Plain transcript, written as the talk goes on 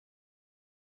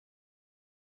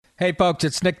Hey, folks,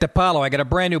 it's Nick DiPaolo. I got a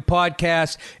brand new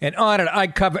podcast, and on it, I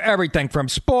cover everything from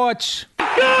sports to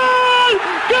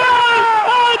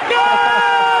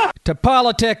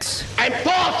politics. Ein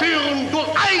Vorführen durch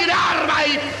eigene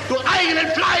Arbeit, durch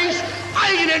eigenen Fleiß,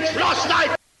 eigene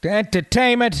Entschlossenheit. To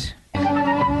entertainment.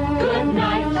 Good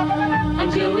night,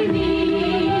 until we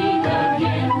meet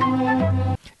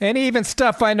again. And even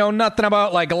stuff I know nothing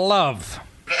about, like love.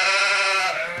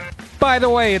 By the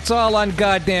way, it's all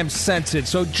ungoddamn censored,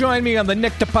 so join me on the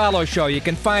Nick DiPaolo Show. You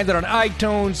can find it on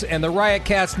iTunes and the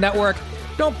Riotcast Network.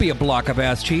 Don't be a block of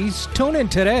ass cheese. Tune in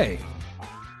today.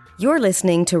 You're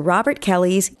listening to Robert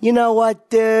Kelly's You Know What,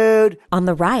 Dude? on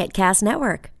the Riotcast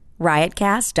Network.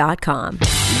 Riotcast.com.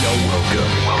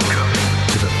 Welcome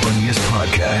to the funniest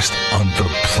podcast on the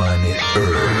planet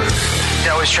Earth. I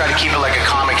always try to keep it like a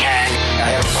comic hang. I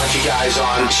have a bunch of guys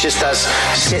on. It's just us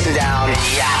sitting down and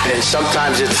yapping.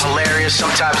 Sometimes it's hilarious.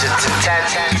 Sometimes it's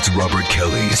intense. It's Robert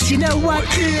Kelly's You Know What,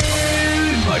 Dude?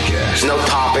 Podcast No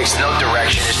topics, no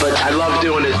directions, but I love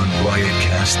doing it. on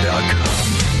riotcast.com.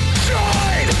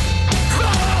 Join the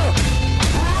riot!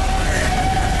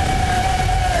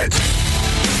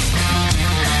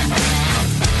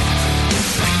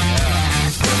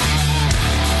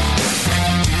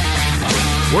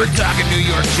 We're talking New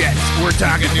York Jets. We're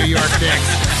talking New York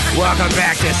Knicks. Welcome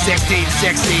back to 1660.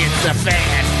 It's the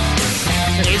Fan.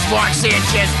 Is Mark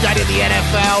Sanchez done in the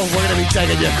NFL? We're going to be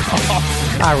taking your call.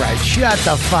 All right, shut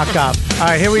the fuck up. All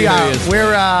right, here we are.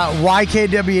 We're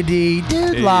YKWD,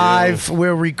 dude, live.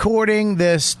 We're recording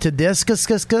this to disc. This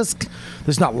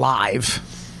is not live.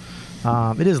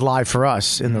 It is live for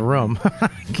us in the room.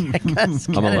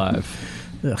 I'm alive.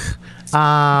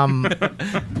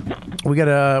 We're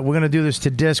gonna do this to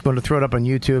disc. We're gonna throw it up on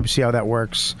YouTube, see how that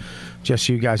works, just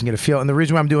so you guys can get a feel. And the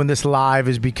reason why I'm doing this live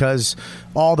is because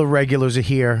all the regulars are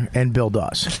here, and Bill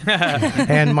Dawes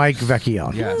and Mike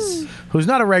Vecchione, Yes. who's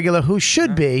not a regular, who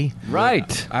should be.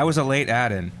 Right. I was a late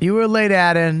add-in. You were a late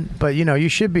add-in, but you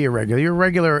should be a regular. You're a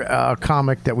regular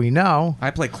comic that we know. I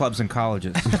play clubs in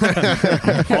colleges.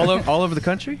 all over the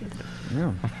country?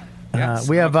 Yeah.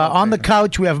 We have on the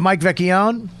couch. We have Mike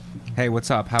Vecchione. Hey,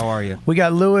 what's up? How are you? We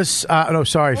got Lewis.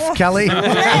 Kelly.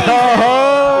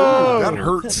 That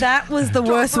hurts. That was the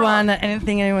worst one.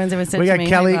 Anything anyone's ever said We to got me.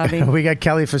 Kelly. Hey, Bobby. We got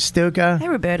Kelly Festuca. Hey,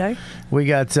 Roberto. We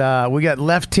got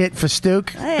left tit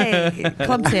Festuc. Hey,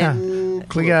 club tit.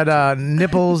 We got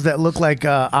nipples that look like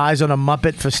eyes on a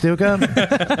Muppet Festuca.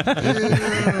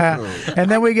 And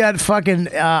then we got fucking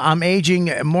I'm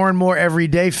aging more and more every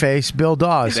day face Bill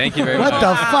Dawes. Thank you very what much.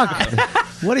 the fuck?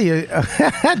 What are you?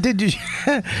 Did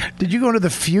you go into the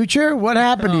future? What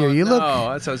happened to you? You look.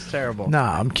 No, that sounds terrible. No,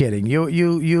 I'm kidding.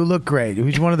 You look great.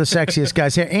 He's one of the sexiest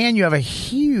guys here, and you have a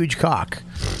huge cock.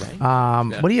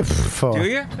 What do you? For? Do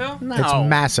you, Phil? No. It's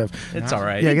massive. It's all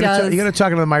right. Yeah, He you does. got to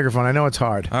talk into the microphone. I know it's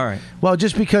hard. All right. Well,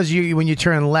 just because when you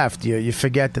turn left, you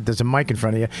forget that there's a mic in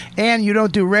front of you, and you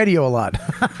don't do radio a lot.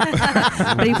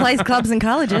 But he plays clubs and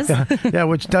colleges. Yeah,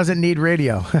 which doesn't need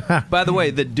radio. By the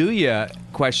way, the do ya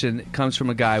question comes from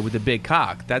a guy with a big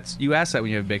cock. You ask that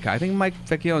when you have a big cock. I think Mike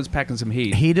Vecchione's packing some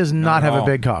heat. He does not have a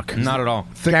big cock. Not at all.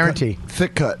 Guarantee.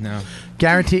 Thick cut. No.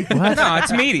 Guarantee. What? No,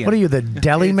 it's medium. What are you, the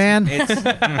deli man?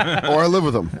 Or I live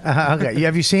with him. Okay.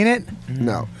 Have you seen it?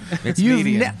 No. It's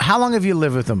medium. How long have you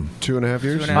lived with him? 2.5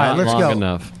 years. 2.5. All right, let's long go.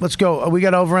 enough. Let's go. We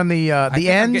got over on the I think I'm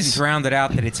getting ends. drowned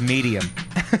out that it's medium.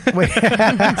 Wait.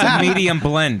 It's a medium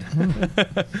blend.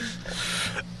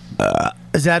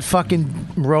 Is that fucking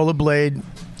rollerblade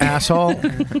asshole?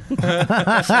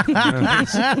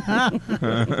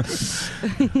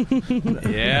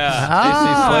 Yeah.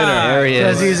 Ah, Slater. There he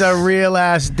Because is. he's a real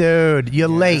ass dude. You're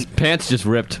late. Pants just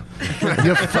ripped.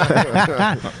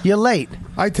 You're late.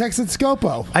 I texted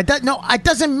Scopo. It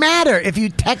doesn't matter if you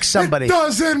text somebody.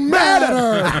 Doesn't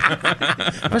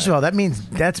matter. First of all,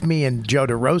 that's me and Joe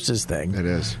DeRosa's thing. It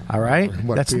is. All right?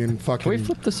 What, That's being fucking... Can we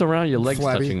flip this around? Your leg's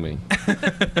flabby? touching me.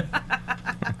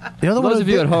 the other For one those who of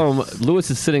you did- at home,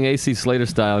 Lewis is sitting AC Slater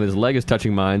style, and his leg is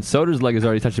touching mine. Soder's leg is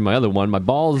already touching my other one. My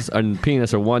balls and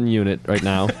penis are one unit right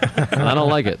now, and I don't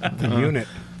like it. unit.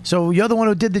 So you're the one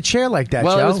who did the chair like that,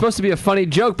 Well, Joe. it was supposed to be a funny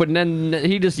joke, but then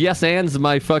he just yes-ands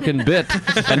my fucking bit,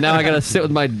 and now I got to sit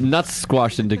with my nuts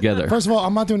squashed in together. First of all,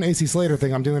 I'm not doing an AC Slater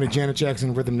thing. I'm doing a Janet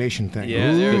Jackson Rhythm Nation thing.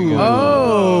 Yeah, there you go.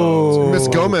 Oh. Miss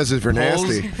Gomez is for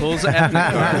nasty. Pulls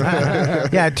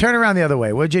ethnic. Yeah, turn around the other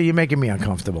way, would you? You're making me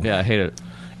uncomfortable. Yeah, I hate it.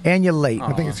 And you're late.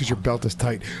 I think it's because your belt is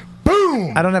tight.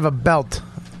 Boom! I don't have a belt.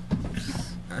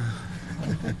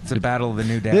 It's a battle of the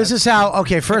new dads. This is how.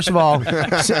 Okay, first of all,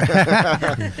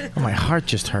 oh, my heart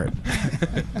just hurt.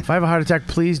 If I have a heart attack,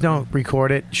 please don't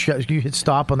record it. You hit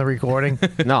stop on the recording.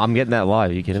 No, I'm getting that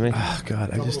live. Are you kidding me? Oh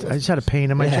God, I just had a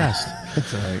pain in my chest.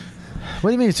 It's all right. What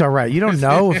do you mean it's all right? You don't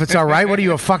know if it's all right? What are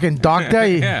you, a fucking doctor?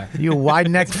 You a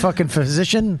wide-necked fucking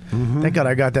physician? Thank God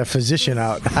I got that physician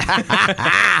out.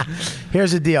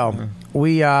 Here's the deal.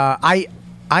 I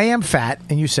am fat,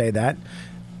 and you say that.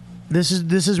 This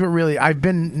is what really. I've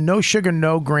been no sugar,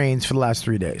 no grains for the last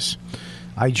 3 days.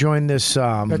 I joined this.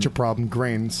 That's your problem,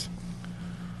 grains.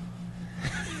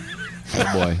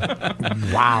 Oh boy!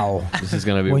 Wow, this is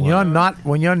gonna be when you're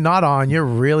not on, you're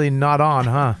really not on,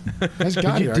 huh? Nice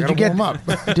guy here. I gotta warm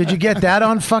up. Did you get that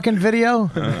on fucking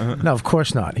video? No, of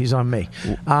course not. He's on me.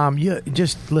 You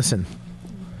just listen.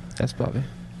 That's Bobby.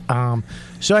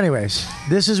 So, anyways,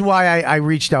 this is why I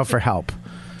reached out for help.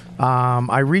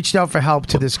 I reached out for help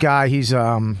to this guy. He's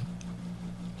on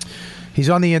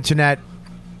the internet.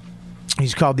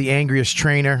 He's called the Angriest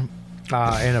Trainer,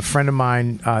 and a friend of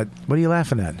mine. What are you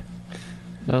laughing at?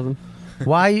 Nothing.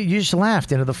 Why you just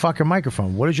laughed into the fucking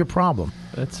microphone? What is your problem?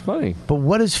 That's funny. But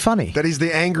what is funny? That he's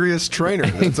the angriest trainer.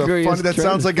 That's that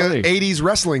sounds like an 80s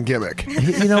wrestling gimmick.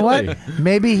 You know what?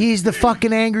 Maybe he's the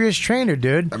fucking angriest trainer,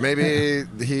 dude. Maybe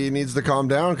he needs to calm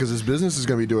down because his business is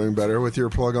going to be doing better with your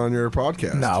plug on your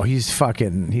podcast. No, he's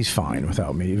fine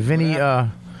without me. Vinny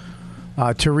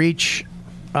Tarich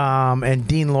and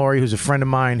Dean Laurie, who's a friend of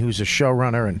mine, who's a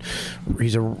showrunner, and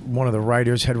he's one of the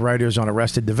head writers on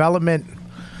Arrested Development.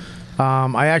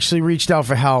 I actually reached out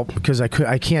for help because I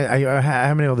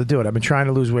haven't been able to do it. I've been trying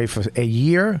to lose weight for a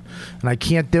year, and I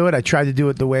can't do it. I tried to do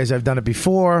it the ways I've done it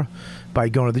before, by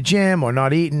going to the gym or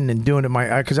not eating and doing it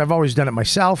because I've always done it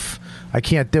myself. I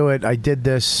can't do it. I did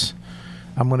this.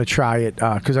 I'm going to try it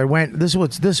because I went. This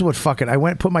is what fucking. I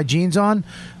went, put my jeans on,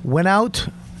 went out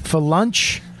for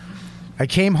lunch. I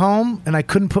came home and I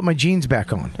couldn't put my jeans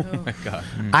back on. Oh my God.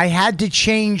 I had to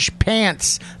change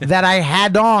pants that I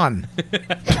had on.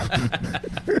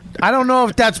 I don't know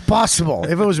if that's possible.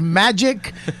 If it was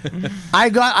magic,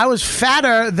 I was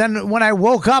fatter than when I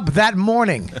woke up that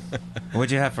morning. What'd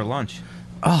you have for lunch?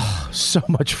 Oh, so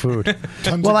much food.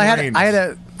 Tons well, of I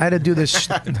grains. had to do this.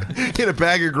 He had a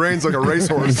bag of grains like a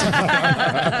racehorse.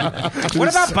 What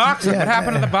about boxing? What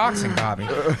happened to the boxing, Bobby?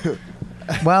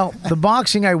 Well, the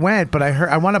boxing I went, but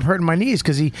I wound up hurting my knees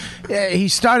because he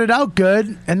started out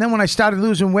good, and then when I started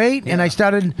losing weight and I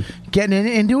started getting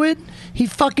into it, he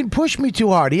fucking pushed me too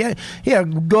hard.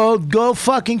 Go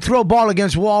fucking throw a ball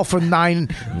against wall for 9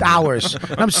 hours.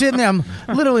 And I'm sitting there,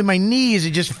 literally my knees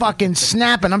are just fucking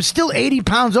snapping. I'm still 80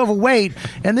 pounds overweight,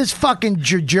 and this fucking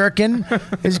jerkin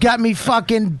has got me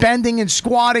fucking bending and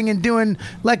squatting and doing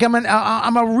like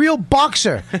I'm a real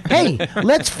boxer. Hey,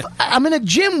 I'm in a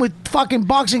gym with fucking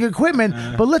boxing equipment,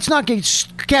 but let's not get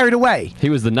carried away. He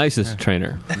was the nicest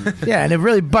trainer. Yeah, and it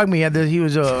really bugged me. He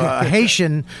was a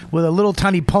Haitian with a little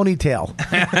tiny ponytail.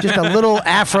 Just a little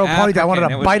afro ponytail. I wanted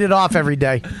to bite it off every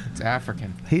day. It's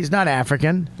African. He's not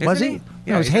African. Was he?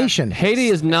 Yeah, No, he's Haitian. Haiti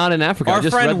is not in Africa. I Our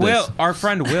just friend read Will. this. Our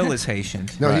friend Will is Haitian.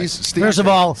 No, he's Steve. First of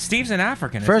all, Steve's an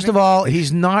African. First of all,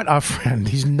 he's not our friend.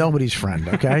 He's nobody's friend,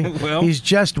 okay? Will? He's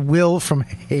just Will from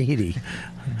Haiti.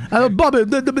 Bobby,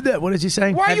 what does he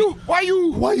say? Why you?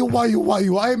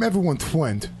 I am everyone's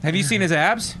friend. Have you seen his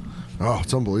abs? Oh,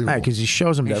 it's unbelievable. Because he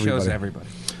shows them to He everybody. shows everybody.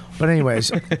 But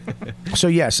anyways, so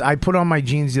yes, I put on my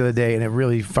jeans the other day, and it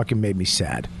really fucking made me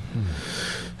sad.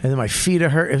 And then my feet are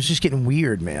hurt. It was just getting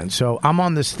weird, man. So I'm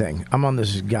on this thing. I'm on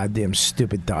this goddamn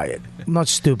stupid diet. I'm not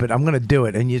stupid. I'm going to do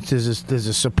it. And there's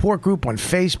a support group on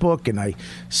Facebook, and I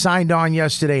signed on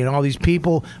yesterday, and all these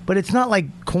people. But it's not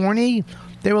like corny.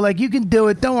 They were like, "You can do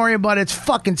it. Don't worry about it. It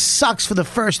fucking sucks for the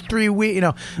first 3 weeks." You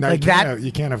know, No, like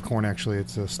you can't have corn. Actually,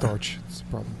 it's a starch. It's a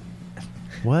problem.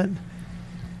 What?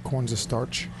 Corn's a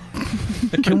starch.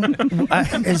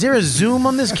 Is there a zoom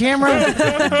on this camera?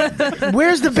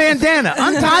 Where's the bandana?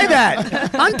 Untie that.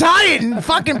 Untie it and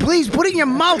fucking please put it in your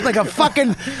mouth like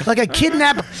a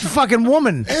kidnapped fucking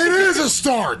woman. It is a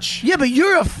starch. Yeah, but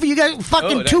you got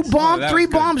fucking three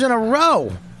bombs in a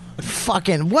row.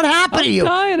 Fucking, what happened to you?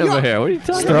 Dying over here. What are you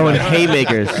talking Throwing about?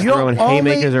 haymakers. Throwing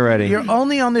haymakers already. You're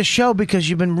only on this show because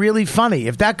you've been really funny.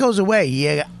 If that goes away,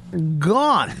 you're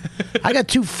gone. I got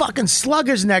 2 fucking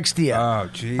sluggers next to you. Oh,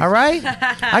 jeez. All right?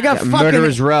 I got fucking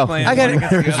Murderer's Row. I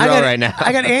got right now.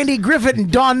 I got Andy Griffith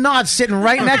and Don Knotts sitting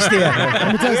right next to you.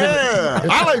 Yeah,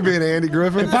 I like being Andy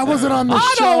Griffin. If I wasn't on the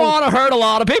I show, don't want to hurt a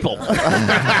lot of people.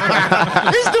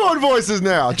 He's doing voices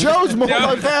now. Joe's Just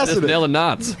multifaceted. nailing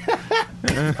knots.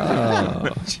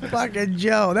 Fucking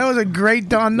Joe. That was a great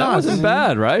Don That Knotts. wasn't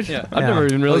bad, right? Yeah. I've never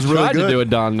even really That was really tried to good. do a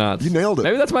Don Knotts. You nailed it.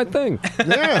 Maybe that's my thing.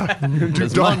 Yeah.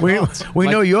 That's Don my- Knotts. We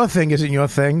know your thing isn't your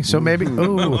thing, so maybe.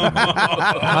 Ooh.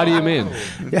 How do you mean?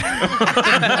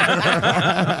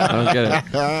 I don't get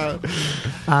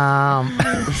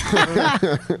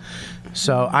it.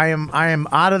 So I am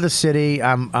out of the city.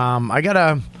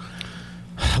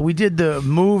 We did the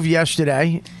move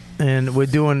yesterday, and we're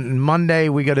doing Monday.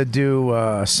 We got to do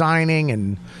a signing,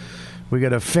 and we got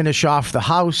to finish off the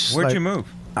house. Where'd you move?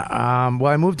 Well,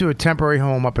 I moved to a temporary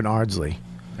home up in Ardsley.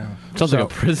 Sounds like a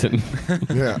prison.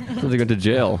 Yeah. Sounds like going to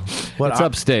jail. What, It's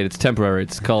upstate. It's temporary.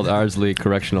 It's called Ardsley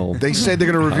Correctional. They say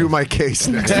they're going to review my case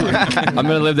next week. I'm going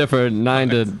to live there for 9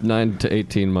 to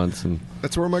 18 months. And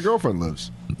That's where my girlfriend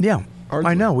lives. Yeah, Ardsley.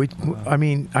 I know. I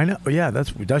mean, I know. Yeah,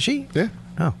 does she? Yeah.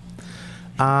 Oh.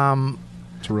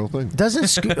 It's a real thing. Doesn't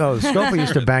Scopa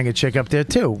used to bang a chick up there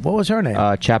too? What was her name?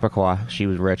 Chappaqua. She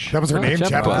was rich. That was her name,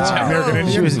 Chappaqua. Chappaqua. American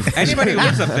Indian. Anybody who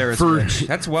lives up there is rich.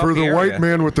 That's For wealthy the area. white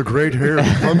man with the great hair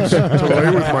who comes to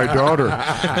lay with my daughter.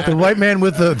 The white man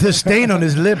with the stain on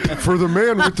his lip. For the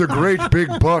man with the great big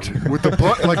butt, with the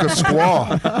butt like a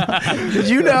squaw. Did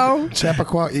you know?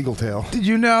 Chappaqua Eagle Tail. Did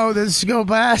you know that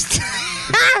Scopa asked?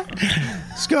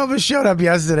 Scopa showed up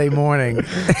yesterday morning.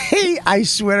 I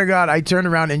swear to God, I turned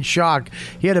around in shock.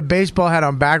 He had a baseball hat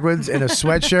on backwards and a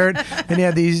sweatshirt, and he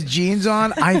had these jeans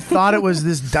on. I thought it was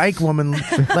this dyke woman.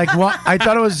 Like, what? I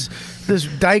thought it was this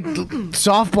dyke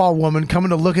softball woman coming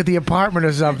to look at the apartment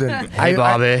or something. Hey,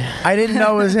 Bobby. I didn't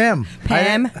know it was him.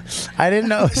 Pam? I didn't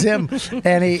know it was him.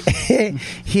 And he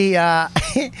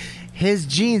his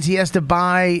jeans, he has to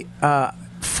buy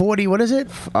 40, what is it?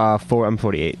 I'm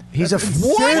 48. He's That's a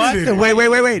what? insanity.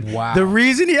 Wait. Wow. The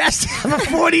reason he has to have a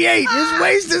 48, his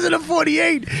waist isn't a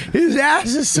 48. His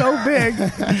ass is so big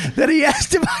that he has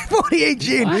to buy 48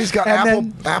 jeans. He's got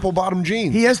And apple bottom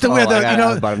jeans. He has to Oh, wear I got he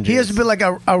apple-bottom has to be like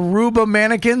a Aruba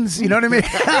mannequins. You know what I mean?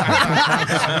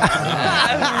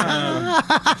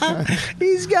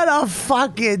 He's got a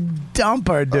fucking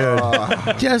dumper,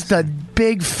 dude. Just a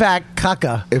big fat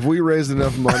cucka. If we raised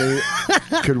enough money,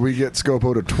 could we get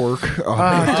Scopo to twerk?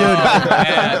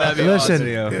 Dude, listen,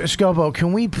 Scopo,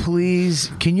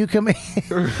 can you come in?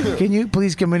 Can you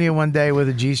please come in here one day with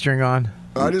a G-string on?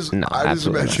 I just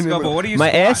absolutely imagine him. Scopo, what do you My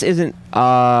squat? ass isn't.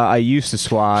 I used to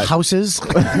squat. Houses.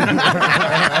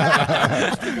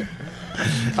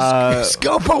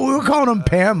 Scopo, we were calling him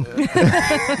Pam. We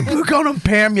were calling him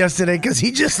Pam yesterday because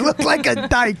he just looked like a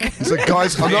dyke. He's like,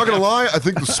 guys, I'm not going to lie. I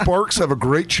think the Sparks have a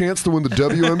great chance to win the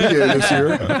WNBA this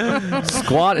year.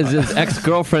 Squat is his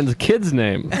ex-girlfriend's kid's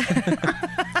name.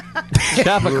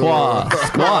 Chappaqua.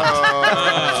 Squat.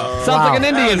 Sounds like an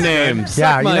Indian name. Suck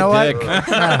Yeah, you my know what? dick.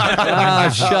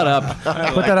 Shut up.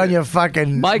 Put that on your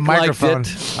fucking Mike microphone.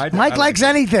 liked Mike likes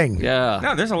anything. Yeah.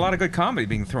 No, there's a lot of good comedy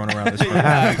being thrown around this room.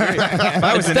 I agree. If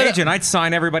I was an agent, I'd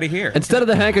sign everybody here. Instead of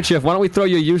the handkerchief, why don't we throw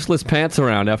your useless pants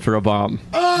around after a bomb?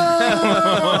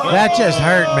 That just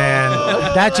hurt, man.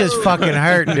 That just fucking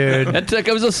hurt, dude.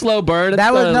 It was a slow burn. It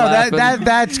That was started laughing.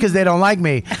 that's because they don't like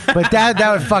me. But that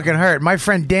would fucking hurt. My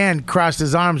friend Dan crossed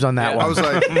his arms on that one. I was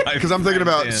like, because I'm thinking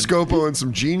about Scopo in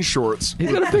some jean shorts.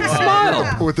 He's got a big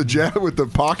smile. With the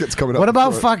pockets coming up. What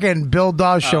about front. fucking Bill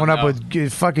Dawes showing up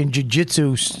with fucking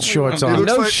jiu-jitsu shorts on?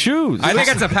 No shoes. I think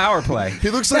it's a power play. He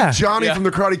looks like Johnny from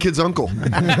the Karate Kid's uncle.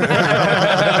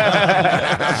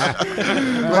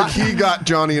 Like he got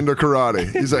Johnny into karate.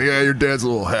 He's like, yeah, your dad's a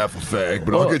little half a fag,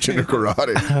 but I'll get you into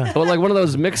karate. Well, like one of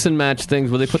those mix and match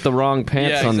things where they put the wrong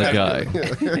pants on the guy.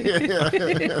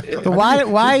 But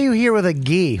why are you here with a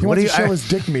gi? He wants to show his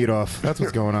dick meat off. That's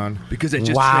what's going on. Because it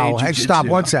just Wow. Hey, stop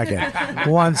 1 second.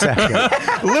 1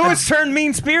 second. Lewis turned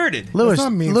mean-spirited. Lewis, That's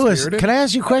not mean-spirited. can I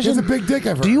ask you a question? He has a big dick,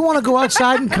 I've heard. Do you want to go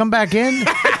outside and come back in?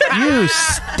 You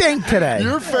stink today.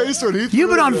 Your face when he You've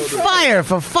been on threw it out there. fire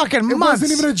for fucking It months.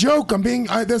 wasn't even a joke.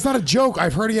 That's not a joke.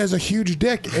 I've heard he has a huge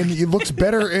dick, and he looks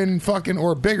better in fucking,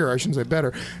 or bigger. I shouldn't say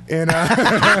better. And What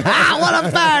a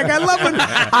fag!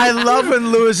 I love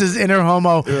when Lewis is inner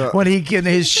homo when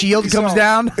his shield comes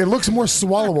down. It looks more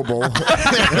swallowable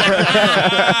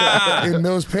in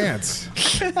those pants.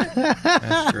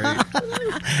 That's great.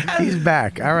 He's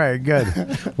back. All right, good.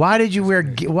 Why did you wear?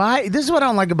 Why? This is what I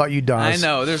don't like about you, Dawes. I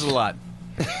know, there's a lot.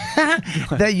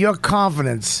 That your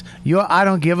confidence, your I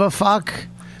don't give a fuck,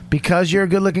 because you're a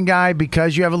good-looking guy,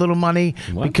 because you have a little money,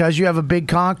 because you have a big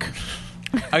cock.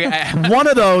 Okay, One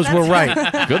of those were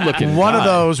right. Good looking. One of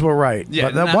those were right. Yeah,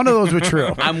 But not- one of those were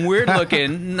true. I'm weird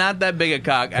looking, not that big a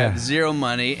cock. I have zero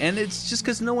money, and it's just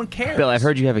because no one cares. Bill, I've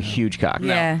heard you have a huge cock.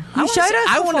 Yeah. I You showed us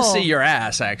I want to before. see your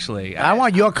ass, actually. I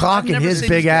want your cock and never his seen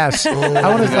big you- ass. I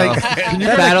want to like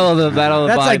Battle of the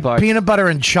That's body like parts. peanut butter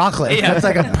and chocolate. Yeah. That's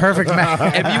like a perfect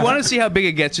match. If you want to see how big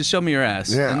it gets, just show me your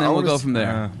ass, Yeah, and I then we'll wanna go s- from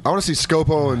there. I want to see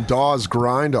Scopo and Dawes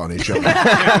grind on each other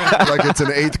like it's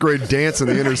an 8th grade dance in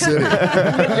the inner city. All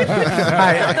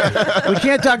right. We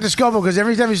can't talk to Scopo because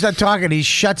every time we start talking, he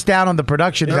shuts down on the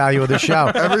production value of the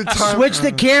show. Every time, Switch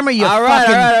the camera, you All right,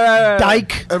 fucking all right, all right, all right.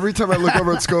 dyke. every time I look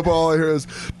over at Scopo, all I hear is,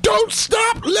 "Don't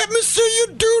stop! Let me see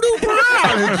you doo-doo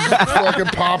brown!" He's just fucking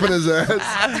popping his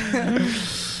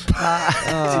ass.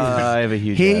 I have a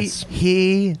huge ass.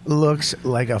 He looks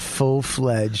like a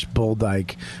full-fledged bull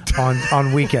dyke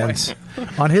on weekends.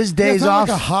 On his Yeah, days it's not off,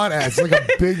 like a hot ass. It's like a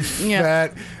big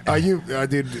fat.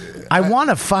 Dude. I want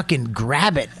to fucking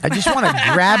grab it. I just want to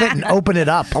grab it and open it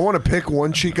up. I want to pick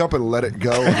one cheek up and let it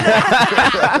go.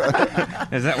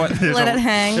 Is that what? Let it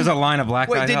hang. There's a line of black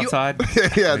Wait, guys did you- outside.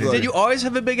 Yeah, it's like- Did you always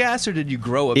have a big ass, or did you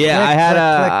grow up? Yeah, Click, I had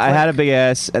click, I click, had a big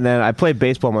ass, and then I played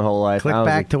baseball my whole life. Click I was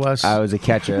back a, to us. I was a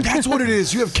catcher. That's what it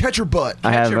is. You have catcher butt.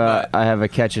 I have Catcher butt. I have a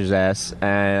catcher's ass,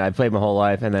 and I played my whole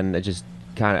life, and then it just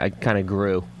kind of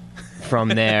grew from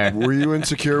there. Were you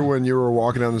insecure when you were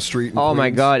walking down the street? In Oh my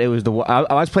Queens God! It was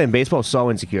I was playing baseball, so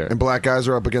insecure. And black guys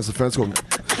are up against the fence going,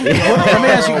 Let me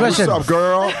ask you a question. "What's up,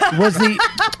 girl?"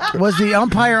 Was the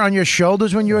umpire on your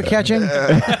shoulders when you were catching?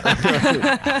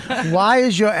 Why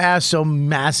is your ass so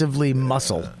massively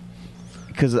muscle?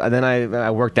 Because then I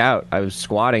worked out. I was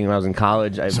squatting when I was in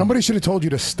college. Somebody should have told you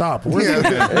to stop. What's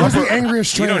the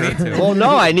angriest You trainer? don't need to. Well,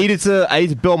 no, I needed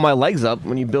to build my legs up.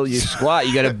 When you build your squat,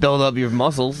 you got to build up your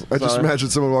muscles. I just imagine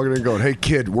someone walking in and going, "Hey,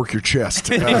 kid, work your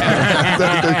chest."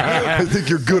 I think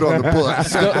you're good on the butt.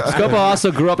 Scopo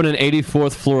also grew up in an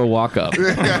 84th floor walk-up.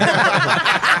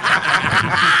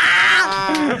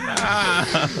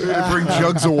 Bring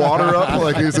jugs of water up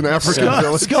like he's an African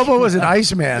village. Scopo was an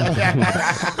Iceman.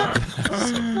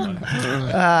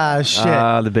 Shit.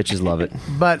 The bitches love it.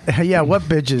 But yeah, what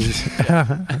bitches?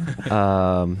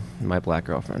 My black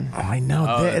girlfriend. Oh, I know.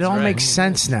 Oh, it that's all right. makes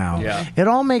sense now. Yeah. It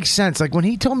all makes sense. Like when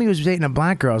he told me he was dating a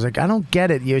black girl, I was like, I don't get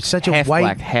it. You're such a Half white.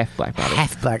 black, half black. Bobby.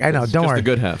 Half black. I know. It's Don't just worry. the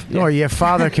good half. Don't worry. Your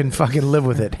father can fucking live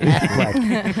with it. Half black.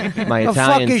 My The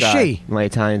Italian fuck is side. she? My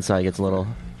Italian side gets a little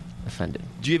offended.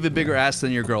 Do you have a bigger ass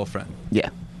than your girlfriend? Yeah.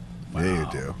 Yeah,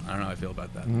 you do. I don't know how I feel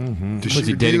about that. Does Was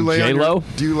he do dating you lay on J-Lo? your-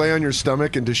 Do you lay on your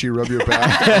stomach and does she rub your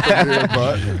back? Your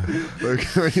butt?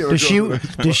 Like, you know,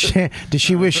 Does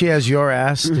she wish she has your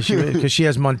ass? Because she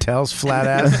has Montel's flat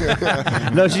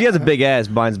ass. No, she has a big ass.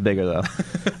 Mine's bigger though.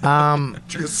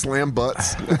 Just slam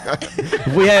butts.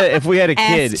 If we had a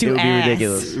Ass kid, to it would be ass.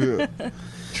 ridiculous. Yeah.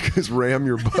 Just ram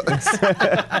your butts.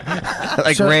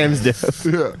 Like So- Rams do.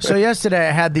 Yeah. So yesterday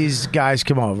I had these guys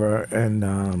come over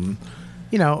and,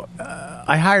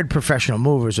 I hired professional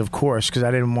movers, of course, because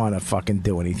I didn't want to fucking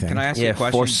do anything. Can I ask you Yeah, a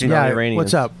question? force Did, Yeah, Iranians.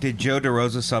 what's up? did Joe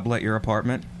DeRosa sublet your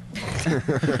apartment?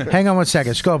 Hang on one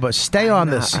second. Scoba, stay on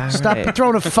this. all Stop right.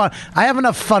 throwing a fun. I have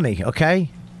enough funny, okay?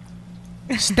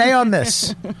 Stay on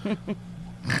this.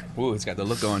 Ooh, it's got the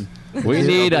look going. We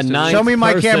need a ninth Show me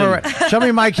my person. camera. Show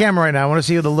me my camera right now. I want to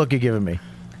see the look you're giving me.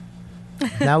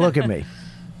 Now look at me.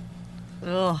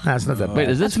 Ugh. No, it's not that bad. Wait,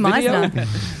 is this That's mine video? now.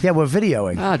 Yeah, we're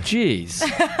videoing. Ah, jeez.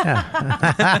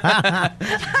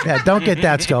 Yeah, don't get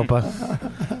that, Scopa.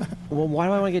 Well, why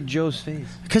do I want to get Joe's face?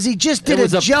 Because he just It did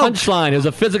was a joke. punchline. It was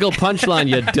a physical punchline,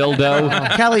 you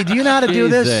dildo. Kelly, do you know how to do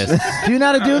this? Jesus. Do you know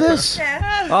how to do this?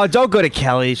 Oh, don't go to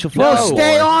Kelly. She'll No, fall.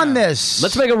 stay on this.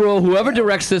 Let's make a rule. Whoever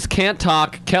directs this can't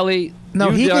talk. Kelly, No,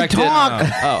 you he can direct it. talk.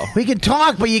 Oh. We can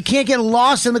talk, but you can't get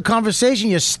lost in the conversation,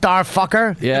 you star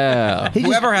fucker. Yeah. He just-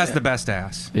 Whoever has the best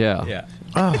ass. Yeah. Yeah.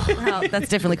 Well, that's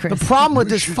definitely Chris. The problem with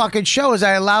this fucking show is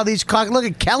I allow these look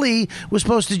at Kelly was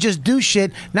supposed to just do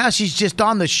shit. Now she's just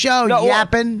on the show No, well,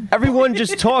 yapping. Everyone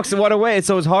just talks in one way,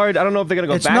 so it's hard. I don't know if they're gonna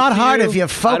go It's back. not to hard you. if you're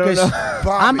I don't focused.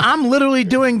 know. I'm literally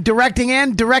doing directing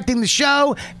the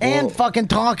show and fucking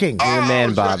talking. You're a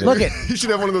man, Bobby. Look at You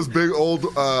should have one of those big old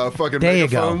fucking There you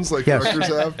go. megaphones like Yes. directors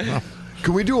have.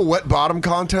 Can we do a wet bottom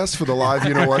contest for the live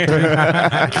you know what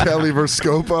thing? Kelly versus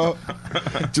Scopo.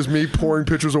 Just me pouring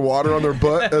pitchers of water on their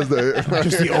butt as they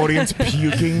Just the audience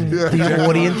puking. the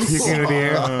audience. Puking into the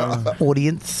air.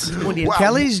 Audience.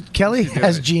 Audience. Kelly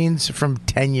has jeans from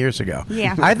 10 years ago.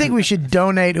 Yeah. I think we should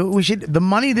donate. The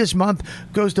money this month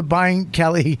goes to buying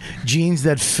Kelly jeans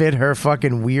that fit her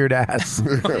fucking weird ass.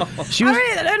 She was.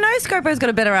 I don't know. Scopo's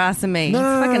got a better ass than me. He's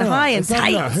fucking high and It's not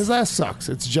tight. enough. His ass sucks.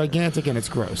 It's gigantic and it's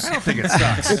gross. I don't think it's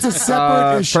sucks. It's a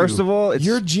separate issue. First of all, it's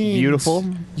your jeans, beautiful.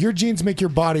 Your jeans make your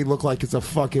body look like it's a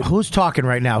fucking Who's talking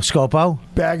right now, Scopo?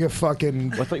 bag of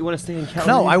fucking. I thought you want to stay in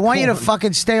California. No, I want you to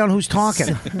fucking stay on who's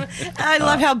talking. I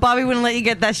love how Bobby wouldn't let you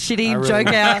get that shitty joke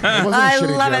out. It wasn't a I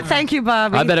shitty love joke. it. Thank you,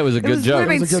 Bobby. I bet it was a good joke.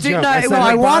 It It was a good joke. No, I said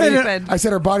I her wanted body- it. I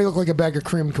said her body looked like a bag of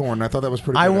cream corn. I thought that was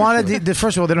pretty. I good, wanted actually.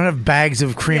 first of all, they don't have bags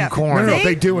of cream corn. No,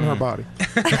 they do in her body.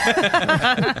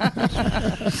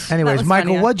 Anyways, was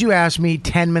Michael, funny, what'd you ask me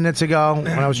 10 minutes ago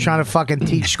when I was trying to fucking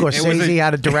teach Scorsese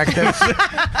how to direct this?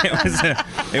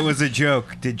 It was a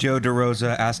joke. Did Joe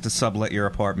DeRosa ask to sublet your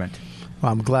apartment?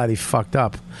 Well, I'm glad he fucked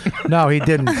up. No, he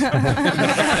didn't. That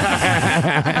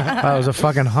was a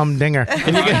fucking humdinger. I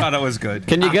thought it was good.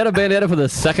 Can you get a bandana for the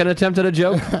second attempt at a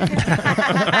joke?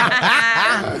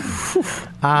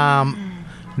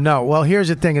 No, well, here's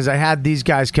the thing: is I had these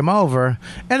guys come over,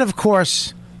 and of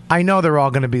course, I know they're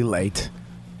all going to be late.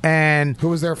 And who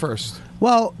was there first?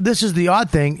 Well, this is the odd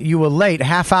thing: you were late,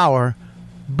 half hour,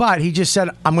 but he just said,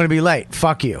 "I'm going to be late.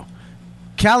 Fuck you."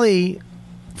 Kelly,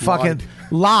 fucking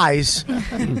lies,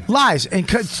 and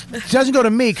doesn't go to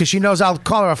me because she knows I'll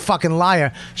call her a fucking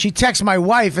liar. She texts my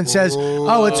wife and says,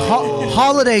 "Oh, it's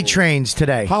holiday trains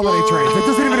today." Holiday trains. It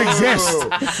doesn't even exist.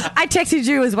 I texted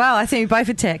you as well. I sent you both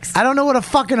a text. I don't know what a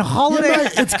fucking holiday. Yeah,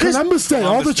 mate, it's Columbus Day.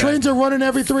 All the Day. trains are running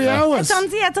every 3 hours.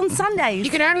 It's on Sundays.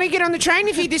 You can only get on the train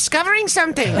if you're discovering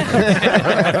something.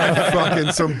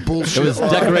 Fucking some bullshit. It was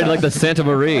decorated like the Santa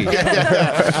Maria.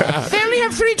 They only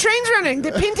have 3 trains running: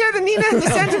 the Pinto, the Nina, and the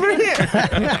Santa Maria.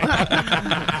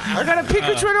 I gotta pick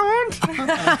which one I want.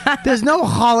 There's no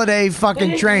holiday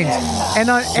fucking trains, and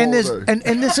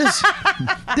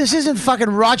this isn't fucking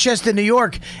Rochester, New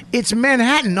York. It's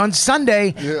Manhattan. On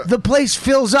Sunday, the place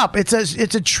fills up. It's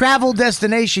a travel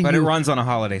destination. But it runs on a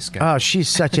holiday schedule. Oh, she's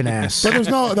such an ass. But there's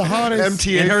no the holidays.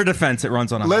 MTA. In her defense, it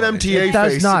runs on a Let holiday MTA It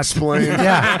does face not. explain.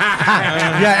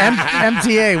 Yeah,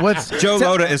 MTA. What's Joe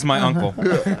Loda is my uncle.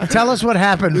 Tell us what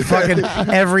happened. Fucking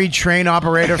every train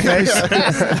operator face.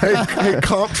 hey,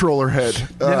 comptroller head.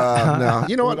 No,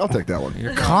 you know what? I'll take that one.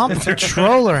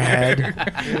 Comptroller head.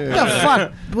 What the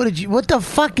fuck? What the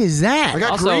fuck is that? I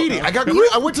got greedy.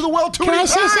 I went to the well too Can many I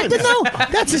say times. something? No,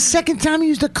 that's the second time you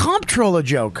used a comptroller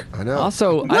joke. I know.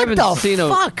 Also, What I haven't the seen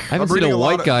fuck? I haven't seen reading a a lot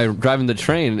white of- guy driving the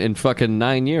train in fucking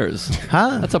 9 years.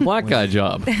 Huh? That's a black guy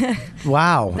job.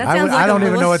 Wow. That sounds like I don't a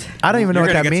even know what Willis. I don't even know You're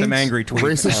what gonna that get means. some angry tweets.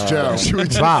 Racist Joe.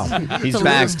 Wow. He's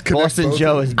back. Boston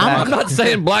Joe is back. I'm not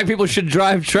saying black people should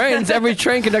drive trains. Every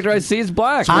train conductor I see is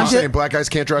black. I'm I'm saying just- black guys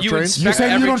can't drive trains. You're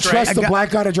saying you every don't train- trust the black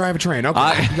guy to drive a train?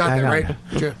 Okay, you got I that know. right.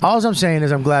 Sure. All I'm saying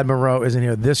is I'm glad Moreau isn't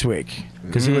here this week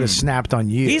because he would have snapped on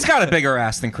you. He's got a bigger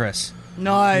ass than Chris.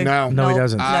 No. No, he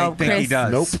doesn't. I No, think he Chris.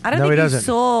 does. Nope. I don't No, he think you doesn't.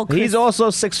 saw Chris. He's also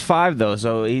 6'5", though,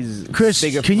 so he's Chris,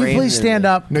 bigger can you frame please than- stand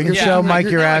up? No, you're- Show Mike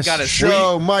your now I ass. gotta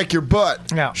Show Mike your butt.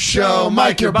 Yeah. Show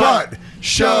Mike your butt.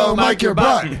 Show Mike your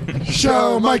butt.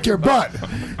 Show Mike your butt.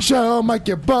 Show Mike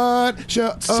your butt.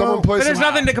 Show. Someone play But there's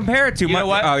some. nothing to compare it to. You know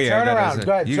what? Oh yeah. Turn that around. is it.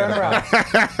 Go ahead. You Turn got it.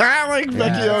 around. like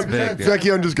Becky Young. big, dude. Becky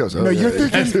Young just goes. Oh, No, you're yeah,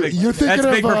 thinking. You're thinking That's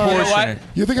of. big proportionate.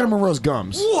 You're thinking of Monroe's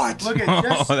gums. What? Look at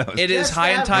Oh, that was It is high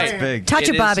and tight. big. Touch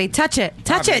it, is- Bobby. Touch it.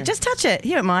 Touch it. Just touch it.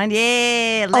 You don't mind.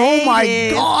 Yeah. Oh my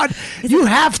ladies. God! You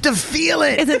have to feel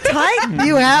it. Is it tight?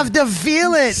 You have to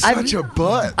feel it. Such a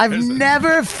butt. I've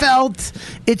never felt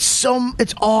it's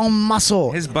all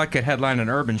muscle. His butt could headline an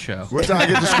urban show. What time I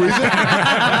get to squeeze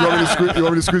it? You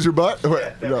want me to squeeze your butt?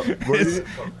 Wait, no. What is it?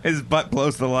 His butt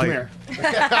blows the light. here. There's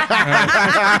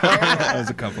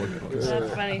a couple of good ones.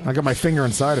 That's funny. I got my finger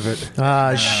inside of it.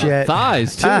 Ah, shit.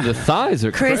 Thighs too. The thighs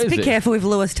are Chris, crazy. be careful with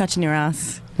Lewis touching your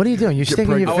ass. What are you doing? You're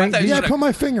sticking your Oh, I finger. thought you Yeah, I said put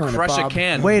my finger in it, crush a Bob.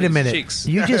 can. Wait a with his minute. cheeks.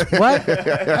 You just what?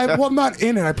 Well, I'm not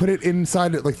in it. I put it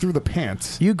inside it, like through the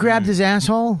pants. You grabbed his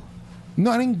asshole? No,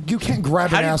 I didn't, you can't grab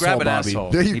How an do you asshole, grab an Bobby.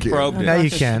 asshole? Yeah, you He can. probed it. Now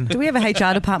you can. Do we have a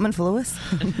HR department for Lewis?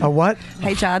 A what?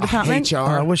 HR department? HR.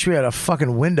 I wish we had a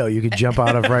fucking window you could jump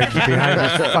out of right behind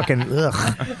this fucking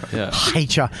ugh. Yeah.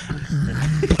 HR.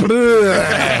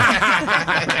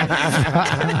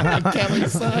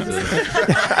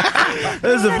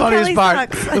 This is the funniest Kelly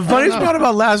part. sucks. The funniest part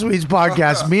about last week's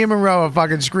podcast, me and Monroe are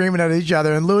fucking screaming at each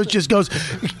other, and Lewis just goes,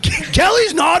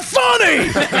 Kelly's not funny!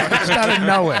 It's out of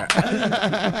nowhere.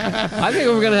 I think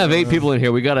if we're gonna have 8 people in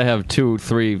here, we gotta have 2,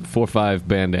 3, 4, 5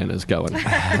 bandanas going.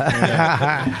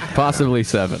 Possibly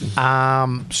 7.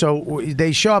 So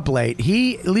they show up late.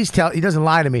 He at least he doesn't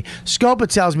lie to me. Scopa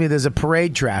tells me there's a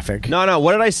parade traffic. No.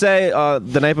 What did I say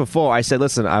the night before? I said,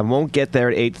 listen, I won't get there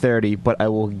at 8:30, but I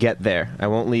will get there. I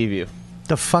won't leave you.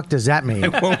 the fuck does that mean? I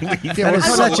won't leave you. That is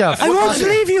such a. I won't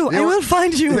leave you. I will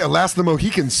find you. Yeah, Last the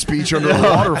Mohican speech under a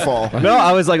waterfall. No,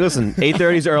 I was like, listen,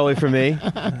 8:30 is early for me.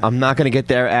 I'm not going to get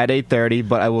there at 8:30,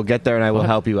 but I will get there and I will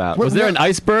help you out. Was there an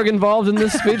iceberg involved in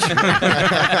this speech?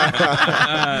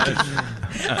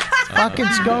 Fucking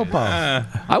Scopo.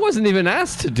 I wasn't even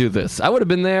asked to do this. I would have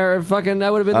been there. Fucking, I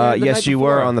would have been there. The Yes, night you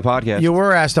before. were on the podcast. You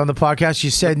were asked on the podcast. You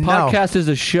said no. Podcast is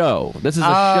a show. This is a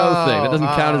show thing. That doesn't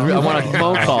count as real. I want a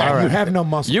phone call. You have no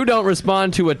muscle. You don't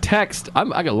respond to a text.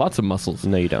 I got lots of muscles.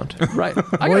 No, you don't. Right.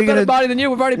 I got a better body than you.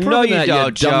 We've already proven No, you that.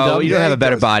 don't, Joe. dum-dum. You don't have a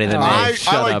better body than me. I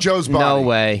Shut like up. Joe's body. No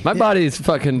way. My body is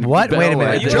fucking. What? Wait a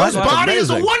minute. Joe's What? body is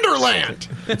a Amazing. wonderland.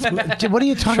 What are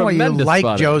you talking about? You Tremendous like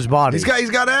body. Joe's body. He's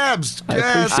got abs. I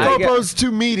Yeah, appreciate Scopo's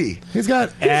too meaty. He's got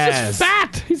He's ass. just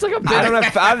fat. He's like a big I don't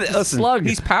have. Listen, slug.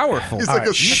 He's powerful. He's like a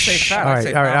You say fat, All I right,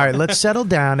 say all right, all powerful. right. Let's settle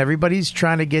down. Everybody's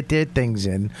trying to get their things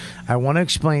in. I want to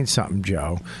explain something,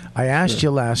 Joe. I asked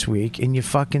you last week, and you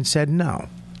fucking said no.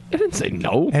 I didn't say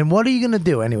no. And what are you gonna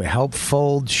do anyway? Help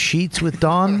fold sheets with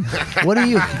Dawn? What are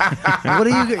you? What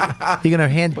are you gonna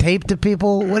hand tape to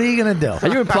people? What are you gonna do? Are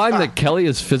you implying that Kelly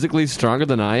is physically stronger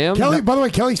than I am? Kelly, by the way,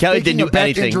 Kelly didn't faking do a back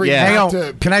anything. injury. Yeah. Hang not on.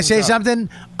 to Can I pick say things up. something?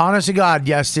 Honest to God,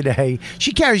 yesterday,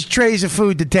 she carries trays of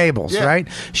food to tables, Yeah. right?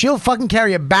 She'll fucking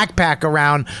carry a backpack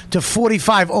around to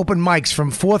 45 open mics from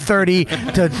 4:30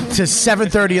 to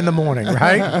 7:30 in the morning,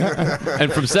 right? And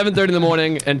from 7:30 in the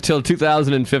morning until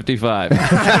 2055.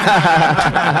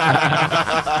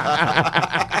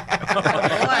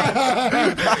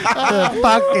 The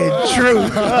fucking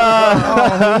truth.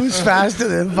 Oh, who's faster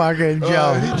than fucking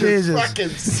Joe?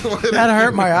 Jesus. That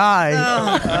hurt my eye.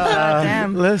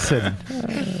 Damn. Listen.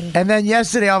 And then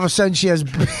yesterday, all of a sudden, she has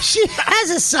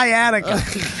a sciatica.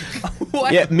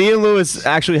 yeah, me and Lewis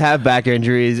actually have back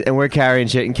injuries, and we're carrying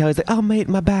shit. And Kelly's like, "Oh, mate,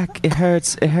 my back. It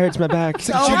hurts. It hurts my back."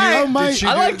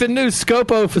 I like the new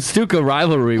Scopo-Festuca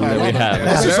rivalry that we have.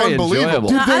 This It's is very unbelievable. enjoyable.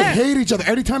 Dude, they hate each other.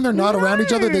 Every time they're not around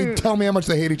each other, they tell me how much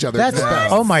they hate each other. That's It's the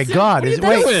best. oh my God! Is,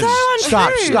 What are you wait, doing?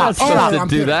 stop! You're not supposed to I'm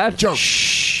do kidding. that. Joke.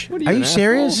 Shh! What Are you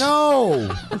serious?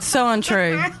 No. It's so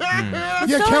untrue. Yeah,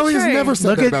 so Kelly has true. never said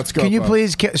Look that at. about Scopo. Can you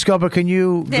please, Scopa? Can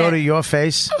you Yeah. go to your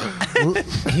face?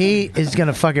 He is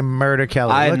gonna fucking murder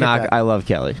Kelly. I'm Look not. at that. I love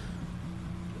Kelly.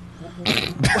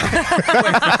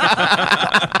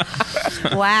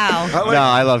 Wow. No,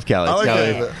 I love Kelly. I like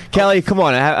Kelly. that. Kelly, come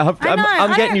on. I'm know,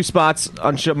 I'm I getting know. you spots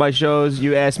on my shows.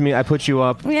 You asked me. I put you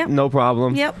up. Yep. No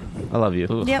problem. Yep. I love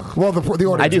you. Yep. Well, the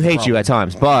audience I do is the hate you problem. at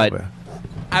times, but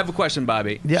I have a question,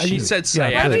 Bobby. Yeah, she you- said yeah. Why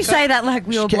sciatica. did you say that like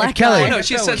we were black Kelly, guys? No,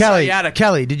 she said Kelly, sciatica.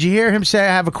 Kelly, did you hear him say I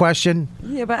have a question?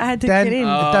 Yeah, but I had to Then get in.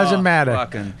 it doesn't matter.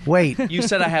 fucking- Wait, You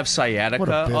said I have sciatica. What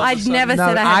a bitch. all of a I'd sudden? never No,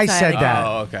 said I had I said sciatica. that.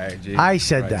 Oh, okay. Gee. I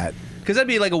said that. Because that'd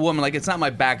be like a woman. Like it's not my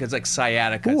back. It's like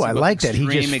sciatica. Ooh, It's I the most like that. He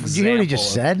extreme just. Did you hear what he just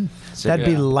example. said? That'd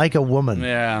be Yeah. like a woman.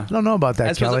 Yeah. I don't know about that,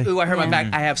 That's Kelly. ooh, I hurt my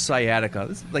back. I have sciatica.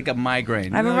 It's like a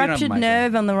migraine. I have a No, you don't ruptured migraine.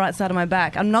 nerve on the right side of my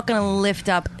back. I'm not going to lift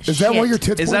up. Is that why shit. your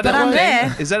tits Is point that But a I'm thing?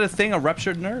 there. Is that a thing? A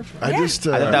ruptured nerve? I just.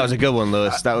 I thought that was a good one,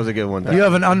 Lewis. That was a good one. You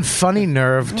have an unfunny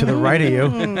nerve to the right of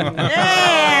you.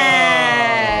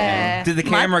 Yeah. Did the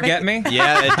camera get me?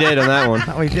 Yeah, it did on that one.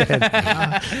 We did.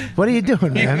 What are you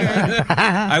doing, man?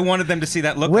 I wanted them to see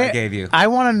that look I gave you. I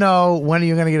want to know when are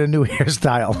you going to get a new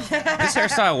hairstyle? This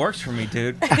hairstyle works for me,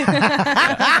 dude.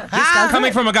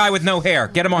 Coming from a guy with no hair.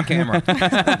 Get him on camera.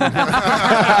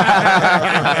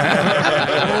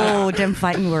 Oh, damn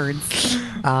fighting words.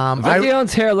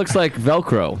 Leon's hair looks like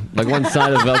Velcro, like one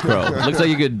side of Velcro. Looks like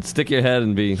you could stick your head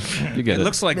and be. You get It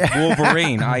looks like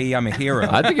Wolverine, i.e., I'm a hero.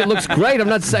 I think it looks great. I'm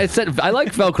not. I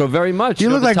like Velcro very much. You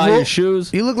look like tie Wol- your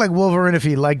shoes. You look like Wolverine if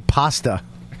he liked pasta.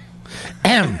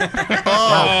 M. Oh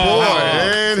boy!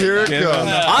 And here it comes.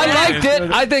 I liked it.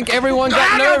 I think everyone got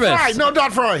Don nervous. Fry. No,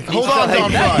 Don Fry. Hold on, Don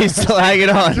Fry. He's still hanging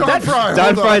on. Don Fry.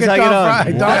 Don hold on. Fry's hanging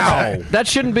on. Wow. That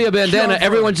shouldn't be a bandana.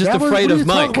 Everyone's just That was- afraid what are of you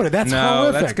Mike. talking about? That's No,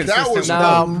 horrific. that's consistent. was-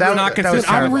 No, We're that- not that was consistent.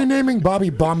 I'm terrible. renaming Bobby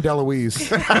Bomb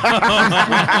DeLuise.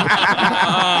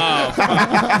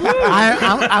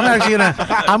 I'm actually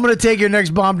gonna take your next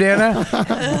bomb, Dana,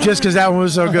 just because that one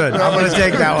was so good. I'm gonna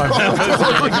take that one.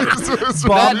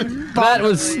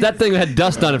 That thing had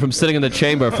dust on it from sitting in the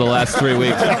chamber for the last 3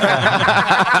 weeks.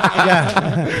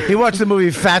 Yeah, he watched the movie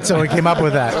Fatso and came up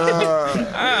with that.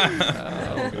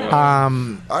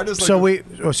 I just like So the- we.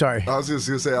 Oh, sorry. I was just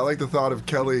gonna say I like the thought of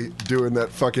Kelly doing that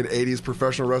fucking '80s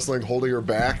professional wrestling, holding her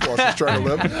back while she's trying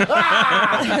to live.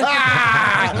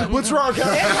 What's wrong,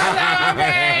 Kelly?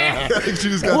 She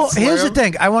just got Well, here's the slammed.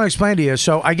 thing. I want to explain to you.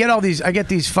 So I get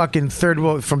these fucking third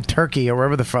world from Turkey or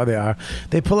wherever the fuck they are.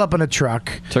 They pull up in a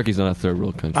truck. Turkey's not a third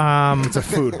world country. It's a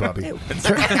food, Bobby.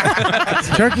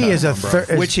 Turkey is a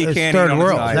Which he can't third eat on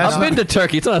world. his That's I've been to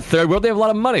Turkey. It's not a third world. They have a lot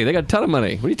of money. They got a ton of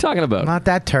money. What are you talking about? not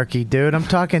that Turkey, dude. I'm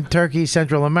talking Turkey,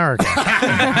 Central America.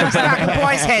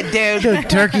 Boy's head, dude. Dude,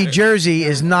 Turkey, Jersey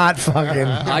is not fucking.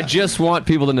 I just want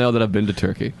people to know that I've been to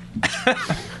Turkey.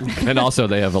 And also,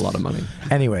 they have a lot of money.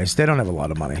 Anyways, they don't have a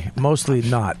lot of money. Mostly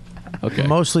not. Okay.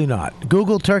 Mostly not.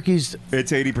 Google Turkey's.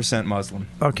 It's 80% Muslim.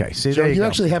 Okay, see, Joe, there you you go.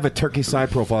 actually have a turkey side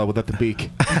profile without the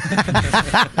beak.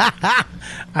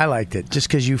 I liked it just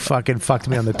because you fucking fucked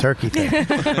me on the turkey thing.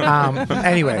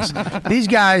 Anyways, these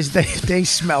guys, they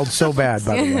smelled so bad,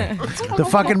 by the way. The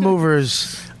fucking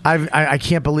movers, I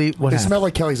can't believe what They happened. smell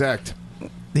like Kelly's act.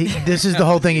 This is the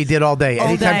whole thing he did all day. All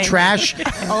Anytime day. trash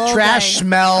All day.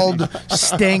 smelled,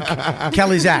 stink,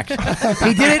 Kelly's act.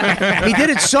 He did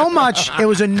it so much, it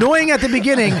was annoying at the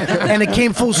beginning, and it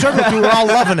came full circle. We were all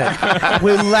loving it.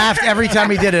 We laughed every time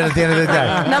he did it at the end of the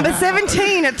day. Number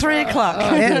 17 at 3 o'clock.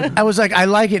 And I was like, I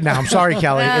like it now. I'm sorry,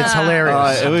 Kelly. It's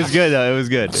hilarious. It was good though. It was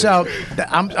good. So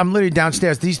I'm literally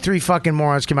downstairs. These three fucking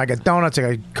morons came. I got donuts.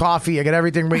 I got coffee. I got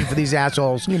everything waiting for these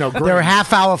assholes. They were a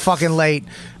half hour fucking late,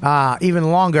 even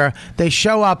longer. They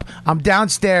show up. I'm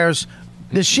downstairs.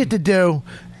 There's shit to do.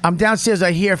 I'm downstairs.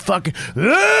 I hear fucking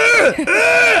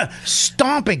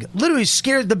stomping. Literally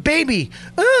scared the baby.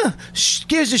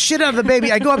 Scares the shit out of the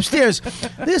baby. I go upstairs.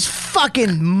 This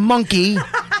fucking monkey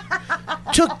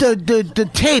took the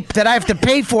tape that I have to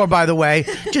pay for, by the way,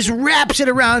 just wraps it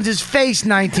around his face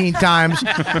 19 times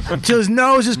until his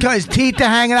nose is cut, his teeth are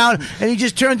hanging out, and he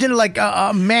just turns into like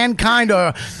a Mankind or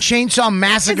a Chainsaw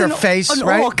Massacre face, an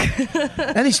right? orc.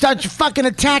 And he starts fucking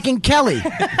attacking Kelly.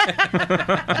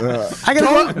 I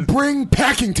gotta Don't bring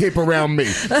packing tape around me.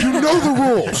 You know the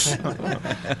rules. It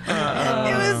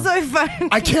was so fun.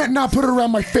 I can't not put it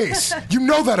around my face. You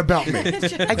know that about me.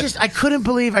 I couldn't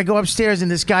believe I go upstairs and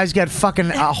this guy's got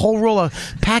fucking a whole roll of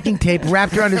packing tape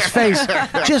wrapped around his face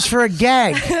just for a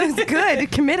gag. It was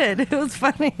good. Committed. It was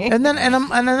funny. And then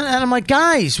I'm like,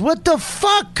 guys, what the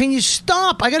fuck? Can you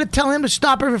stop? I got to tell him to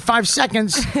stop every 5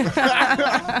 seconds.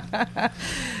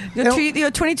 Your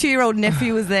 22-year-old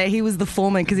nephew was there. He was the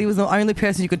foreman because he was the only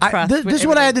person you could trust. This is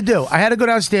what I had to do. I had to go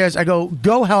downstairs. I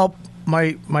go help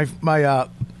my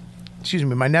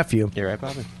nephew. You're right,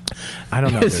 Bobby. I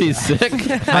don't know. Is he sick?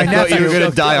 My I thought you were going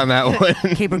to die on that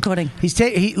one. Keep recording.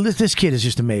 This kid is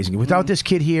just amazing. Without this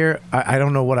kid here, I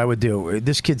don't know what I would do.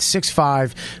 This kid's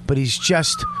 6'5", but he's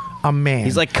just a man.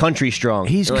 He's like country strong.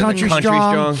 He's They're like country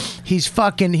strong. He's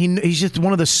fucking. He's just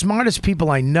one of the smartest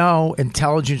people I know,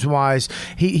 intelligence wise.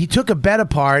 He took a bed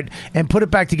apart and put it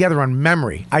back together on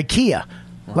memory. IKEA.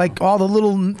 Like all the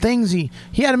little things, he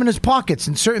had them in his pockets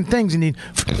and certain things, and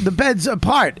the bed's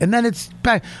apart, and then it's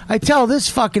back. I tell this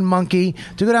fucking monkey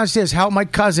to go downstairs, help my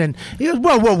cousin. He goes,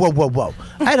 whoa.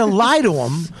 I had to lie to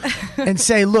him and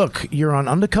say, look, you're on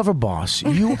Undercover Boss.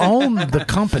 You own the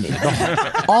company,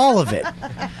 all of it,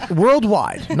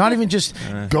 worldwide. Not even just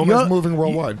Gomez moving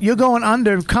worldwide. You're going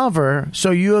undercover,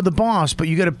 so you're the boss, but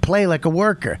you got to play like a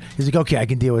worker. He's like, okay, I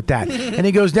can deal with that. And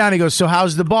he goes down. He goes, so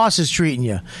how's the bosses treating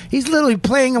you? He's literally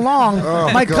playing along.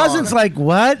 My God. cousin's like,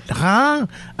 what? Huh?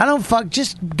 I don't fuck.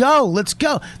 Just go. Let's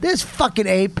go. This fucking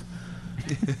ape.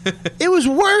 It was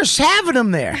worse having him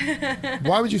there.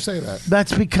 Why would you say that?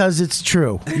 That's because it's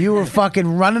true. You were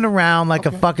fucking running around like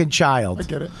a fucking child. I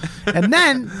get it. And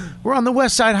then we're on the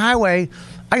West Side Highway.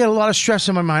 I got a lot of stress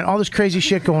in my mind. All this crazy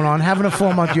shit going on. Having a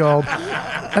 4-month-old.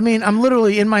 I mean, I'm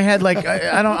literally in my head like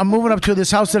I'm moving up to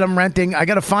this house that I'm renting. I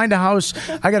got to find a house.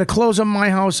 I got to close on my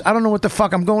house. I don't know what the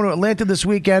fuck. I'm going to Atlanta this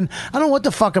weekend. I don't know what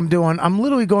the fuck I'm doing. I'm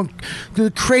literally going through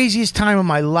the craziest time of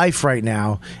my life right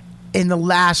now.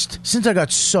 Since I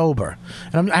got sober,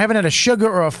 and I haven't had a sugar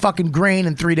or a fucking grain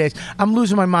in 3 days. I'm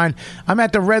losing my mind. I'm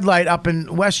at the red light up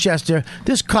in Westchester.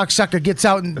 This cocksucker gets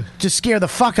out and just scare the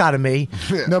fuck out of me.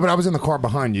 No, but I was in the car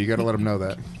behind you. You got to let him know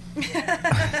that.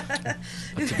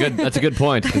 That's a good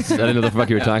point. I didn't know the fuck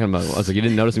you were talking about. I was like, you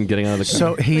didn't notice him getting out of the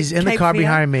car. So he's in the car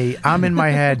behind me. I'm in my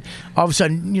head. All of a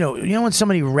sudden, you know when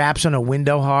somebody raps on a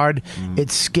window hard,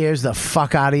 it scares the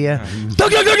fuck out of you.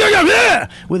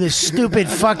 With his stupid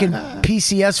fucking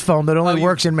PCS phone that only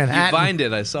works in Manhattan. You Vined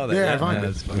it. I saw that. Yeah, I Vined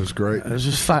it. It was great. I was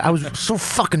just I was so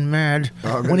fucking mad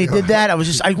when he did that. I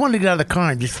wanted to get out of the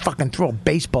car and just fucking throw a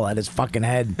baseball at his fucking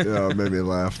head. Yeah, it made me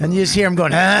laugh. And you just hear him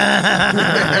going,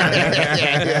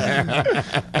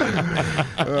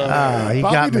 He Bobby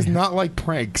got does me. not like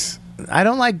pranks. I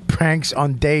don't like pranks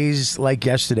on days like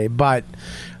yesterday, but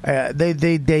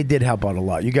they did help out a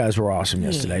lot. You guys were awesome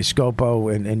yesterday.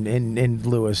 Scopo and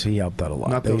Lewis, he helped out a lot.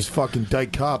 Not those fucking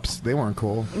dyke cops. They weren't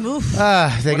cool. They What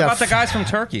got about the guys from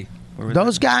Turkey?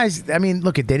 those guys. I mean,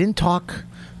 look, they didn't talk.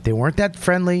 They weren't that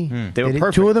friendly. They were didn't-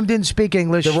 perfect. Two of them didn't speak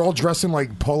English. They were all dressed in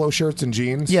like polo shirts and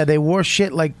jeans. Yeah, they wore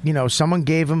shit like someone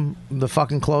gave them the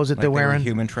fucking clothes that Like they're they were wearing.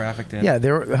 human trafficked in? Yeah,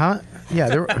 they were. Huh? Yeah,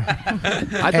 they were.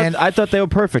 I thought they were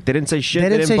perfect. They didn't say shit. They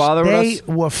didn't say bother they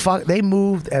with us. They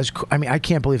moved as. I mean, I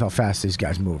can't believe how fast these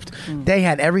guys moved. They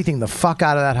had everything the fuck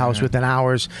out of that house within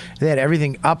hours. They had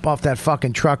everything up off that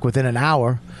fucking truck within an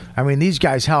hour. I mean, these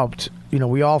guys helped.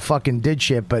 We all fucking did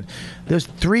shit, but there's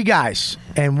 3 guys,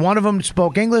 and one of them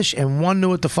spoke English, and one knew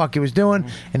what the fuck he was doing,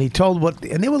 and he told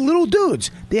and they were little dudes.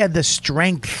 They had the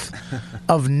strength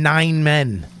of 9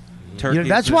 men.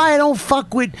 That's why I don't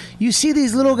fuck with. You see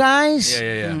these little guys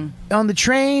on the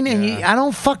train, and I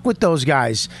don't fuck with those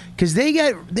guys because they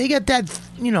get that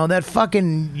that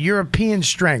fucking European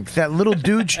strength, that little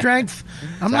dude strength.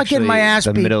 I'm not getting my ass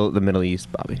the beat. The Middle East,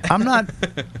 Bobby. I'm not.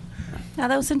 No,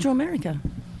 that was Central America.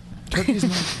 Turkey's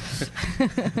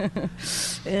not.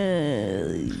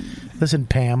 Listen,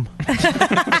 Pam.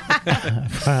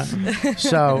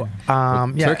 So,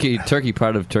 yeah. Turkey.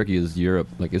 Part of Turkey is Europe.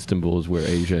 Like Istanbul is where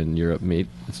Asia and Europe meet.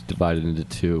 It's divided into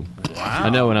 2. Wow. I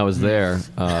know when I was there,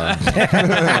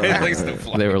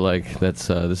 they were like, "That's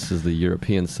this is the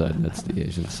European side, and that's the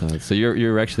Asian side." So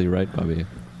you're actually right, Bobby.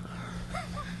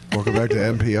 Welcome back to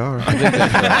NPR.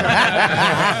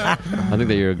 I think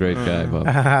that you're a great guy, Bob.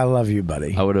 I love you,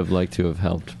 buddy. I would have liked to have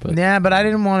helped, but Yeah, but I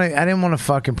didn't want to. I didn't want to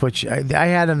fucking put you. I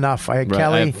had enough. I had Right,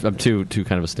 Kelly. I'm too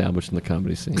kind of established in the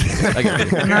comedy scene.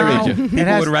 I read you. It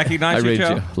has- I read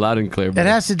you loud and clear. It buddy.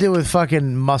 has to do with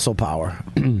fucking muscle power,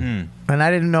 and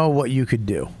I didn't know what you could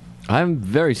do. I'm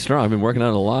very strong. I've been working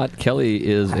out a lot. Kelly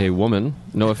is a woman.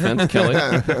 No offense, Kelly.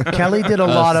 Kelly did a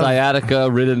lot of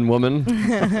sciatica-ridden woman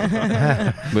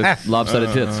with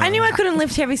lopsided tits. I knew I couldn't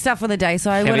lift heavy stuff for the day, so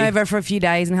I went Heavy? over for a few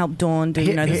days and helped Dawn do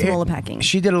the smaller packing.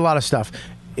 She did a lot of stuff.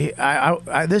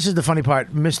 This is the funny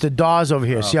part. Mr. Dawes over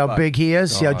here. See how big he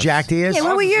is? See how Dawes. jacked he is? Yeah,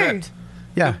 where were you?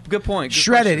 Yeah. Good point. Good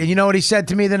Shredded. question. And you know what he said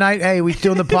to me the night? Hey, we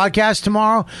doing the podcast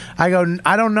tomorrow? I go,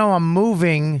 I don't know. I'm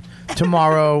moving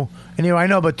tomorrow. And I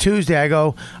know, but Tuesday, I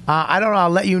go, I don't know. I'll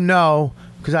let you know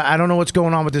because I don't know what's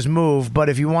going on with this move. But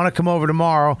if you want to come over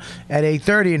tomorrow at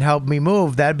 8:30 and help me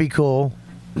move, that'd be cool.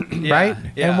 Right?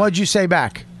 yeah. And what'd you say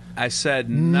back? I said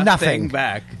Nothing. nothing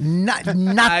back.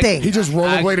 Nothing. He just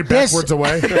rollerbladed backwards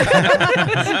away.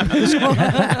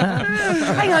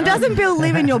 Hang on, doesn't Bill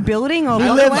live in your building or He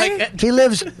build lives, away? he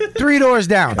lives 3 doors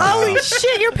down. Holy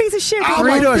shit, you're a piece of shit. Oh,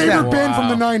 Three my doors favorite down. band from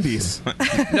the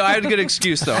 90s. No, I had a good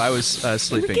excuse though. I was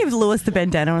sleeping. Give Lewis the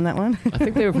bandana on that one. I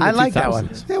think they were from I the like that one.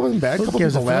 2000s. Yeah, it wasn't bad. A Who couple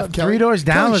gives people a fuck? laughed. Kelly. 3 doors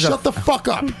down Kelly, was a- shut the fuck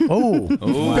up. Oh. Ooh, Bad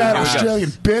we got- Australian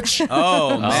bitch.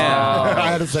 Oh man.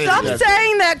 I had to say Stop that.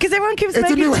 saying that because everyone keeps It's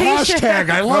a making new t-shirts. hashtag.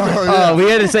 I love it. Oh, we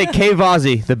had to say K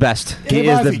Vazzy, the best. He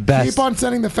is the Ozzy, best. Keep on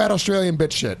sending the fat Australian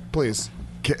bitch shit, please.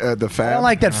 The I fab. don't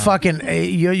like that fucking.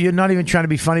 You're not even trying to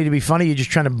be funny. You're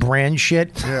just trying to brand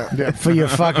shit for your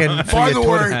fucking. For By your the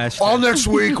Twitter. way, all next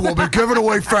week we'll be giving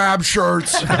away fab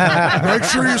shirts. Make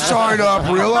sure you sign up,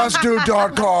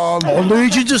 realassdude.com. Oh,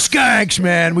 Legions of Skanks,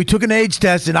 man. We took an AIDS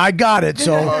test and I got it.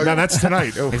 So No, that's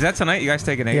tonight. Oh. Is that tonight? You guys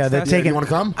taking AIDS yeah, they're test? taking. You want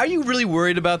to come? Are you really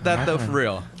worried about that though, for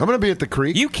real? I'm going to be at the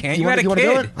creek. You can't. You You, had a wanna do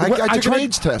kid. it? I took an tried-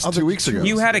 AIDS test 2 weeks ago.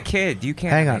 You had a kid. You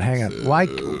can't. Hang have on, hang AIDS.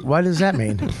 on. Why does that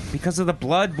mean? Because of the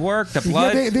blood work, the Yeah,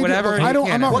 blood, they do- whatever. I you don't-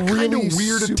 can't I'm not have it. What kind really of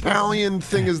weird super- Italian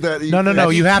thing is that? No.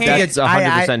 You have to get. That's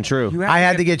 100% true. You have I to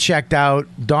had to get checked out.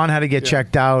 Dawn had to get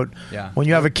checked out. Yeah. When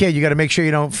you have a kid, you got to make sure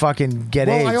you don't fucking get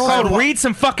Well, I AIDS. also- Oh, read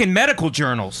some fucking medical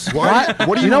journals. What do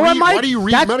you You know what, read? Mike? Why do you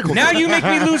read That- medical? Now you journals?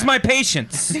 make me lose my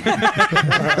patience.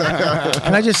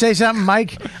 Can I just say something,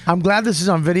 Mike? I'm glad this is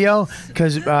on video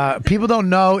because people don't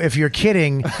know if you're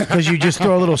kidding because you just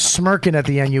throw a little smirking at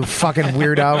the end, you fucking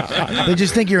weirdo. They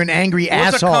just think you're an angry It's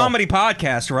a asshole. comedy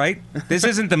podcast, right? This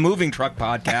isn't the moving truck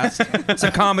podcast. It's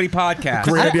a comedy podcast.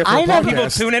 Great idea for a I never- People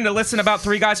podcast. tune in to listen about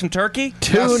 3 guys from Turkey.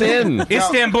 Tune in.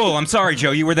 Istanbul. I'm sorry,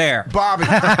 Joe. You were there. Bobby.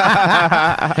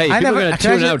 Hey, I people never- are going to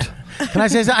can I tune just- out. Can I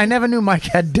say something? I never knew Mike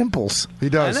had dimples. He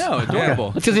does. I know,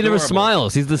 adorable. That's because he never Adorable.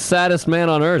 smiles. He's the saddest man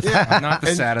on earth. I'm not the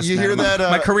And saddest. you man. hear that,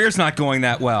 My career's not going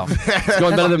that well. It's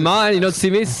going better than mine. You don't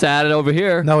see me sad over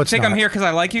here. No, it's Think not. I'm here because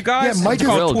I like you guys? Yeah, Mike it's is-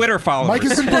 called Twitter followers. Mike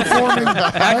has been performing.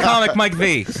 At Comic Mike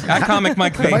V. At Comic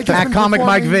Mike V. Mike has At been Comic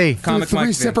Mike performing V. through Comic 3 Mike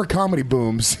V. separate comedy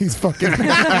booms. He's fucking. He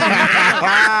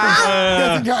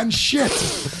hasn't gotten shit.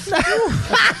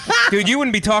 Dude, you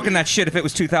wouldn't be talking that shit if it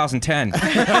was 2010.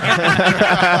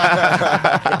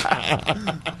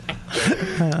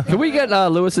 Can we get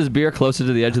Lewis's beer closer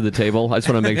to the edge of the table? I just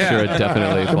want to make sure it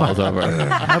definitely falls over.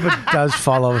 I hope it does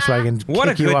fall over so I can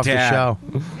kick you off the show.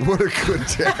 What a good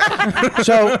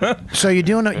dad. So you're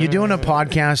doing a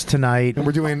podcast tonight. And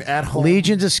we're doing At Home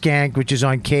Legions of Skank, which is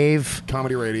on Cave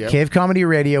Comedy Radio. Cave Comedy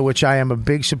Radio, which I am a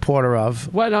big supporter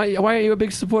of. Why aren't you a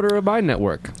big supporter of my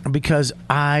network? Because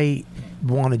I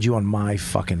wanted you on my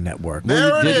fucking network.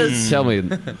 Well, you didn't tell me.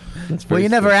 Well, you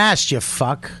never asked, you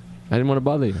fuck. I didn't want to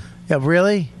bother you. Yeah,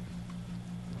 really?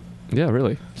 Yeah,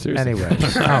 really. Seriously. Anyway. Oh,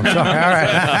 sorry. All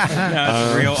right.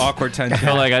 That's real awkward tension. I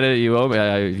feel like you owe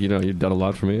me. You've done a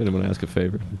lot for me. I didn't want to ask a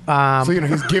favor. So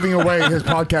he's giving away his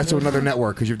podcast to another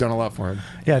network because you've done a lot for him.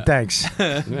 Yeah, thanks.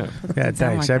 Yeah,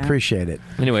 thanks. I appreciate it.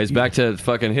 Anyways, back to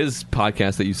fucking his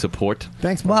podcast that you support.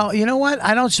 Thanks. Well, you know what?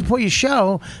 I don't support your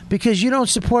show because you don't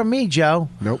support me, Joe.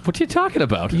 Nope. What are you talking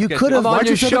about? You could have I'm on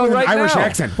your show right Irish now.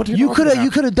 accent. What are You talking could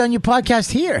about? have done your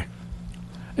podcast here.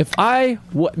 If I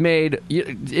made if.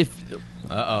 He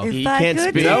can't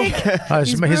speak.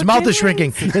 His mouth is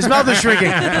shrinking. His mouth is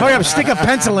shrinking. Hurry up, stick a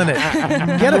pencil in it.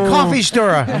 Get a coffee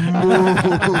stirrer.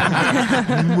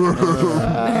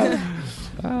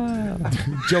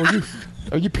 Joe,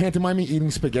 are you pantomiming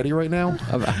eating spaghetti right now?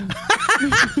 I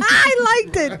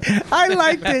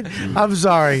liked it. I'm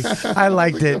sorry. I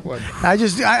liked it.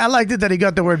 I liked it that he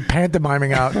got the word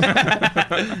pantomiming out.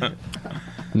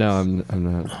 No, I'm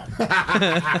not.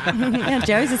 Yeah,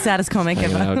 Joe's the saddest comic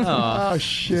Hanging ever. out. Oh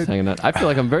shit! Hanging out. I feel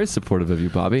like I'm very supportive of you,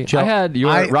 Bobby. Joe, I had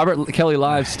your Robert Kelly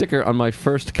Live sticker on my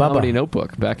first comedy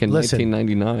notebook back in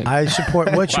 1999. I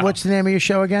support. What's the name of your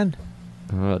show again?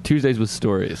 Tuesdays with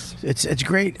Stories. It's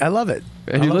great. I love it.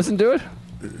 Have you listened to it?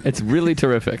 It's really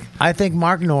terrific. I think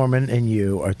Mark Norman and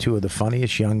you are two of the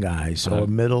funniest young guys, or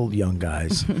middle young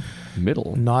guys.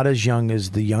 Middle? Not as young as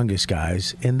the youngest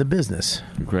guys in the business.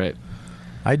 Great.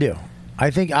 I do. I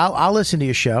think I'll listen to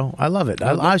your show. I love it.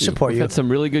 I support We've you. had some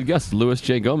really good guests. Louis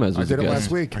J. Gomez was I did a it guest.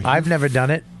 last week. I've never done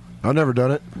it. I've never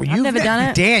done it. I've never done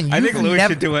it. Dan, I think you've Louis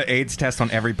never, should do an AIDS test on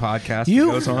every podcast he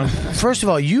you goes on. First of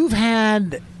all, you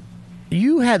had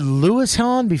Lewis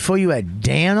on before you had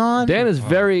Dan on. Dan is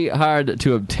very hard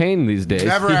to obtain these days.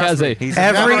 Never he asked has me. a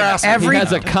every he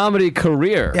has a comedy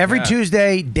career. Every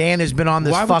Tuesday, Dan has been on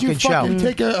this Why would fucking you fucking show.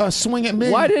 take a swing at me?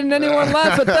 Why didn't anyone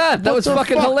laugh at that? That was the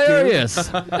fucking fuck, hilarious.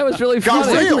 That was really Guys,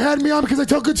 funny. you had me on because I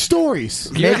tell good stories.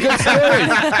 Yeah, good stories.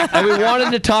 And we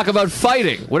wanted to talk about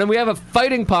fighting. When we have a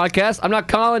fighting podcast, I'm not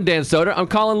calling Dan Soder. I'm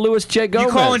calling Louis J. Gomez.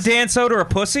 You calling Dan Soder a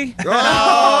pussy? No,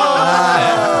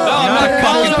 I'm not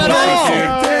calling him at all.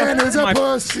 Dan is a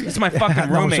pussy. It's my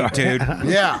fucking roommate, dude.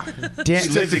 Yeah. Dan,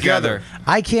 Stick together.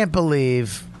 I can't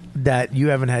believe that you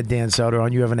haven't had Dan Soder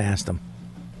on. You haven't asked him.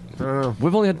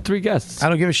 We've only had 3 guests. I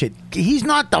don't give a shit. He's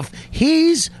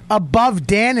above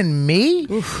Dan and me.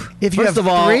 If you First have of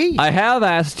all, 3, I have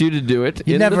asked you to do it.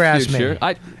 you in never the asked future.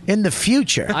 me. In the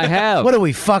future, I have. What are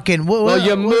we fucking? Well,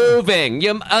 you're moving.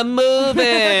 I'm moving.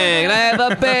 And I have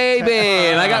a baby.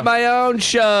 And I got my own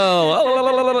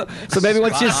show. So maybe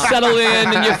once you settle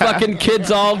in and your fucking kid's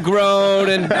all grown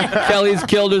and Kelly's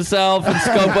killed herself and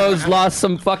Scopo's lost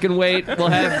some fucking weight, we'll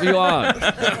have you on. All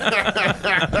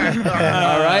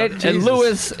right? And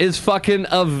Lewis is fucking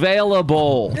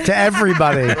available to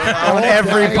everybody on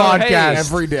every podcast.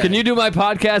 Every day. Can you do my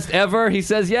podcast ever? He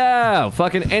says, yeah,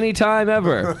 fucking anytime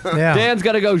ever. Yeah. Dan's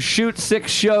got to go shoot 6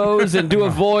 shows and do a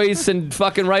voice and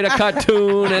fucking write a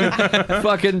cartoon and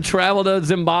fucking travel to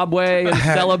Zimbabwe and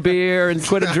sell a beer and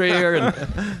quit a dream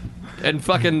and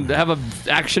fucking have an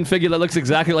action figure that looks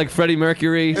exactly like Freddie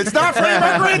Mercury. It's not Freddie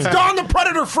Mercury. It's Don the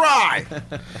Predator Fry.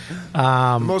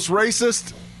 Most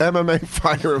racist MMA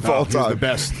fighter of all time. The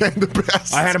best. The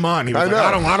best. I had him on. He was I like,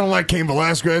 know. I don't like Cain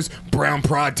Velasquez. Brown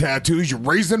pride tattoos. You're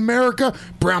raised in America.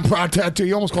 Brown pride tattoo.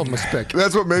 You almost called him a spick.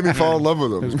 That's what made me fall in love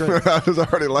with him. It was great. I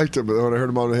already liked him, but when I heard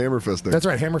him on the Hammer Fisting. That's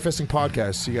right. Hammer Fisting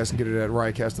Podcast. So you guys can get it at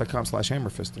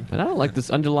riotcast.com/hammerfisting. And I don't like this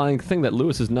underlying thing that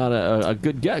Lewis is not a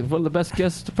good guest. One of the best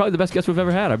guests, probably the best guest we've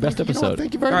ever had. Our best episode.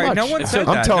 Thank you very All right, much. no one said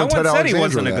I'm that. telling No one Ted said he Alexandra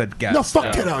wasn't a that. good guest. No,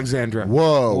 fuck Ted Alexandra.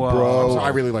 Whoa, bro. So I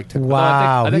really like Ted.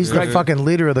 Wow, I think he's the Greg- fucking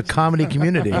leader of the comedy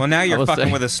community. Well, now I you're will fucking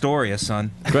say- with Astoria,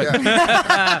 son. Greg,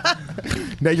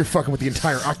 Now you're fucking with the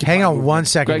entire Occupy Hang on movement. one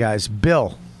second, Greg- guys.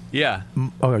 Bill, Yeah.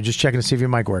 Oh, just checking to see if your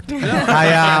mic worked. I'm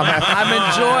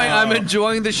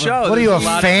enjoying the show. What are you, a There's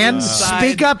lot of fan? inside-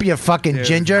 Speak up, you fucking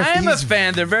ginger. I am a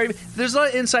fan. There's a lot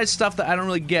of inside stuff that I don't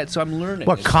really get, so I'm learning.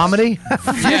 What, comedy?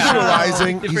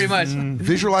 Visualizing, pretty much.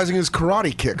 Visualizing his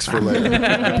karate kicks for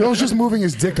later. Bill's just moving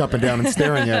his dick up and down and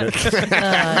staring at it.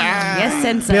 Yes,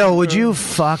 Sensei. Bill, would you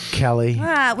fuck Kelly?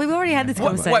 We've already had this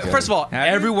conversation. Wait, first of all,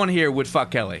 everyone here would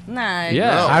fuck Kelly. No.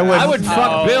 Yeah, No. I would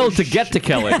fuck No. Bill to get to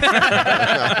Kelly.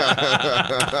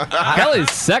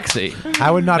 Kelly's sexy.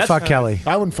 I would not fuck Kelly.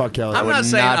 I wouldn't fuck Kelly. I'm not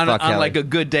saying not on, fuck on Kelly. like a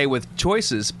good day with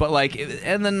choices, but like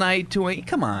in the night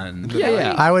come on.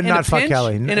 Yeah. I would In a not fuck pinch-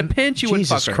 Kelly. In a pinch, you would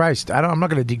fuck Jesus her. Christ. I'm not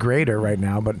going to degrade her right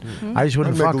now, but I just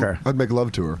wouldn't fuck her. I'd make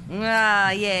love to her.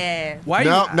 Yeah. Why?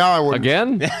 No, I wouldn't.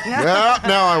 Again? No,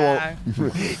 I won't.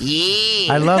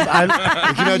 I love. Can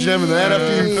you imagine having that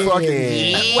after you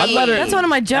fucking? I'd let her. That's one of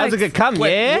my jokes. That was a good come.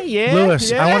 Yeah. Lewis,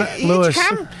 yeah. I want to. Lewis.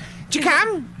 Did you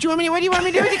come? Do you want me? What do you want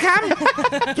me to do with you? Come? Do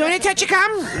you want me to touch your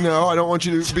cum? No, I don't want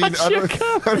you to be. I don't want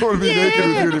to be naked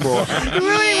with you anymore. You're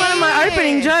ruining one of my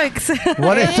opening jokes.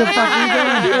 What the fuck are you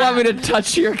doing? You want me to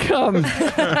touch your cum?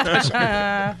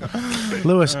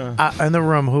 Lewis, in the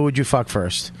room, who would you fuck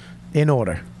first? In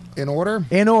order. In order?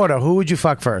 In order, who would you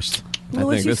fuck first?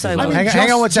 Lewis, you're so I mean,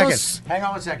 Hang on one second. Hang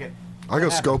on one second. I go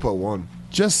Scopo one.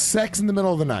 Just sex in the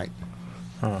middle of the night.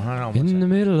 In the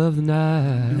middle of the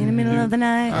night. In the middle of the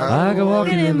night. I go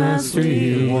walking in my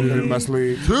street. Walking in my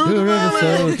sleep. To the river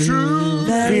so true.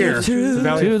 Fear.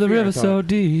 To the river so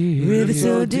deep. River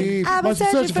so deep. I was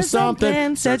searching for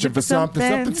something. Searching for something.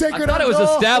 Something I sacred. thought it was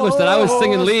established that I was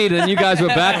singing lead and you guys were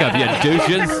backup, you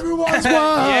douches. Everyone's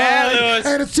wild, Lewis.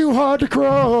 and it's too hard to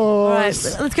cross. All right,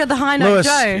 let's go to the high note, Lewis,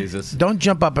 Joe. Jesus. don't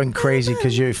jump up and crazy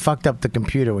because you fucked up the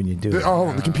computer when you do it.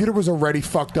 The computer was already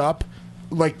fucked up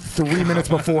like 3 minutes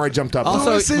before I jumped up.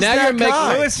 Also, Lewis is now that you're making.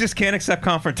 guy. Lewis just can't accept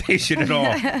confrontation at all.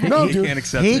 No, he dude. can't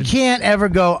accept He it. can't ever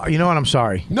go, you know what, I'm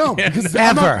sorry. No, because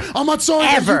Ever. I'm not sorry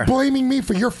that Ever. you're blaming me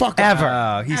for your fuck up.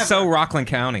 Ever. He's so Rockland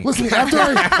County. Listen, after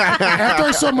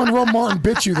I saw Monroe Martin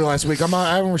bitch you the last week,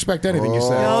 I don't respect anything you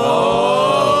said.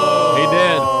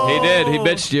 He did. He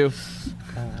bitched you.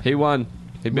 He won.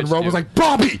 He bitched Monroe you. was like,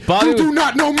 Bobby, Bobby you do was-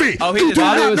 not know me. Oh, he you did do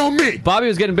not. not know me. Bobby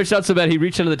was getting bitched out so bad he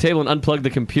reached under the table and unplugged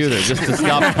the computer just to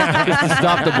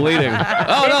stop the bleeding.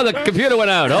 Oh no, the computer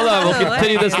went out. Hold on, we'll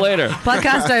continue this later.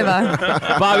 Podcast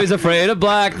over. Bobby's afraid of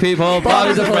black people.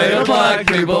 Bobby's afraid of black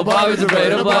people. Bobby's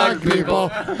afraid of black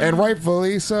people. And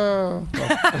rightfully so.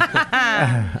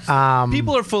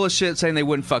 People are full of shit saying they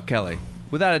wouldn't fuck Kelly.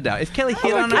 Without a doubt. If Kelly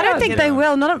hit on her, I don't think hit they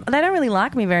on her. will. They don't really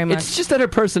like me very much. It's just that her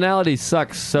personality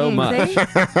sucks so much. See?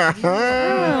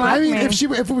 I mean, me.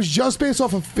 if it was just based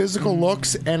off of physical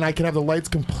looks, and I could have the lights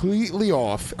completely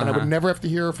off, and I would never have to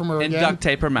hear from her And again. duct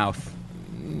tape her mouth.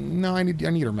 No, I need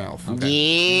her mouth.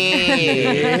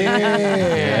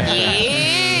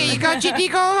 Yeah. You got your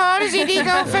dick all hard. Is your dick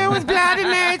all filled with blood and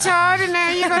now it's hard and now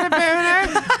you got a boner?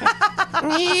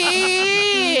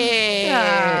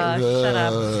 Yeah. Shut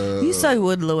up. You so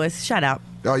would, Lewis. Shut up.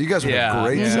 Oh, you guys would have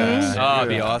great sex. Oh, it'd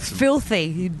be awesome. Filthy.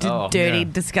 You dirty,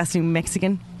 disgusking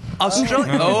Mexican.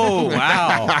 Australia. Oh,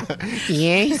 wow.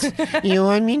 Yes. You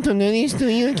want me to do this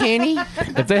to you, Kenny?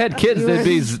 If they had kids,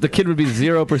 the kid would be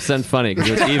 0% funny because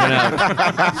it would even out so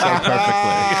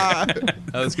perfectly.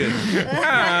 That was good.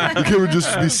 The kid would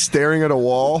just be staring at a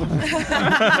wall.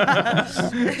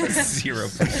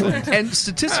 0%. And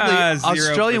statistically, 0%.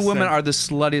 Australian women are the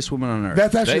sluttiest women on earth.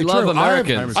 That's actually They love true.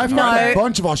 Americans. I've met a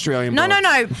bunch of Australian No, blokes.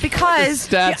 no, because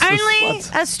the Stats for only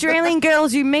sluts. Australian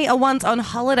girls you meet are once on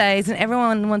holidays, and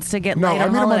everyone wants to get No, laid I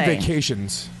on meet them on holiday.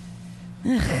 vacations.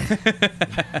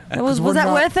 Was we're that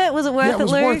not- worth it? Was it worth Yeah, it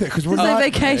was Lou? worth it because we're To say not.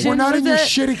 vacation. We're not was in your it?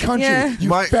 shitty country. Yeah. You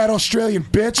fat Australian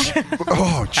bitch.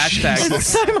 Oh, Hashtag. It's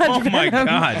so much Oh my venom.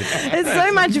 God. It's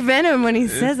so much venom when he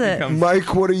says it.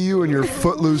 Mike, what are you and your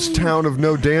footloose town of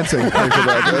no dancing think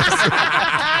about this?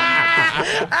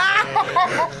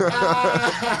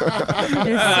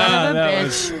 You son of a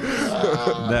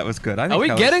bitch. That was good. I think Are we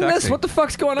Kelly's getting this? sexy. What the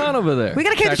fuck's going on over there? We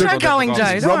gotta keep the show going,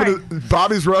 Joe. Don't worry.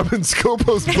 Bobby's rubbing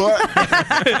Scopo's butt.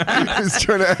 He's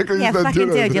trying to act like Yeah, he's not fucking doing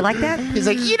dude. it. You like that? He's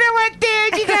like, you know what,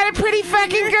 dude? You got a pretty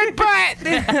fucking good butt.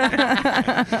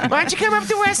 Why don't you come up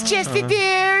to Westchester,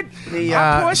 dude?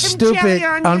 I'll pour some Stupid, jelly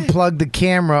on you. unplug the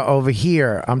camera over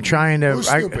here. I'm trying to. Who's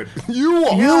stupid? You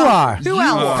are. You are. Who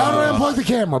else? How do I unplug the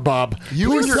camera, Bob? You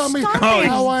Please and your- tell me Stop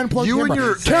how I unplug you the and camera.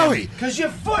 your- Kelly. Because your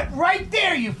foot right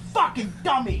there, you fucking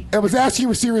dummy. I was asking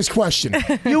you a serious question.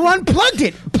 You unplugged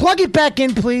it. Plug it back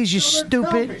in, please, you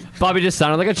stupid. Bobby just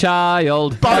sounded like a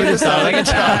child. Bobby just sounded like a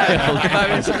child.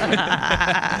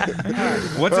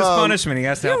 What's his punishment? He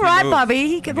has to You're help you right, move. Bobby.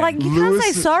 He could, like, you can't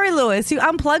say sorry, Lewis. You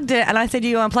unplugged it, and I said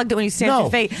you unplugged it when you stamped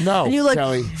your feet. No, and you're like,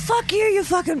 Kelly. fuck you, you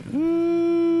fucking.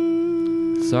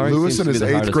 Sorry. Lewis seems and to be his the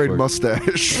 8th hardest grade word.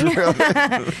 mustache.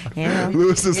 Yeah.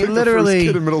 Lewis is He like literally, the first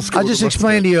kid in middle school. I'll just with a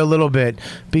explain to you a little bit.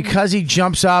 Because he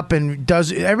jumps up and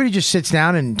does, everybody just sits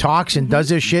down and talks and does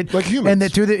their shit. Like humans.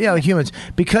 And like humans.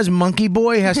 Because Monkey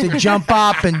Boy has to jump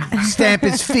up and stamp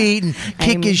his feet and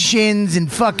kick his shins and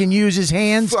fucking use his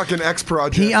hands. Fucking X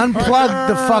Project. He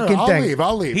unplugged the fucking thing.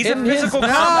 I'll leave. He's in physical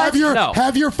Have your, No.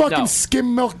 have your fucking No.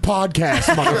 skim milk podcast,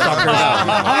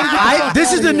 motherfucker.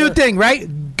 This is the new thing, right?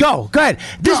 Go ahead.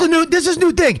 This is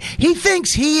new thing. He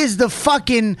thinks he is the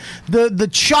fucking the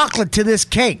chocolate to this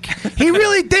cake. He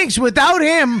really thinks without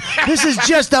him, this is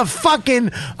just a fucking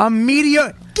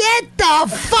meteor. Get the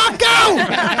fuck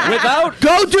out!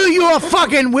 Go do your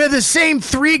fucking. We're the same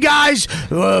three guys.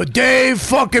 Dave,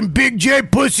 fucking Big J,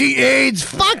 Pussy, AIDS.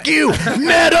 Fuck you,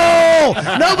 metal.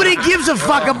 Nobody gives a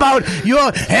fuck about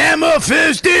your hammer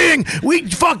fisting.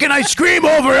 I scream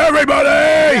over everybody.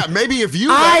 Yeah, maybe if you.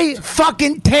 I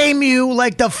fucking tame you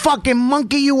like the fucking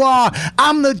monkey you are.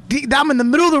 I'm in the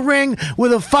middle of the ring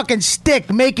with a fucking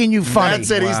stick making you funny. That's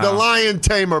it. He's the lion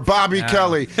tamer, Bobby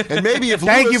Kelly. And maybe if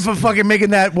Thank Lewis, you for fucking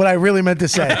making that what I really meant to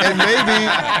say. And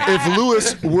maybe if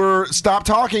Lewis were stop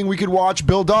talking, we could watch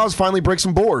Bill Dawes finally break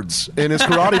some boards in his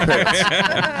karate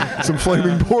pants. Some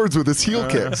flaming boards with his heel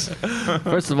kicks.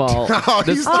 First of all,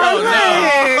 He's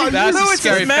That's Lewis a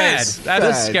scary is mad. face. That's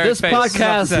a scary this face.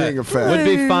 podcast would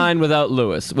be fine without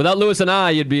Lewis. Without Lewis and I,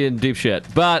 you'd be in deep shit.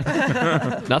 But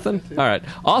nothing? All right.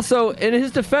 Also, in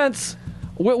his defense,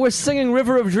 we're singing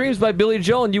River of Dreams by Billy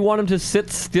Joel, and you want him to sit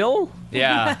still?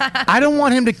 Yeah. I don't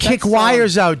want him to kick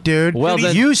wires out, dude. Well,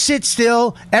 then- you sit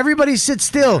still. Everybody sit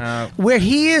still. Where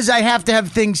he is, I have to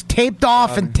have things taped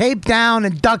off and taped down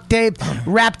and duct taped,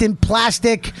 wrapped in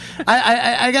plastic.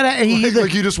 I gotta.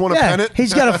 Like you just want to pen it?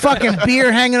 He's got a fucking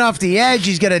beer hanging off the edge.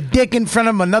 He's got a dick in front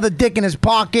of him, another dick in his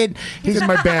pocket. He's in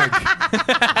my bag.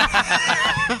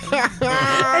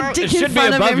 It should be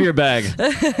above your bag.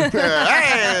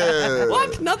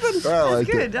 What? Nothing. That's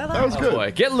good. That was good.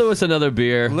 Boy, get Lewis another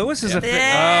beer. Lewis is a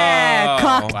Yeah,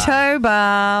 Cocktober.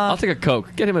 I'll take a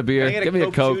Coke. Get him a beer. Give me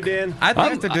a Coke. I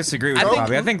have to disagree with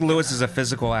Bobby. I think Lewis is a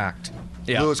physical act.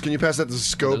 Yeah. Lewis, can you pass that to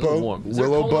Scopo? Is there a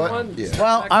Willow colder butt? one? Yeah.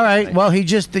 Well, all right. Well,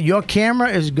 your camera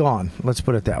is gone. Let's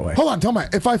put it that way. Hold on, tell me.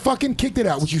 If I fucking kicked it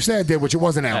out, which you say I did, which it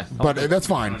wasn't out, but that's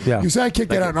fine. Yeah. You say I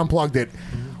kicked it out and unplugged it.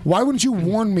 Why wouldn't you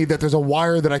warn me that there's a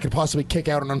wire that I could possibly kick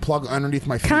out and unplug underneath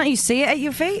my feet? Can't you see it at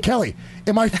your feet? Kelly,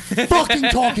 am I fucking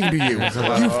talking to you? You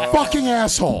fucking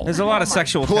asshole. There's a lot of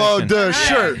sexual Plug tension. the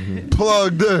shirt.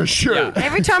 Plug the shirt.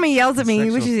 Every time he yells at me, he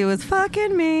wishes he was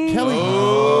fucking me. Kelly.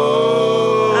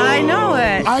 I know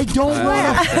it. I don't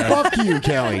want to fuck you,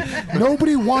 Kelly.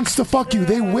 Nobody wants to fuck you.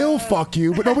 They will fuck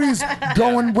you, but nobody's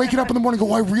waking up in the morning and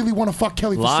go, I really want to fuck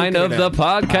Kelly. For Line sleeping of in the it."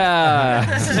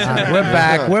 podcast. We're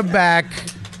back. We're back.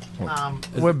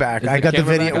 We're back. I got the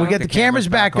camera video. back We on? got the cameras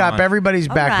back up. on. Everybody's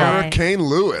back up. Hurricane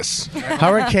Lewis.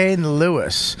 Hurricane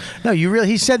Lewis. No,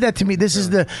 he said that to me. This is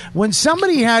when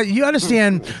somebody you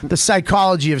understand the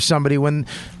psychology of somebody when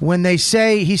they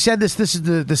say, he said this is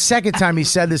the second time he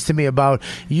said this to me about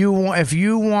if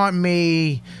you want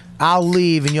me, I'll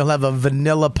leave and you'll have a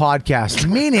vanilla podcast.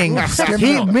 Meaning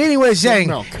what he's saying.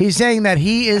 He's saying that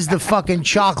he is the fucking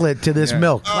chocolate to this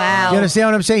milk. Wow. You understand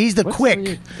what I'm saying? He's the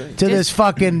quick to this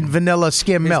fucking vanilla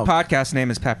skim His milk. podcast name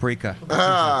is Paprika.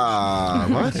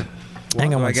 What?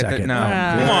 Hang on Do I one get that? second. No.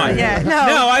 Come on.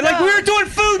 Yeah, We were doing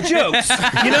food jokes.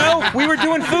 We were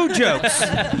doing food jokes.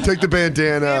 Take the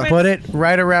bandana. Put it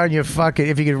right around your fucking.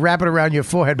 If you could wrap it around your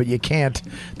forehead, but you can't,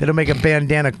 that'll make a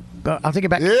bandana. I'll take it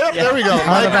back. Yeah, there we go. Mike,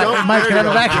 can I have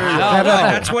it back?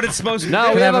 That's what it's supposed to be.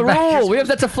 No, we have a Have it back. rule.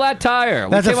 That's a flat tire.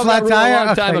 That's we a came flat up with that rule tire. a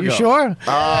long time Okay, you ago. sure?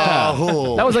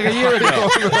 Oh. That was like a year ago.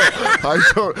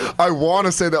 I want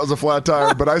to say that was a flat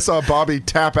tire, but I saw Bobby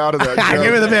tap out of that. joke.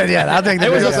 Give me the bit. Yeah, I'll take the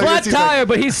It was bit. a Yeah. flat he's tire, like-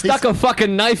 but he stuck a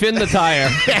fucking knife in the tire.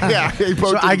 Yeah, he So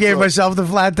poked I gave himself. myself the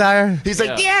flat tire. He's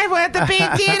like, Yeah. I want the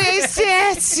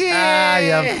bandana.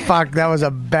 Yeah, fuck, that was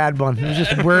a bad one. It was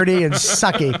just wordy and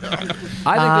sucky.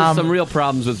 I think there's some real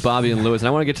problems with Bobby and Lewis, and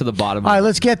I want to get to the bottom All of right, it.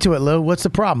 let's get to it, Lou. What's the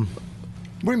problem?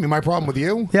 What do you mean, my problem with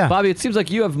you? Yeah. Bobby, it seems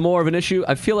like you have more of an issue.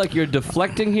 I feel like you're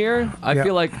deflecting here. I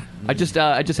feel like I just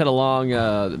had a long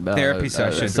Therapy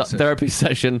session. Therapy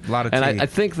session. A lot of and tea. I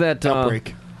think that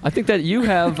Outbreak. I think that you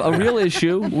have a real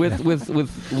issue with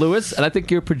Lewis, and I think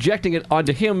you're projecting it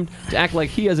onto him to act like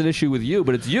he has an issue with you,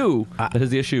 but it's you that has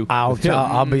the issue with him.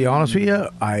 I'll be honest with you.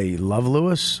 I love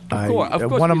Lewis. Of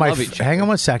course one of we my. love each other. Hang on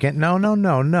one second. No. No.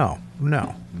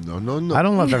 I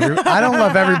don't love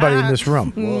everybody in this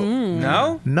room.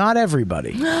 No? Not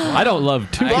everybody. I don't love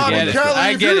two people. Bobby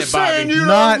Kelly, if you're saying you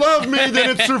Not- don't love me, then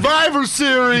it's Survivor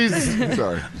Series.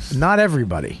 Sorry. Not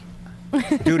everybody.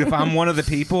 Dude, if I'm one of the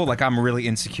people, like, I'm really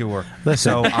insecure.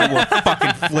 Listen. So I will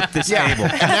fucking flip this table.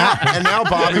 And now,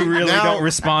 Bobby, I really don't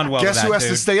respond well guess to that, who has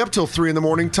dude. to stay up till 3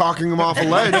 a.m. talking him off a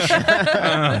ledge?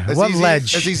 What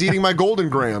ledge? As he's eating my golden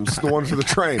grams, the one for the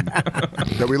train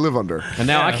that we live under. And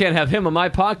now I can't have him on my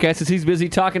podcast because he's busy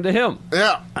talking to him.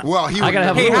 Yeah. Well, he. I gotta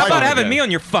have Hey, a how little about fun having with me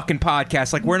on your fucking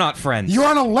podcast? Like, we're not friends. You're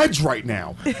on a ledge right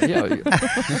now. This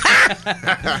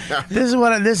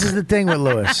is the thing with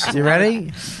Lewis. You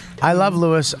ready? I love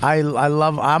Lewis. I'm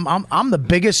the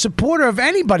biggest supporter of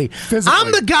anybody. Physically.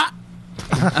 I'm the guy.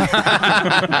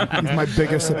 He's my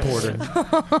biggest supporter.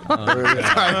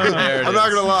 I'm not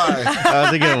gonna lie. That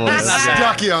was a good one.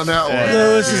 Stuck you on that one.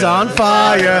 Lewis is on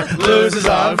fire. Lewis is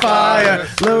on fire.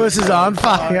 Lewis is on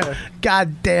fire.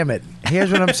 God damn it.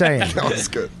 Here's what I'm saying. That was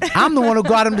good. I'm the one who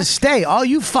got him to stay. All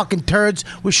you fucking turds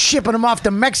were shipping him off to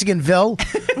Mexicanville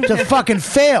to fucking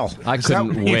fail. I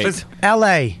couldn't wait.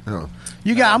 L.A. Oh.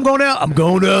 I'm going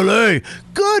to L.A.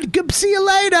 Good. See you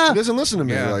later. He doesn't listen to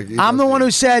me. Yeah. Like, he I'm the does. one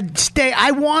who said stay. I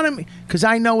want him because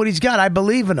I know what he's got. I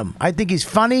believe in him. I think he's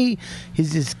funny.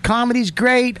 His comedy's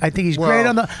great. I think he's great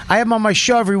on the. I have him on my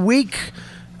show every week.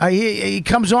 He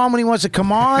comes on when he wants to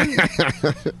come on.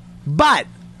 But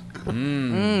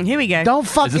Here we go. don't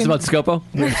fucking. Is this about Scopo?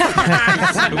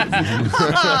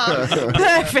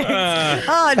 Perfect.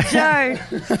 Oh, Joe.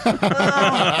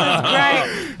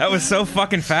 Great. That was so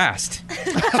fucking fast. That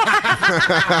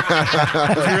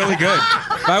was really good.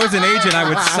 If I was an agent, I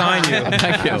would sign you.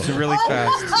 Thank you. It was really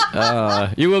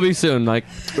fast. You will be soon, Mike.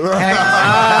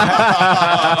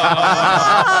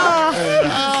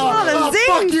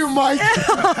 Fuck you, Mike.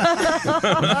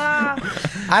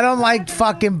 I don't like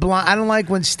fucking blind. I don't like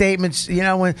when statements,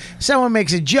 when someone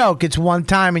makes a joke, it's one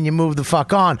time and you move the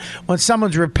fuck on. When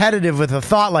someone's repetitive with a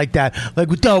thought like that, like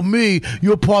without me,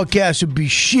 your podcast would be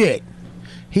shit.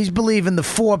 He's believing the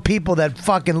 4 people that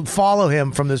fucking follow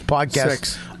him from this podcast.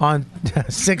 6. On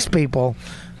 6 people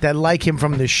that like him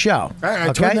from this show.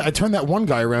 I turned that one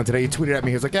guy around today. He tweeted at me.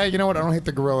 He was like, "Hey, you know what? I don't hate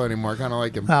the gorilla anymore. I kind of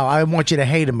like him." Oh, I want you to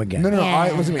hate him again. No.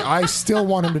 Listen to me. I still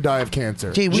want him to die of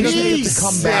cancer. Gee, he doesn't get to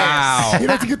come back. Wow. He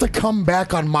doesn't get to come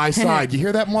back on my side. You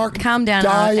hear that, Mark? Calm down,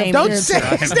 Die of Amy. Don't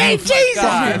cancer. say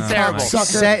Jesus. Terrible.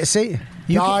 Sucker. See,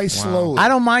 Die slowly. I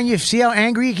don't mind you. See how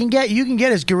angry you can get? You can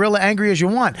get as gorilla angry as you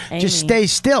want. Just Amy. stay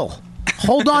still.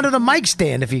 Hold on to the mic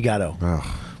stand if you got to.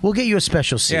 We'll get you a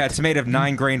special seat. Yeah, it's made of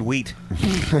 9-grain wheat.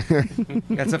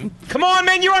 Come on,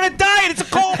 man, you're on a diet. It's a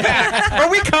callback.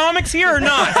 Are we comics here or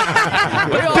not?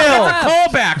 Bill. It's a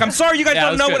callback. I'm sorry you guys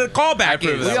don't know what a callback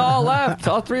is. We all laughed.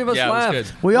 All 3 of us Yeah, it was laughed. good.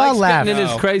 We all Mike's laughed. getting in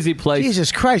his crazy place.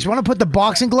 Jesus Christ. Want to put the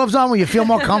boxing gloves on where you feel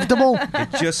more comfortable? It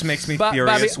just makes me Bobby,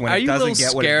 furious when are it you a doesn't little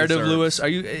get what it scared of deserves. Lewis?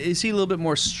 Is he a little bit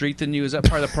more street than you? Is that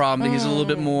part of the problem? That he's a little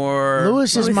bit more.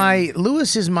 Lewis is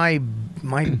my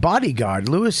bodyguard.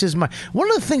 Lewis is my one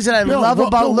of the things that I love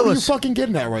about Bill, what are you Lewis. fucking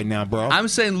getting at right now, bro? I'm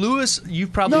saying Lewis.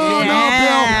 You've probably.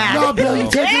 No, Bill, you're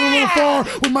taking it a little far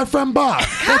with my friend Bob.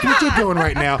 That's what you're doing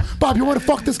right now. Bob, you want to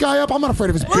fuck this guy up? I'm not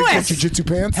afraid of his big jiu-jitsu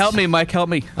pants. Help me, Mike. Help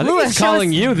me. I think he's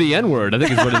calling you the N-word. I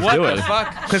think is what he's What doing. the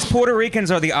fuck? Because Puerto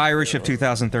Ricans are the Irish of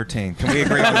 2013. Can we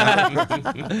agree on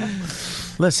that?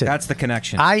 Listen, That's the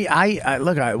connection. I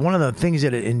look. One of the things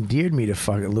that endeared me to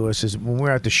fucking Lewis is when we were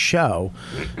at the show,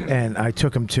 and I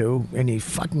took him to, and he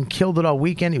fucking killed it all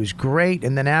weekend. He was great,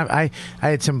 and then I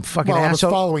had some fucking Well, I was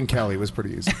asshole. following Kelly. It was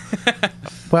pretty easy.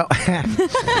 Well, I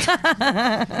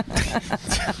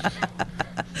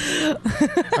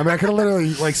mean, I could have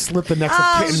literally slip the necks of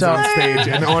kittens on stage,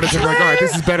 and the audience would be like, "All right,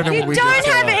 this is better than what we don't just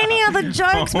have saw." any other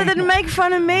jokes, but then make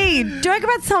fun of me. Joke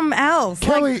about something else.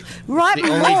 Kelly, write The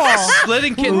more. only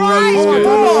splitting kid. Write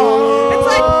more. It's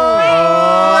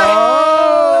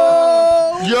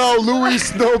Yo,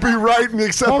 Louis don't be writing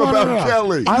except Hold on, about no.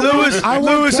 Kelly.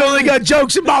 Lewis only got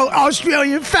jokes about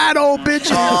Australian fat old bitches.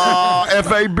 Oh,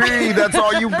 FAB, that's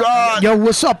all you got. Yo,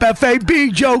 what's up,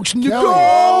 FAB jokes? Kelly,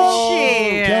 Oh,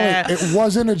 shit. Kelly, it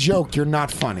wasn't a joke. You're not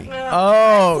funny.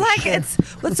 Oh, like it's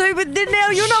but now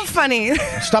you're not funny.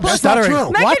 Stop stuttering.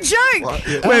 Make What? a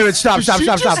joke. Wait, stop. Did she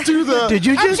just do the- Did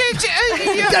you just?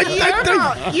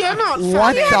 You're not What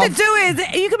All you have the to do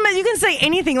is you can say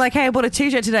anything like, "Hey, I bought a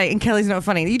T-shirt today," and Kelly's not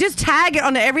funny. You just tag it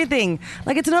onto everything.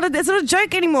 Like it's not a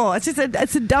joke anymore. It's just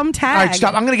a dumb tag. All right,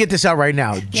 stop. I'm gonna get this out right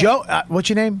now. Joe, what's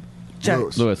your name?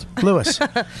 Joe. Lewis.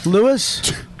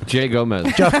 Lewis. Jay Gomez.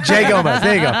 Jay Gomez.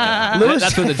 There you go. Lewis.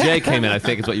 That's where the J came in, I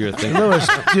think, is what you were thinking. Lewis,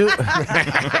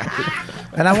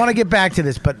 and I want to get back to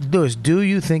this, but Lewis, do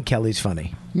you think Kelly's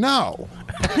funny? No.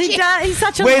 He does. He's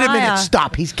such a Wait liar. a minute.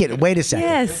 Stop. He's kidding. Wait a second.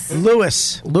 Yes.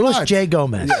 Lewis J.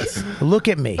 Gomez. Look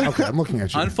at me. Okay, I'm looking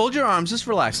at you. Unfold your arms. Just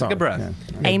relax. Take a breath.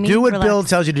 Amy, do what relax. Bill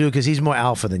tells you to do because he's more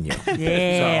alpha than you.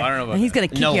 Yeah. So, I don't know about And he's gonna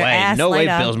kick No your way. ass No way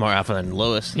later. Bill's more alpha than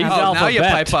Lewis. He's now you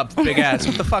alphabet. pipe up, big ass.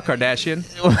 What the fuck, Kardashian?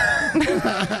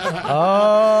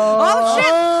 Oh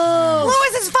shit!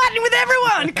 Lewis is fighting with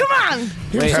everyone. Come on.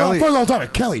 Here's Kelly. first of all, stop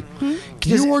it. Kelly,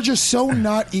 you are just so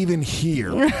not even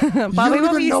here. You don't what were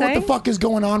even you know what saying? the fuck is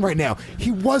going on right now.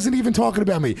 He wasn't even talking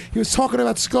about me. He was talking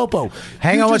about Scopo.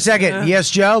 Hang You on one just- second. Yes,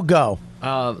 Joe, go.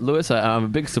 Lewis, I'm a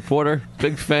big supporter,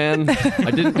 big fan.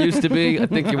 I didn't used to be. I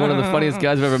think you're one of the funniest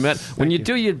guys I've ever met. When you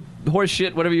do your horse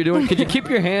shit, whatever you're doing, could you keep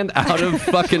your hand out of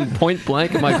fucking point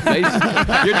blank in my face?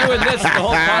 You're doing this the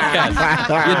whole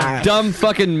podcast. You dumb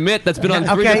fucking mitt that's been on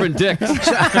three Okay. different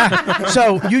dicks.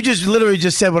 So you just literally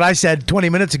just said what I said 20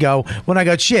 minutes ago when I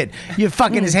got shit. You're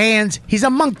fucking his hands. He's a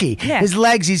monkey. Yeah. His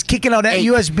legs. He's kicking out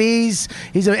USBs.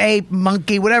 He's an ape,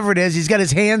 monkey, whatever it is. He's got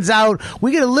his hands out.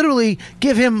 We gotta literally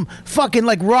give him fucking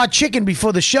like raw chicken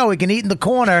before the show. He can eat in the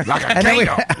corner. Like a then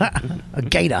gator. A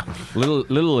gator.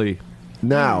 Literally.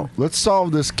 Now, let's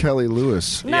solve this Kelly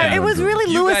Lewis. No, it was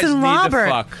really You Lewis guys and need to Robert.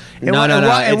 fuck.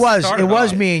 It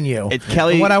was me and you. It's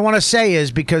Kelly- And what I want to say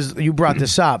is because you brought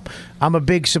this up, I'm a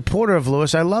big supporter of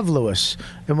Lewis. I love Lewis.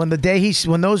 And when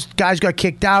when those guys got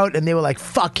kicked out and they were like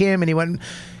fuck him and he went,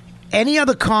 any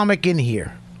other comic in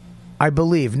here, I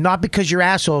believe, not because you're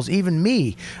assholes, even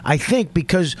me, I think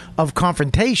because of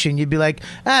confrontation, you'd be like,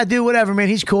 dude, whatever, man,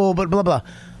 he's cool, but blah blah.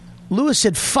 Lewis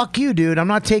said, fuck you, dude. I'm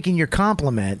not taking your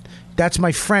compliment. That's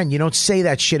my friend. You don't say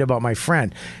that shit about my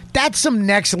friend. That's some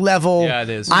next level. Yeah, it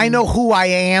is. I know who I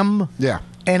am. Yeah.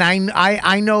 And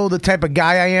I know the type of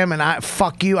guy I am, and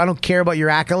fuck you. I don't care about your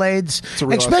accolades, a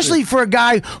real especially for a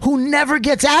guy who never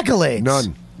gets accolades.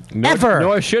 None. Ever.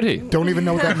 Nor should he. Don't even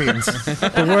know what that means.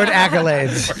 The word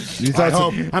accolades. I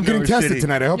hope. I'm getting tested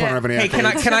tonight. I hope I don't have any Hey,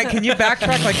 accolades. can you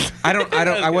backtrack? Like,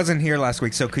 I wasn't here last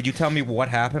week, so could you tell me what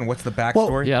happened? What's the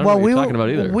backstory? Yeah, I don't know what you're talking about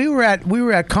either. We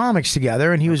were at comics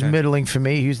together, and he was middling for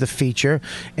me. He was the feature,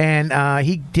 and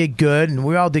he did good, and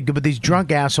we all did good. But these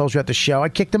drunk assholes were at the show. I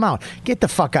kicked him out. Get the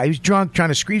fuck out. He was drunk, trying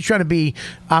to scream. He was trying to be.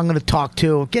 I'm going to talk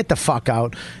to. Get the fuck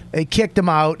out. They kicked him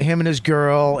out. Him and his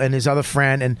girl and his other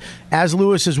friend. And as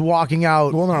Lewis is walking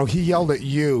out, Well, no, he yelled at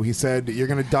you. He said, "You're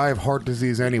going to die of heart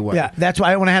disease anyway." yeah, that's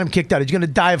why when I had him kicked out, he's going to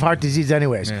die of heart disease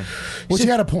anyways. Which he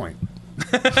had a point.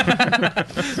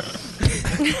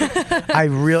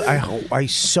 I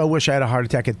so wish I had a heart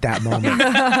attack at that moment.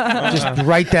 Just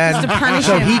right then. Just to punish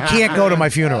So him. he can't go to my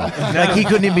funeral. Like he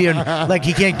couldn't even be like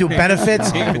he can't do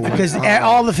benefits because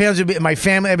all the fans would be my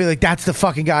family. I'd be like, that's the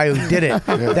fucking guy who did it.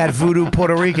 That voodoo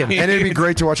Puerto Rican. And it'd be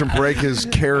great to watch him break his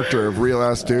character of real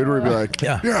ass dude, where he'd be like,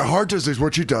 "Yeah, heart disease,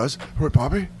 what she does." Wait,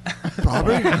 Bobby,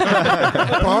 Bobby,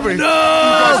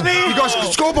 No! you guys,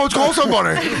 Scopo, call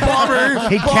somebody,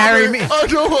 Bobby. He'd carry me. I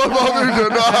don't want Bobby to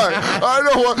die. I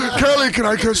don't want Kelly. Can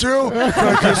I kiss you? Can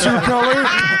I kiss you, Kelly?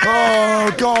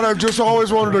 Oh God, I've just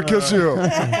always wanted to kiss you.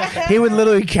 He would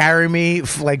literally carry me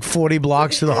like 40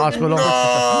 blocks to the hospital.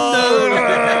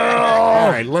 All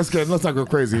right, let's not go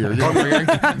crazy here.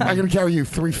 I can carry you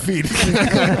 3 feet.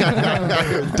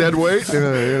 Dead weight?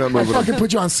 You're not I moving. fucking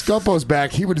put you on Scopo's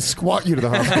back. He would squat you to the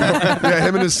hospital. Yeah,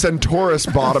 him and his Centaurus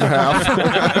bottom half.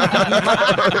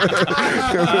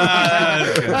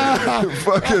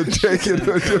 Fucking take it.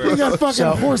 You got fucking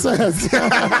horse ass.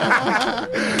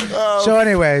 So,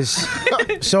 anyways,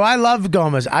 so I love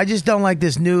Gomez. I just don't like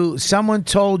this new. Someone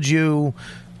told you.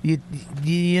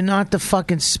 You're not the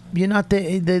fucking. You're not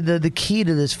the key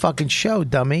to this fucking show,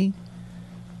 dummy.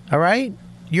 All right,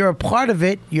 you're a part of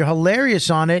it. You're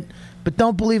hilarious on it, but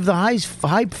don't believe the hype,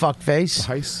 fuckface.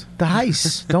 The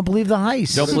heist. Don't believe the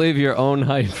heist. Don't believe your own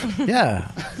hype. Yeah,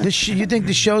 you think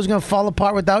the show's gonna fall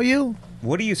apart without you?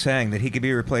 What are you saying? That he could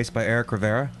be replaced by Eric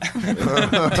Rivera?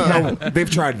 No, they've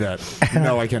tried that.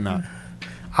 No, I cannot.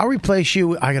 I'll replace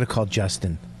you. I gotta call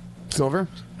Justin Silver?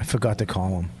 I forgot to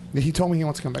call him. He told me he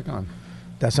wants to come back on.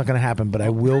 That's not going to happen, but I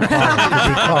will call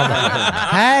him.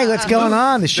 Hey, what's going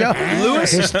on? The show.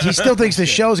 Lewis- He still thinks the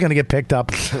show's going to get picked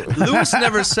up. Lewis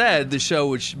never said the show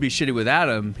would be shitty without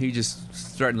him. He just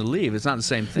starting to leave. It's not the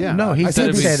same thing. No, he did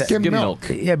say that. Skim milk.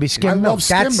 Yeah, it'd be skim I milk. love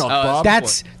skim milk, Bob.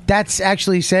 That's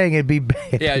actually saying it'd be.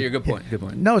 Yeah, you're a good point. Good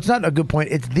point. No, it's not a good point.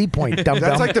 It's the point. Dumb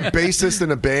That's dumb. like the bassist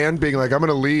in a band being like, I'm going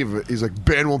to leave. He's like,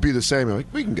 band won't be the same. I'm like,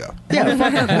 we can go. Yeah,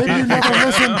 fuck it. Maybe you never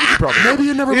listened. Maybe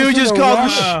you never You listened just to called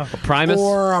Rush a Primus?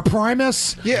 or a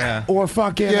Primus. Yeah. Or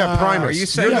fucking. Yeah, Primus. Are you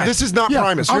saying this is not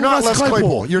Primus? You're I'm not Les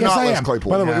Claypool. You're Yes, not I Les am.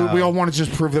 Claypool. By the way, No. we all want to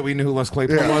just prove that we knew who Les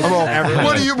Claypool was. I'm all, Everyone.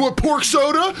 what are you? What, pork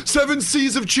soda? 7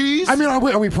 C's of cheese? I mean,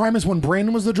 are we Primus when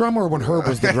Brandon was the drummer or when Herb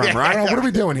was the drummer? I don't know. What are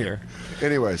we doing here?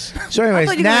 Anyways. So, I anyways,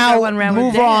 thought you were gonna now go one round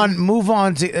with move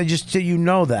on to just so you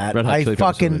know that Red Hot I Chili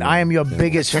Peppers I am your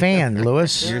biggest fan,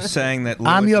 Lewis. You're saying that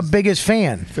I'm Lewis your is- biggest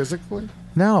fan. Physically?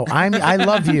 No, I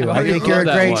love you. I think you're a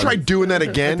great. Try doing that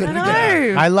again.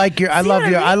 I like your. I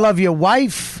love your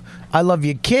wife. I love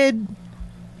your kid.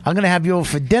 I'm gonna have you over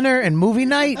for dinner and movie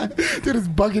night. Dude, it's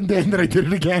bugging Dan that I did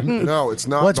it again. No, it's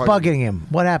not. What's bugging him?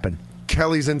 What happened?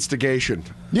 Kelly's instigation.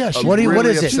 Yeah, What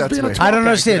really is it? upsets me. I don't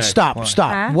understand. Stop.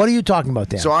 What are you talking about,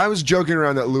 Dan? So I was joking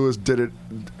around that Lewis did it,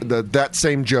 that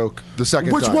same joke the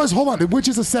second Which time. which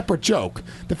is a separate joke.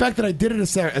 The fact that I did it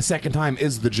a second time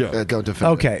is the joke. Don't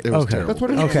defend Okay, it. It was okay. terrible. That's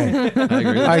what it is.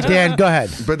 Okay. All right, Dan, go ahead.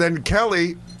 But then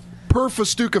Kelly, per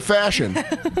Festuca fashion,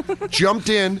 jumped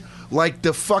in like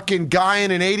the fucking guy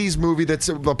in an 80s movie that's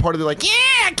a part of the like,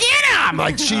 yeah, get him!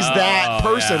 Like, she's that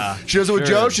person. yeah. She does it with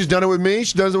Sure. Joe. She's done it with me.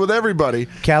 She does it with everybody.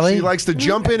 Kelly? She likes to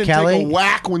jump in and Kelly? take a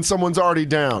whack when someone's already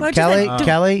down. Kelly,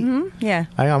 Kelly. Yeah.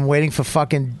 I'm waiting for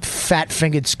fucking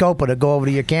fat-fingered Scopa to go over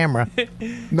to your camera.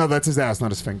 No, that's his ass,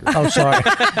 not his finger. Oh, sorry.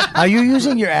 Are you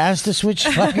using your ass to switch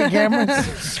fucking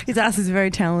cameras? His ass is very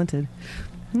talented.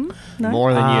 No?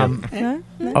 More than you. No?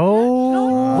 No?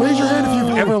 Oh. Raise your hand if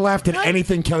you've ever laughed at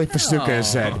anything Kelly Festuca has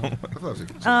said.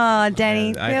 Oh,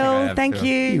 Danny, I Bill, have thank too.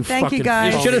 you. Thank you, fucking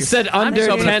guys. You should have said I'm under just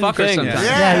hoping to 10 fuck her things. sometime.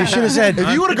 Yeah, you should have said. If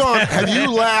you would have gone, have you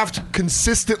laughed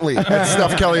consistently at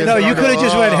stuff Kelly has No, done? you could have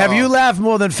just went. Have you Oh. laughed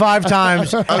more than 5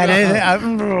 times? And anything,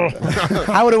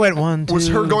 I would have went 1, 2. Was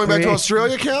her going back to 3.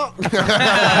 Australia count?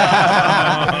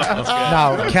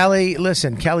 No, Kelly.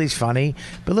 Listen, Kelly's funny,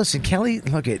 but listen, Kelly.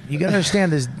 Look, you gotta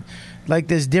understand.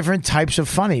 There's different types of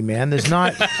funny, man. There's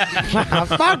not.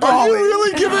 Fuck Are all. you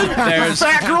really giving There's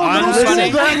fat girl middle honestly- school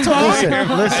that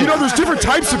time? Listen. You know, there's different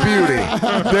types of beauty.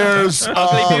 There's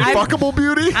fuckable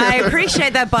beauty. I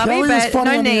appreciate that, Bobby, Kelly is but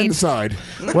funny no on the need. inside.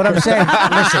 What I'm saying.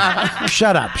 Listen.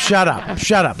 Shut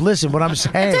up. Listen. What I'm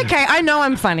saying. It's okay. I know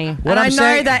I'm funny, What and I'm I know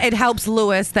saying- that it helps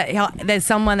Lewis that there's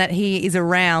someone that he is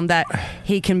around that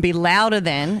he can be louder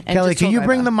than. And Kelly, just can talk you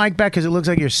bring over. the mic back? Because it looks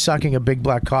like you're sucking a big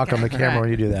black cock on the camera when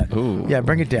you do that. Ooh. Yeah,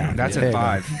 bring it down. That's There at you go.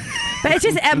 5. But it's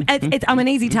just I'm an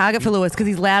easy target for Lewis because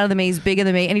he's louder than me, he's bigger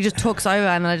than me, and he just talks over,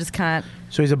 and I just can't.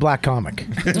 So he's a black comic.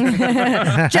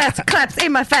 Just claps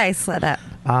in my face like that.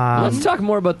 Let's talk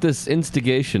more about this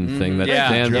instigation thing that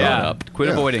Dan brought up. Quit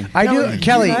avoiding. I do,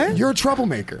 Kelly. You're a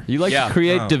troublemaker. You like Yeah. to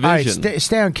create Oh. All right, division.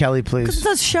 stay on Kelly, please. It's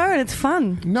a show and it's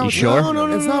fun. No, You sure? no,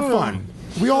 it's not fun.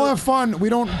 We all have fun. We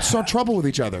don't start trouble with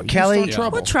each other. You Kelly- start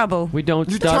trouble. What trouble? We don't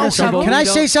You start tell trouble. Can I We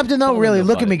say don't something though? trouble Really,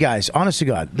 look at nobody. me, guys. Honest to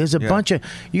God, there's a bunch of.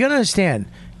 You gotta understand.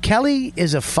 Kelly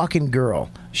is a fucking girl.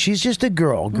 She's just a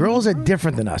girl. Girls are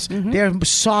different than us. They're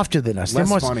softer than us. They're Less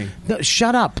more. funny. No,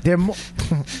 shut up. They're more.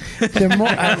 They're more.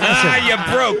 Listen, You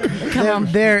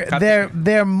broke.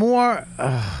 they're more.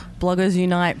 Bloggers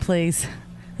unite, please.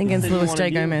 Against Louis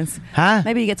J. Gomez. Huh?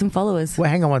 Maybe you get some followers. Wait,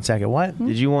 hang on one second. What?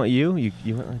 Did you want you? You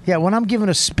went like Yeah, when I'm giving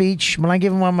a speech, when I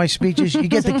give one of my speeches, you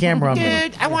get the camera on me.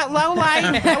 Dude, I want low light.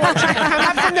 I want you to come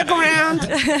up from the ground.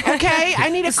 Okay? I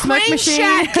need a Smoke crane machine.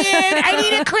 shot, kid. I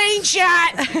need a crane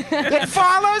shot that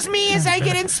follows me as I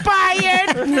get inspired.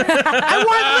 I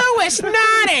want Lewis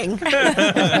nodding. Like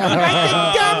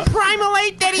the dumb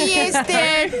primalate that he is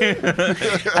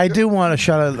there. I do want to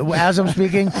shut up. As I'm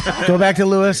speaking, go back to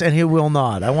Lewis, and he will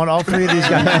nod. I want all 3 of these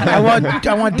guys.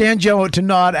 I want Dan Joe to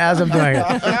nod as I'm doing it.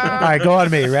 All right, go on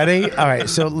me. Ready? All right.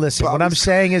 So listen, what I'm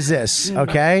saying is this.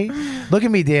 Okay, look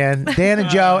at me, Dan. Dan and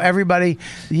Joe, everybody.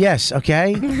 Yes.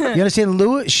 Okay. You understand?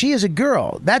 Lewis, she is a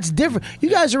girl. That's different. You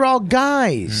guys are all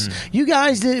guys. You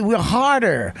guys, we're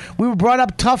harder. We were brought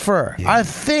up tougher. Our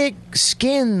thick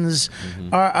skins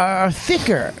are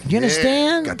thicker. You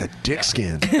understand? Got the dick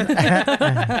skin.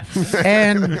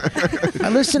 And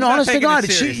listen, honest to taking it God,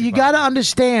 serious, you Bob. got to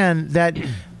understand that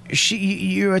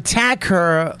you attack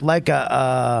her like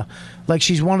a like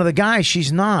she's one of the guys.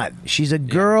 She's not. She's a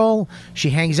girl. She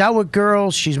hangs out with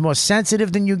girls. She's more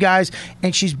sensitive than you guys,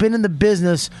 and she's been in the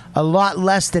business a lot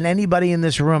less than anybody in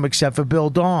this room except for Bill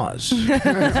Dawes.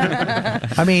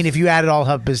 I mean, if you added all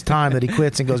up his time that he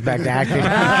quits and goes back to acting,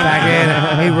 back in,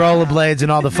 and he rollerblades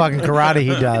and all the fucking karate he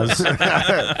does.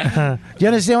 You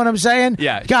understand what I'm saying?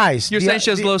 Yeah. Guys. You're saying she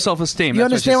has low self-esteem. You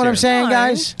understand what I'm saying,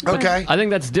 guys? Okay. I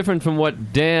think that's different from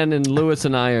what Dan and Lewis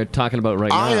and I are talking about right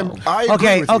now. I agree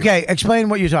Okay, with you. okay. Explain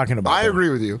what you're talking about. I agree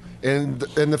with you, and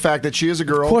the fact that she is a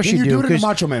girl. Of course you do, it in a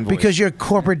Macho Man voice? because you're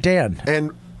corporate Dan.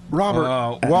 And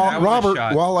Robert,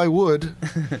 while I would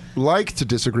like to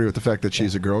disagree with the fact that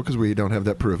she's a girl because we don't have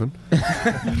that proven,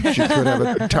 she could have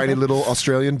a tiny little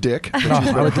Australian dick that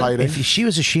she's been hiding. If she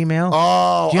was a she-male,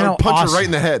 Oh, do you know I'd punch awesome- her right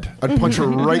in the head. I'd punch her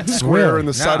right square Really? in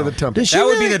the side of the temple. That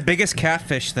would be the biggest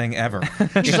catfish thing ever.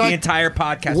 If the like, entire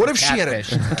podcast what was if she had a-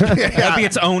 catfish. That'd be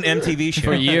its own MTV show.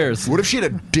 For years. What if she had a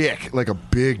dick, like a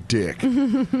big dick,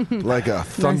 like a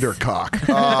thundercock?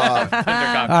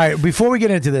 All right, before we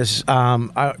get into this,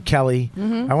 Kelly,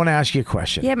 I want to ask you a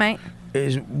question. Yeah, mate.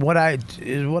 Is what I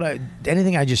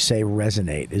anything I just say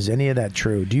resonate? Is any of that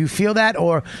true? Do you feel that,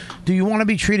 or do you want to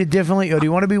be treated differently, or do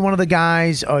you want to be one of the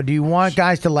guys, or do you want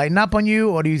guys to lighten up on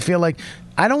you, or do you feel like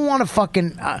I don't want to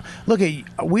fucking look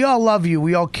at? We all love you,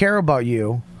 we all care about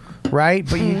you, right?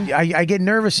 But I get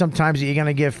nervous sometimes that you're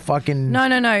gonna get fucking. No.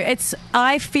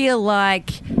 I feel like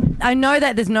I know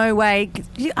that there's no way.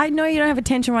 I know you don't have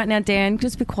attention right now, Dan.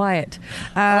 Just be quiet.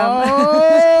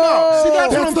 No, see,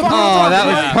 that's what I'm talking about. Oh, that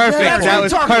was perfect. That's what That I'm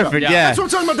was talking perfect, about. yeah. That's what I'm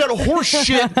talking about. That horse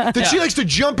shit that she likes to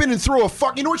jump in and throw a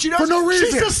fuck. You know what she does? For no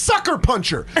reason. She's a sucker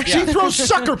puncher. She throws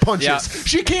sucker punches. Yeah.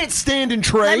 She can't stand and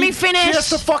trade. Let me finish. She has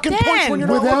to fucking Dan. punch when you're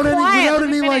not Without looking. any Let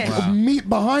me finish. like meat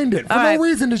behind it. For All no right.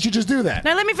 reason did she just do that.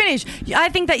 No, let me finish. I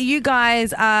think that you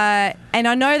guys, and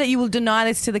I know that you will deny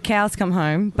this till the cows come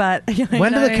home, but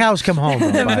When do the cows come home?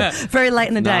 Very late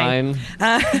in the day. 9.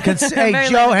 Hey, Very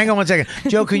Joe, late. hang on one second.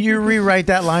 Joe, can you rewrite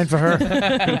that line for her?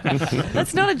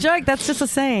 That's not a joke. That's just a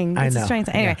saying. I It's know. a strange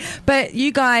saying. Anyway, but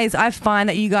you guys, I find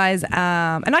that you guys,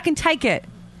 and I can take it.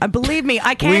 Believe me,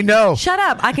 I can. We know. Shut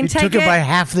up. I can You take took it by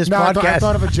half this No, podcast. I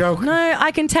thought of a joke. No,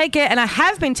 I can take it, and I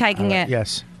have been taking it.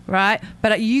 Yes. Right?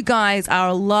 But you guys are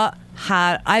a lot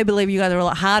hard. I believe you guys are a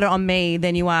lot harder on me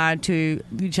than you are to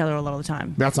each other a lot of the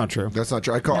time. That's not true. That's not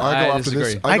true. I go I after this.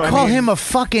 disagree. I call him a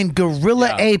fucking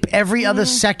gorilla ape every other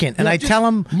second, and I tell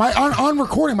him, on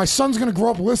recording, my son's going to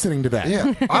grow up listening to that.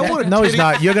 Yeah, I want a no, he's titty-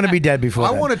 not. You're going to be dead before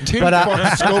I then. want a titty But, on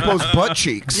Scopo's butt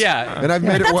cheeks. Yeah. and I've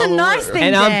made it That's well a nice aware. thing,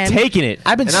 And Dan. I'm taking it.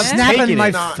 I've been And I'm snapping taking my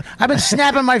it. I've been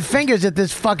snapping my fingers at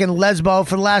this fucking lesbo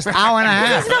for the last hour and a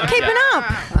half. He's not keeping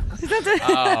up.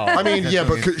 I mean, yeah,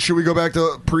 but should we go back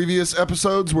to previous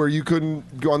episodes where you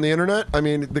couldn't go on the internet? I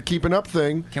mean, the keeping up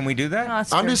thing. Can we do that? No,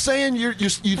 it's I'm true. just saying, you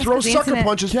throw 'cause the sucker internet-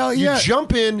 punches. Yeah, you yeah.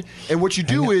 jump in, and what you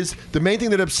do is the main thing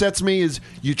that upsets me is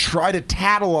you try to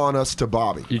tattle on us to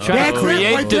Bobby. You try That's to it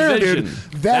create right there, division. dude.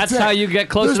 That's That's how it. you get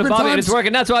closer There's to been Bobby, and it's times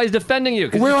working. That's why he's defending you.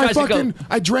 'cause Where he I tries to go- fucking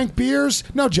I drank beers.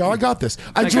 No, Joe, I got this.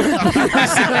 I drank beers.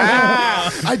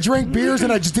 I drank beers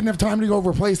and I just didn't have time to go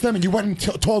replace them. And you went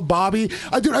and told Bobby.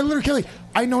 I literally, Kelly,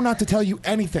 I know not to tell you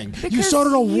anything. You Because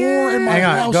started a war in my Hang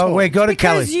on, household. go to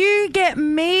Kelly. Because you get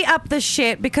me up the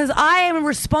shit because I am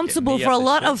responsible for a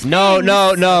lot of No,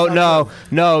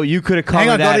 things. no. You could have covered Hang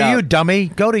on, that go to up. you, dummy.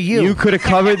 Go to you. You could have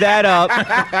covered that up.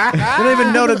 You don't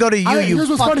even know to go to you, you Here's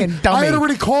what's fucking funny. dummy. I had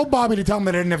already called Bobby to tell him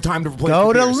that I didn't have time to replace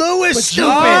Go the to beers. Lewis, But stupid.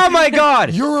 Oh my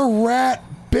God! You're a rat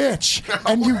bitch,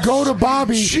 and you go to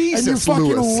Bobby and you Jesus, fucking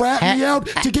Lewis. rat me out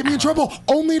to get me in trouble,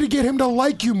 only to get him to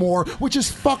like you more, which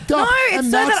is fucked up. No, it's and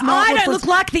so that's that not I what don't look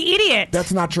like the idiot.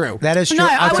 That's not true. That is true. No,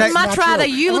 I I'll would tell- much Not rather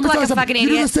true. you And look let me like tell a you fucking something. You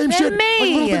do idiot the same than shit. me. Like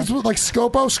little things with, like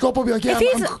Scopo will be like, yeah,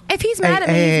 If he's mad at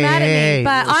me, Hey, he's mad at hey, me.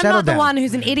 But I'm settle not the down. one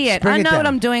who's an idiot. Bring I it know what down.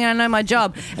 I'm doing and I know my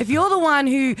job. If you're the one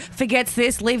who forgets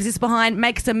this, leaves this behind,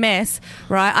 makes a mess,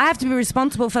 right? I have to be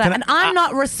responsible for that. And I'm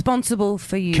not responsible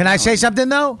for you. Can I say something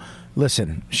though?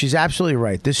 Listen, she's absolutely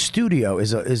right. This studio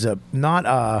is not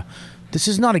a. This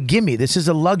is not a gimme. This is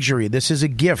a luxury. This is a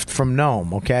gift from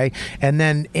Gnome. Okay, and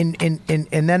then and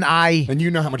then I. And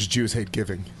you know how much Jews hate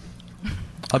giving.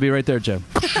 I'll be right there, Joe.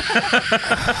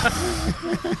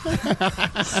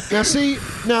 Now, see,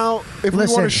 if we want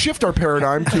Listen. to shift our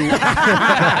paradigm to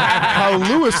how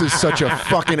Lewis is such a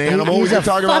fucking animal, we He's can a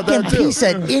talk about fucking that too. piece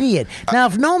of idiot. Now,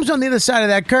 if Gnome's on the other side of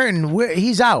that curtain,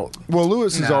 he's out. Well,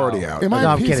 Lewis is already out. Am I No,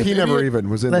 a I'm piece kidding. of He never idiot? even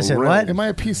was in Listen, the ring. what? Am I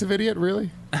a piece of idiot,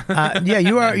 really? Yeah,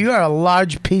 you are a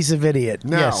large piece of idiot.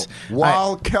 Now, yes.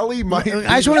 while Kelly might,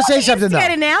 I just want to say something though.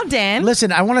 Get it now, Dan.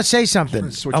 Listen, I want to say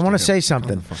something. switch I want to to say him.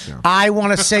 something. Fuck yeah. I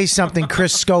want to say something,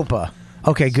 Chris Scopa.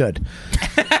 Okay, good.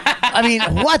 I mean,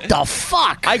 what the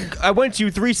fuck? I went to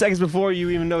you 3 seconds before you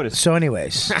even noticed. So,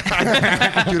 anyways,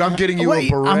 dude, I'm getting you a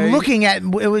beret. I'm looking at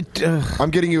it.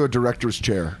 I'm getting you a director's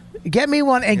chair. Get me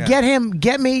one and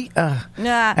get me.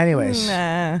 Nah. Anyways.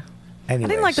 Nah. I Anyways.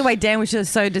 didn't like the way Dan was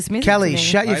just so dismissive. Kelly, to me.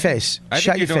 shut your face. I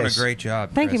Shut think your you're doing face. a great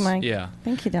job. Thank you, Chris. Mike. Yeah.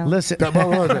 Thank you, Dan. Listen.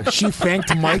 She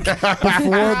thanked Mike before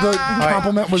the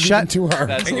compliment was even to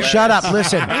her. Shut up.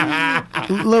 Listen,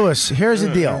 Lewis. Here's the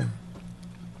deal.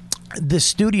 The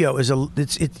studio is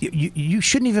you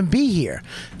shouldn't even be here.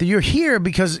 You're here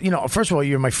because, first of all,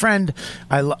 you're my friend.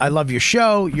 I love your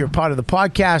show. You're part of the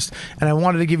podcast, and I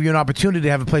wanted to give you an opportunity to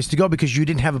have a place to go because you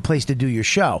didn't have a place to do your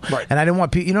show. Right. And I didn't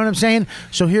want people, you know what I'm saying?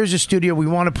 So here's the studio. We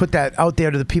want to put that out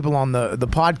there to the people on the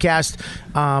podcast.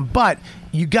 But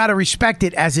you got to respect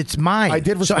it as it's mine. I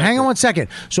did respect So hang on it. 1 second.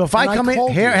 So if I come in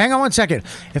here, hang on 1 second.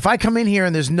 If I come in here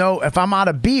and if I'm out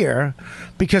of beer,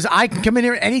 because I can come in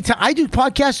here anytime. I do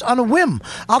podcasts on a whim.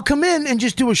 I'll come in and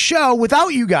just do a show without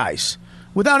you guys.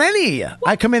 Without any of you.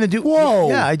 I come in and do. Whoa.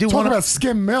 Yeah, I do. Talk about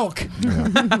skim milk.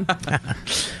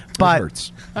 But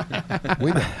hurts.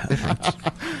 We know. It hurts.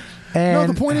 No,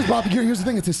 the point is, Bob, here's the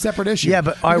thing. It's a separate issue. Yeah,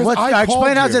 but all right, Because I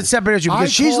explain how called it's a separate issue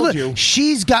because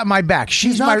she's got my back.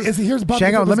 She's not- my. here's Bob,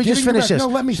 Hang on, let me just getting you finish back. this. No,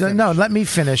 let me finish. No, let me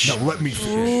finish. No, let me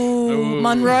finish. Ooh,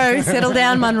 Monroe, settle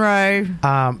down, Monroe.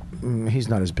 He's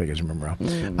not as big as Monroe.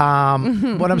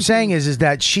 What I'm saying is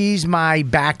that she's my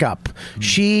backup.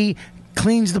 She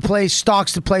cleans the place,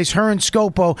 stocks the place. Her and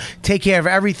Scopo take care of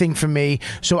everything for me,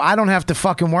 so I don't have to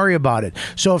fucking worry about it.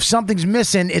 So if something's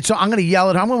missing, I'm going to yell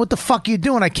at her. I'm going, what the fuck are you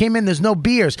doing? I came in, there's no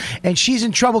beers, and she's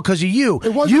in trouble because of you.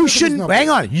 You shouldn't. Hang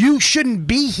on. You shouldn't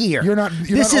be here. You're not.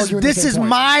 This is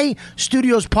my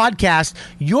studio's podcast.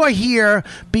 You're here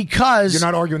because You're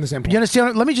not arguing the same point. You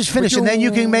understand? Let me just finish, and then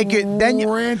you can make it. Then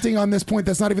you're ranting on this point.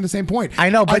 That's not even the same point. I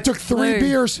know, but I took 3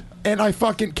 beers and I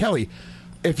fucking Kelly.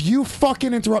 If you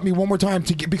fucking interrupt me one more time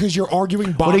because you're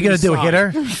arguing Bobby's What are you gonna do, side, hit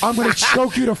her? I'm going to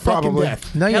choke you to fucking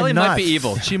death. No, Kelly you're not. might be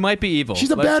evil. She might be evil.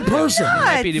 She's a bad person.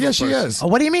 Might be an evil Yes, she person. is. Oh,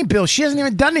 what do you mean, Bill? She hasn't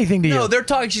even done anything to you. No, they're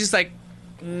talking. She's just like,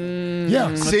 yeah.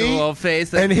 with See? the little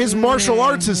face. And his martial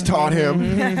arts has taught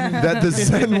him that the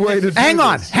Zen way to do Hang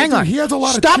on, this. hang on. He has a lot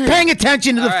of Stop cheer. paying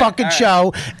attention to the fucking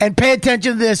show and pay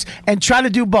attention to this and try to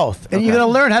do both. And you're going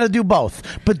to learn how to do both.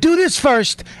 But do this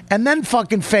first and then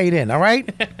fucking fade in, all right?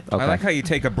 I like how you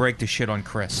take a break to shit on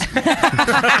Chris. See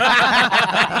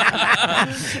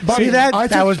that?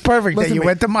 That was perfect. That Listen you to me,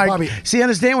 went to Mike. Bobby. See,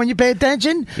 understand when you pay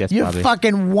attention? Yes, you Bobby.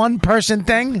 fucking one person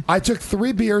thing. I took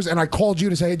 3 beers and I called you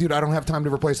to say, hey, dude, I don't have time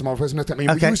to replace them. I'll replace them next time.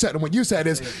 Okay. What you said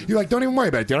is, you're like, don't even worry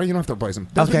about it, dude. You don't have to replace them.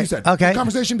 That's Okay, what you said. okay. The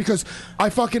conversation because I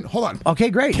fucking, hold on. Okay,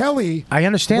 great. Kelly I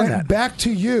understand went that. back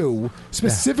to you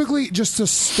specifically just to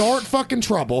start fucking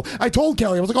trouble. I told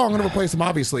Kelly, I was like, oh, I'm going to replace them,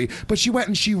 obviously. But she went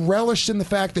and she relished in the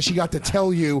fact that she got to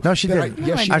tell you. No, she that didn't.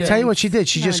 Yes, she I'll did. tell you what she did.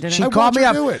 She No, I just didn't. she I called watched me her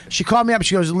up. do it. She called me up.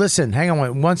 She goes, "Listen, hang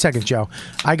on 1 second, Joe.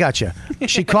 I got you."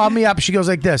 She called me up. She goes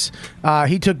like this.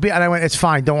 He took beer, and I went, "It's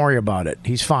fine. Don't worry about it.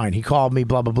 He's fine." He called me.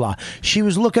 Blah blah blah. She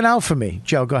was looking out for me.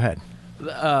 Joe, go ahead.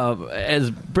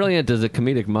 As brilliant as a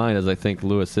comedic mind as I think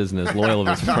Lewis is and as loyal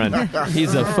of his friend,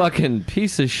 he's a fucking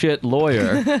piece of shit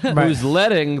lawyer who's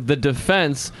letting the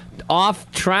defense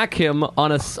off track him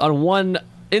on one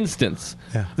instance.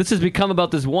 Yeah. This has become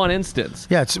about this one instance.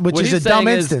 Yeah, which What is he's a dumb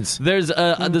saying is instance. There's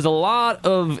a lot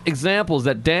of examples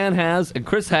that Dan has and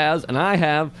Chris has and I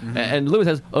have and Lewis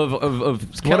has of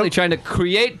Kelly trying to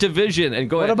create division and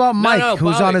going. What about Mike,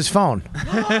 who's Bobby. on his phone?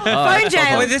 Phone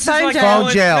jail. Wait, this is Phone like jail.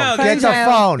 Phone jail. No, Get this the is-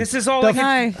 phone. This is all The like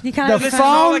No, you can't. The this is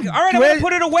all phone. like, all right, I'm Where- gonna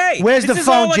put it away. where's this the is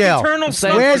all phone like jail? internal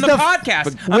stuff Where's from the the-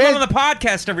 podcast. I'm where's- on the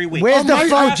podcast every week. Where's the Mike,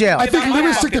 phone jail? I think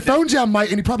Lewis took the phone jail,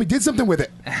 Mike, and he probably did something with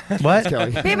it. What?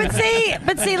 Kelly. Yeah,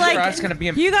 but see, like That's gonna be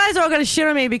a- you guys are all going to shit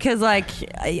on me because, like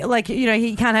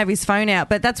he can't have his phone out.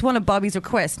 But that's one of Bobby's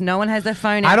requests. No one has their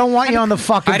phone out. I don't want you on the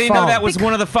fucking I didn't phone. know that was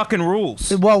one of the fucking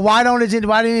rules. Well, why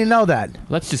didn't you know that?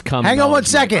 Let's just come. Hang on 1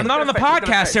 second. I'm not on the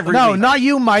podcast every No, week. not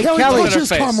you, Mike. Kelly, Kelly. don't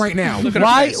just come right now.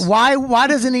 Why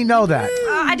doesn't he know that?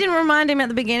 I didn't remind him at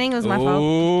the beginning. It was my fault.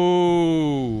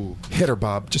 Ooh. Hit her,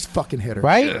 Bob. Just fucking hit her.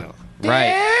 Right? Right.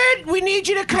 Dad, we need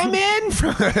you to come in.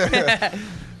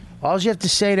 All you have to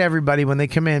say to everybody when they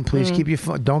come in, please keep your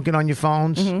phone. Don't get on your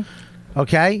phones,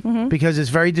 okay? Because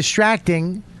it's very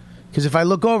distracting. Because if I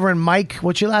look over and Mike,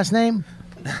 what's your last name?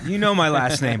 You know my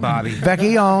last name, Bobby.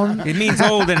 Vecchione. It means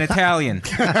old in Italian.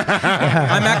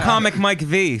 I'm at Comic Mike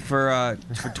V for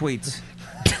tweets.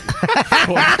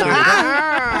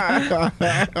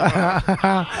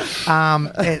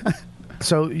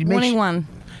 So you make Warning one.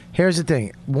 Here's the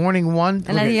thing. Warning one.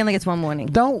 And then he only gets one warning.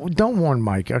 Don't warn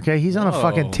Mike, okay? He's on a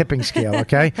fucking tipping scale,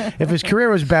 okay? If his career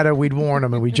was better, we'd warn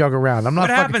him and we jug around. I'm not. What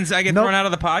fucking, happens? I get no, thrown out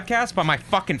of the podcast by my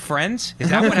fucking friends?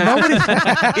 Is that what happens?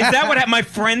 Is that what my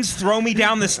friends throw me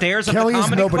down the stairs of Kelly the is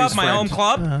comedy club, nobody's my friend. home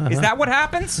club? Is that what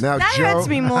happens? Now, That hurts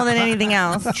me more than anything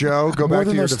else. Joe, go More back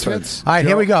than to your those defense. tits. All right,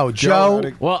 here we go. Joe.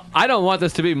 Well, I don't want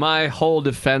this to be my whole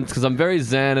defense because I'm very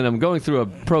zen and I'm going through a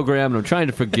program and I'm trying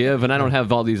to forgive and I don't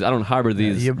have all these. I don't harbor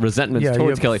these resentments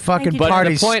towards your Kelly. fucking But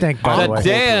parties the point stink, by the way. that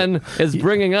Dan is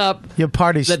bringing up, your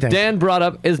parties that stink. Dan brought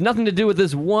up, is nothing to do with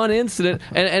this one incident.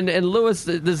 And Lewis,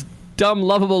 this dumb,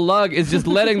 lovable lug, is just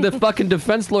letting the fucking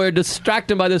defense lawyer distract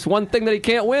him by this one thing that he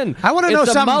can't win. I want to know It's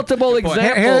a something. multiple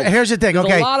examples. Here's the thing. There's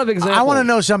Okay, a lot of examples. I want to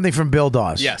know something from Bill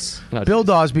Dawes. Yes. Bill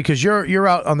Dawes, because you're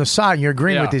out on the side and you're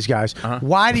agreeing Yeah. with these guys.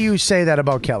 Why do you say that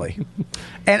about Kelly?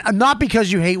 And not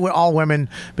because you hate all women,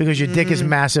 because your dick is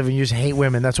massive and you just hate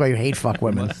women. That's why you hate fuck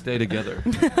women. Let's stay together.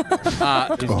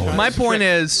 My point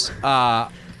is, I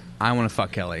want to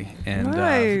fuck Kelly, and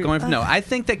Right. I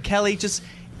think that Kelly just.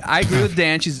 I agree with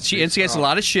Dan. She instigates a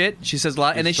lot of shit. She says a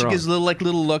lot, and then she gives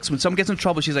little looks. When someone gets in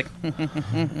trouble, she's like,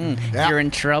 "You're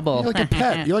in trouble." You're like a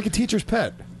pet. You're like a teacher's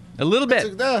pet. A little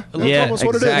bit. That's Yeah, almost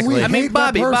what it is. exactly. We I mean, hate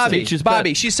that person.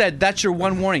 Bobby. She said that's your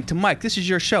one warning to Mike. This is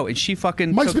your show, and she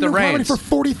fucking Mike's took been the doing comedy reins. for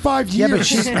 45 Yeah, years. but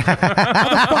she's. How the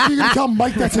fuck are you going to tell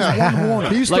Mike that's his one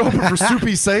warning? He used to open for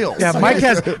Soupy Sales. Yeah,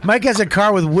 Mike has a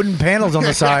car with wooden panels on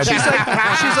the side. She's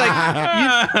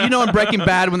like, you know, in Breaking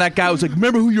Bad when that guy was like,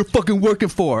 "Remember who you're fucking working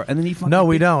for," and then he fucking. No,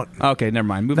 we don't. Okay, never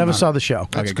mind. Moving Never on. saw the show.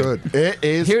 That's good. It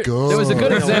is good. There was a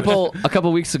good example a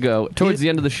couple weeks ago, towards the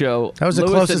end of the show. That was the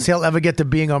Lewis closest he'll ever get to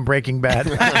being on Breaking Bad.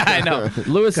 I know.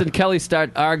 Lewis and Kelly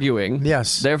start arguing.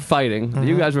 Yes. They're fighting.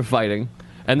 You guys were fighting.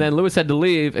 And then Lewis had to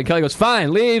leave, and Kelly goes,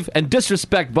 "Fine, leave, and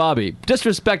disrespect Bobby.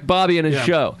 Disrespect Bobby and his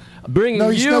show. Bringing No,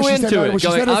 you she said, into no, it. what she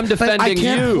Going, said is, I'm defending I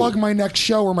can't you." plug my next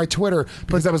show or my Twitter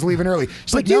because I was leaving early.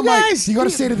 She's But like, you no, Mike, guys- you got to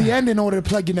stay to the end in order to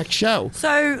plug your next show.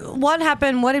 So what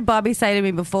happened? What did Bobby say to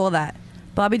me before that?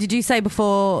 Bobby, did you say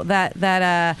before that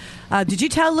did you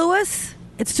tell Lewis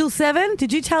it's till 7?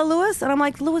 Did you tell Lewis? And I'm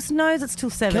like, Lewis knows it's till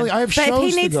 7. Kelly, I have but if shows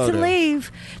he to needs go to to.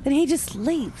 leave, then he just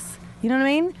leaves. You know what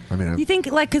I mean? I mean, you think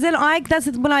because then that's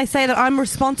when I say that I'm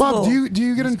responsible. Bob, do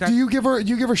you give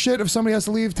her shit if somebody has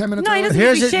to leave 10 minutes No, he early? doesn't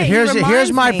give me shit. He Here's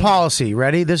reminds my me. policy.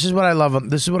 Ready? This is what I love.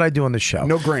 This is what I do on the show.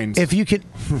 No grains. If you can,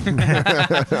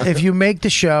 if you make the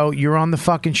show, you're on the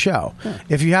fucking show.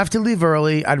 If you have to leave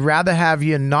early, I'd rather have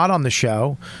you not on the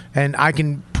show, and I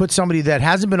can put somebody that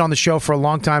hasn't been on the show for a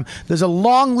long time. There's a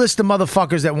long list of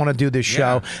motherfuckers that want to do this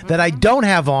show that I don't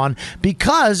have on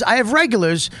because I have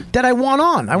regulars that I want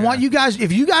on. I want you guys.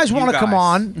 If you guys want to come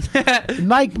on,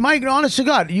 Mike, honest to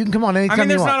God, you can come on anytime I mean,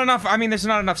 you there's want. not enough. I mean, there's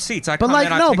not enough seats. I But come like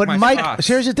in, I no, pick but my Mike. spots.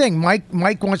 Here's the thing.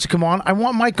 Mike wants to come on. I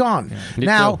want Mike on. Me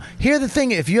Now, too. here's the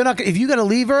thing. If you got to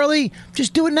leave early,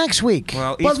 just do it next week.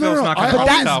 Well, But no, Eastville's not going to But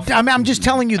help himself. that's, I'm just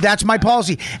telling you, that's my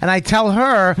policy. And I tell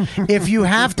her, if you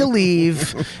have to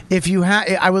leave,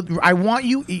 I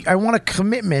want a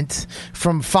commitment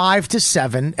from 5 to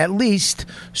 7 at least.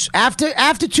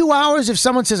 After 2 hours, if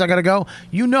someone says I got to go,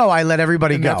 I let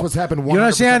everybody And go. that's what's happened You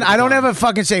understand? 100% of the I don't time. ever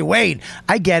fucking say, wait,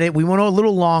 I get it. We went a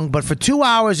little long, but for 2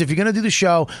 hours, if you're going to do the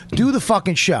show, do the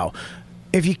fucking show.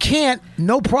 If you can't,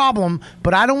 no problem.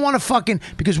 But I don't want to fucking,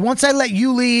 because once I let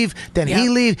you leave, then he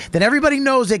leave, then everybody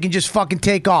knows they can just fucking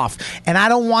take off. And I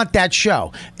don't want that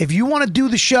show. If you want to do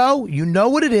the show, you know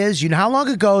what it is, you know how long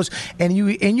it goes, and you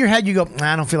in your head you go,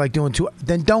 I don't feel like doing two,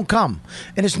 then don't come.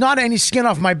 And it's not any skin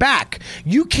off my back.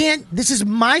 You can't, this is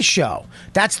my show.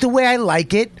 That's the way I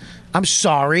like it. I'm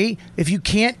sorry. If you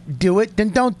can't do it, then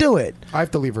don't do it. I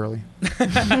have to leave early.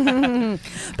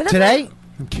 Today?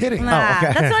 I'm kidding. Nah, Oh,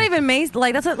 okay. that's not even me.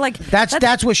 Like that's not like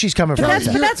That's where she's coming from. But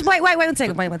that's wait 1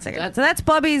 second. Wait 1 second. So that's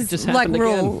Bobby's just like happened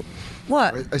rule. again.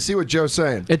 What? I see what Joe's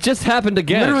saying. It just happened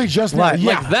again. Literally just now. Like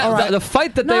Yeah. that, All right. the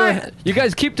fight that No, they were. You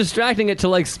guys keep distracting it to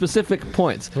like specific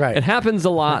points. Right. It happens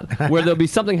a lot where there'll be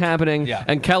something happening,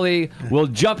 and Kelly will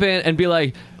jump in and be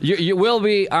like, "You will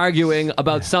be arguing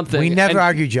about something." We never and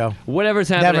argue, Joe. Whatever's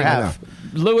happening. Never have.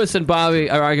 Lewis and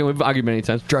Bobby are arguing. We've argued many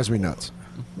times. Drives me nuts.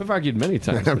 We've argued many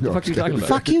times. What the fuck are you talking about?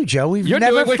 Fuck you, Joe. We've You're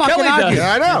never doing what fucking Kelly does. argued.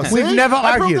 Yeah, I know. We've See? never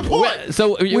I proved argued. the point.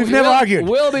 So We've never argued.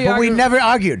 We'll be but we arguing. never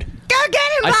argued. Go get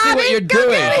him, I see what you're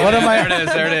doing. What am I?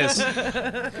 There it is.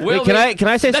 We'll Wait, can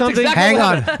I say That's something? exactly Hang what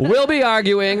on. happened. We'll be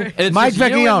arguing. And it's Mike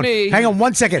just you and me. Vecchione. Hang on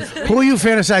 1 second. Who are you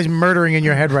fantasizing murdering in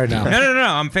your head right now? No.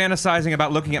 I'm fantasizing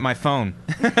about looking at my phone.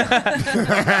 I'm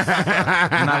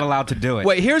not allowed to do it.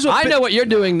 Wait, here's what I know what you're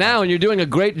doing now, and you're doing a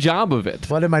great job of it.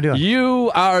 What am I doing?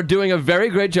 You are doing a very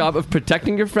great job of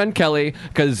protecting your friend Kelly,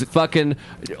 because fucking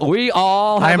we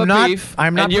all have I'm a not- beef.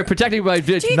 I'm not and you're pr- protecting by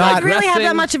Do you guys really have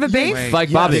that much of a beef?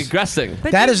 Like Bobby aggressing.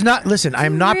 That is not. Listen,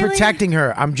 I'm not really? protecting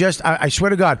her. I'm just. I swear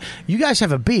to God, you guys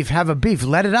have a beef. Have a beef.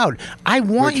 Let it out. I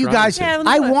want you guys. to. Yeah,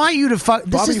 I look. want you to fuck.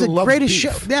 This Bobby is the loves greatest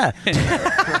beef. show. Yeah.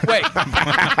 Wait,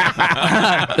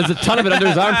 There's a ton of it under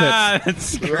his armpits.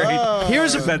 That's great.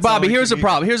 here's That's Bobby. all it Here's can the be.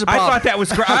 problem. Here's the I problem. thought that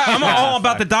was great. I'm all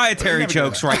about the dietary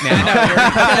jokes right now.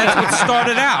 That's what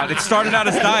started out. It started out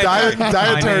as dietary.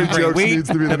 Dietary jokes Wheat, needs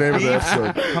to be the name of the beef.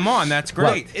 episode. Come on, that's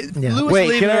great. Lewis Wait,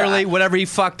 leaving can I- early, whatever he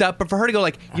fucked up, but for her to go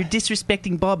like, "You're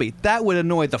disrespecting Bobby," that would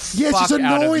annoy the Yeah, it's fuck just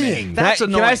out of me. annoying. That's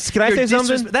Can I- annoying. can I You're say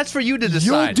something? That's for you to You'll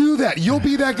decide. do that. You'll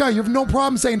be that guy. You have no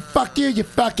problem saying "fuck you," you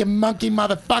fucking monkey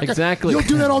motherfucker. Exactly. You'll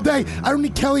do that all day. I don't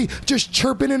need Kelly just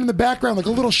chirping in the background like a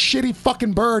little shitty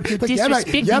fucking bird. Like, yeah, mate.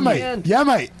 Yeah, mate. Yeah,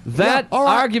 mate. That Yeah, all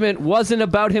right. argument wasn't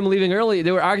about him leaving early.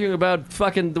 They were arguing about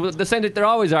fucking the same that they're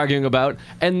always arguing about.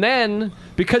 And then,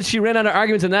 because she ran out of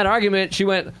arguments in that argument, she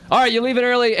went, "All right, you're leaving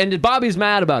early," and Bobby's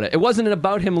mad about it. It wasn't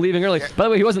about him leaving early. By the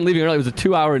way, he wasn't leaving early. It was a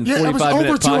 2 hour and Yeah, 45 it was over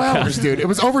minute 2 podcast. hours, dude. It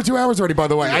was over 2 hours already, by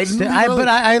the way. But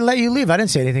I let you leave. I didn't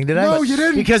say anything, did I? No, you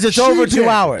didn't. Because it's She over did. 2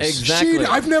 hours. Exactly.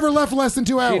 I've never left less than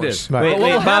 2 He hours. did. Right. But what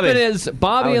will Bobby. happen is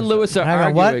Bobby and Lewis are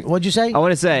Hang on. arguing. What'd you say? I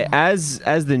want to say, as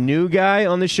the new guy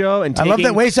on the show, and I love taking-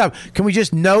 that. Wait up. Can we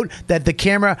just note that the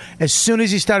camera, as soon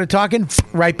as he started talking,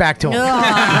 right back to him.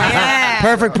 yeah.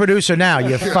 Perfect producer now.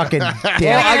 You fucking Well,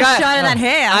 damn. I got- shot in that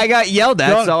hair. I got yelled at,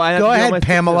 Go- so I have go to deal ahead, with my-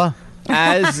 Pamela.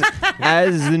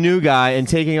 As the new guy and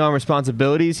taking on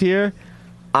responsibilities here,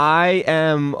 I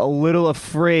am a little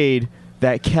afraid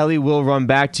that Kelly will run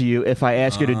back to you if I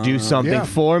ask her to do something yeah.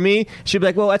 for me. She'll be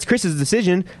like, "Well, that's Chris's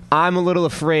decision." I'm a little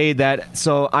afraid that,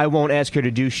 so I won't ask her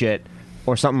to do shit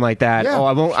or something like that. Yeah. Or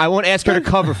I won't ask her to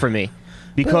cover for me.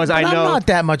 Because But I know I'm not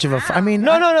that much of a. I mean,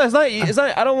 No, it's not. It's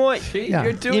not. I don't want. Yeah.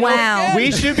 You're doing You know, Wow. we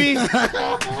should be.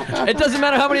 It doesn't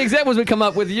matter how many examples we come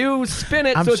up with. You spin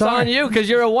it, I'm so it's sorry. on you because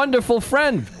you're a wonderful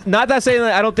friend. Not that saying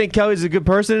that I don't think Kelly's a good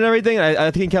person and everything.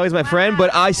 I think Kelly's my friend,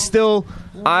 but I still.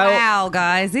 Wow,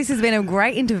 guys, this has been a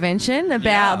great intervention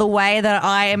about the way that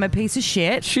I am a piece of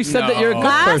shit. She said that you're a good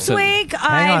Last person. week,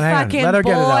 Hang on. I fucking Let her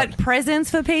get it bought out. presents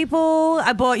for people.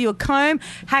 I bought you a comb,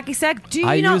 hacky sack. Do you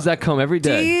I not, use that comb every Do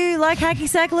day. you like hacky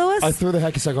sack, Lewis? I threw the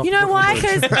hacky sack off. You the know front why? of the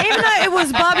Because bridge. even though it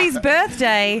was Bobby's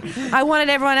birthday, I wanted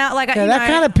everyone out. Like, Yeah, you that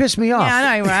know, kind of pissed me off. Yeah,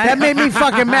 I know, right? That made me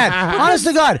fucking mad. Honest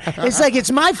to God, it's like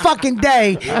it's my fucking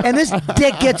day, and this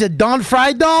dick gets a Don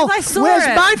Fry doll. I saw Where's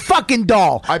it. my fucking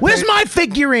doll? I Where's paid- my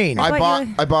figurine? I But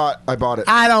bought it.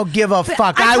 I don't give a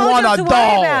fuck. I I told want you a not to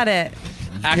doll. worry about it.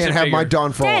 Can't have my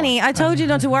Don Fall. Danny, I told you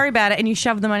not to worry about it, and you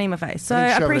shoved the money in my face. So I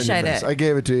appreciate it. I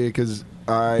gave it to you because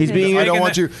He's being- I don't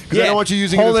want you. I don't want you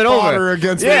using Hold it as it over. fodder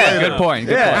against Yeah. me later. Good point,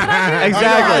 good yeah, point. I know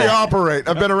Exactly. how you operate.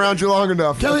 I've been around you long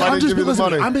enough. Kelly, if I I'm didn't just give you the listen,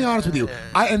 money. I'm being honest with you.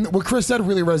 And what Chris said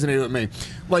really resonated with me.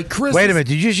 Like Chris. Wait a minute.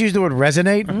 Did you just use the word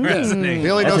resonate? He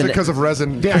only knows it because of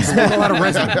resin. Yeah, he's got a lot of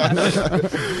resin.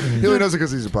 He only knows it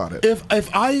because he's about it.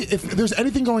 If there's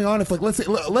anything going on, if like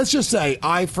let's just say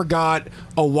I forgot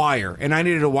a wire and I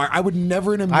needed a wire, I would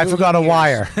never in a million I forgot a years-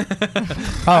 wire.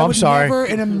 I I'm would sorry. never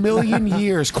in a million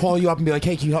years call you up and be like,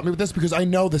 "Hey, can you help me with this?" Because I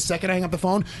know the second I hang up the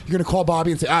phone, you're gonna call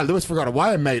Bobby and say, Lewis forgot a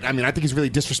wire, mate. I mean, I think he's really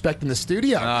disrespecting the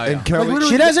studio. And Kelly,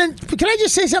 She doesn't. Can I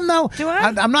just say something though? Do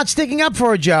I? I'm not sticking up for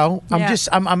her, Joe. I'm Yeah. just.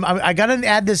 I got to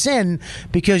add this in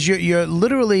because you're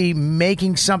literally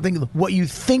making something what you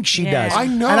think she Yeah. does. I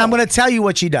know. and I'm going to tell you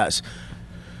what she does.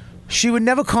 She would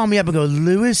never call me up and go,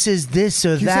 "Lewis is this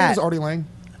or Can you say it that." was Artie Lang?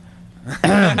 I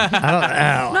don't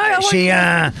know. No, I want She you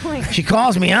to point. she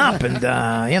calls me up and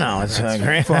it's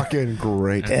great. fucking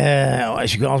great.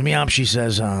 She calls me up. She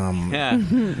says,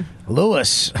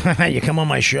 "Lewis, you come on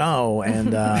my show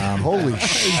and Holy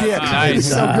shit! Nice. It's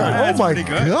so good. Oh my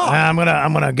god!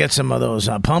 I'm gonna get some of those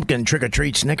pumpkin trick or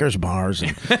treat Snickers bars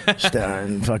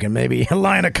and fucking maybe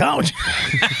lie on a couch."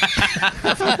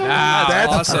 That's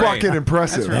awesome. fucking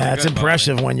impressive. Yeah, it's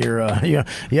impressive when you're you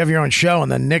have your own show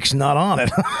and then Nick's not on it.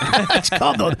 It's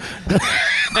called the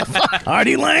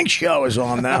Artie Lang Show is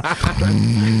on now.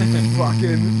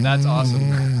 Fucking. That's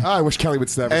awesome. I wish Kelly would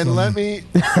step. And let me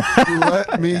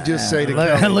say to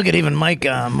look, Kelly. look at even Mike.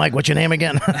 Mike, what's your name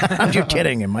again? I'm just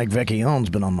kidding. And Mike Vecchione's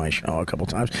been on my show a couple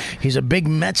times. He's a big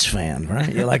Mets fan,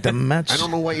 right? You like the Mets? I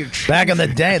don't know what you're. Back in the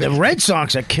day, the Red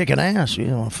Sox are kicking ass. You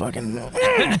know, fucking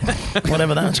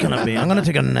whatever that's gonna be. I'm gonna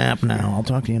take a nap now. I'll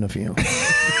talk to you in a few.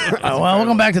 Well,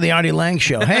 welcome back to the Artie Lang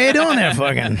Show. How you doing there,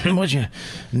 fucking? What's your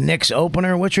Nick's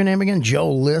opener? What's your name again?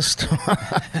 Joe List.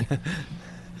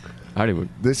 Artie, we've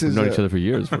known each other for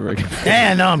years.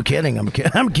 Yeah, no, I'm kidding. I'm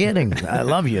kidding. I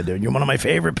love you, dude. You're one of my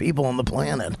favorite people on the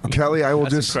planet. Kelly, I will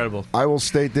That's incredible. I will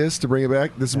state this to bring it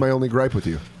back. This is my only gripe with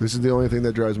you. This is the only thing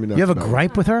that drives me nuts. You have a about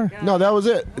gripe with her? No, that was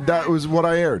it. That was what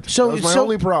I aired. That was my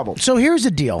only problem. So here's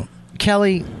the deal,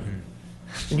 Kelly.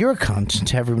 You're a cunt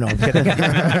to everyone. No, I'm kidding.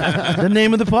 The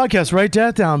name of the podcast. Write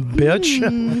that down, bitch.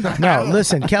 No,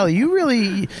 listen, Kelly. You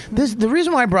really. The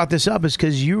reason why I brought this up is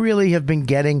because you really have been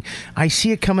getting. I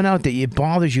see it coming out that it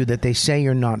bothers you that they say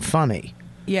you're not funny.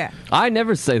 Yeah. I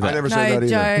never say that. I never say that either.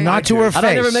 Joe. Not to her face. I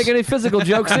don't ever make any physical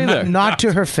jokes either. Not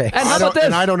to her face. And how about this?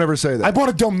 And I don't ever say that. I bought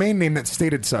a domain name that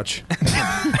stated such.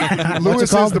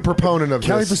 Lewis is the proponent of this.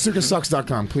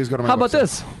 KellyBazookaSucks.com. Please go to my How about website.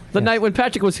 this? The night when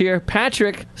Patrick was here,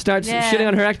 Patrick starts Yeah. shitting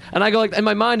on her act, and I go like, in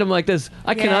my mind, I'm like this.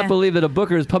 I cannot believe that a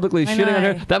booker is publicly I shitting on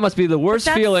her. know. That must be the worst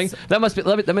that's- feeling. That must be.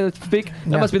 Let me speak.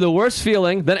 That must be the worst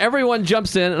feeling. Then everyone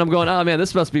jumps in, and I'm going, oh man,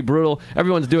 this must be brutal.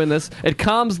 Everyone's doing this. It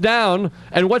calms down,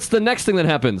 and what's the next thing that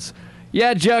happens?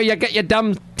 Yeah, Joe, you got your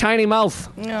dumb tiny mouth.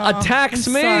 Attacks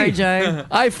I'm me. sorry, Joe.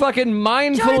 I fucking Joe, that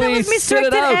mindfully was sit it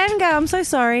misdirected out. anger. I'm so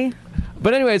sorry.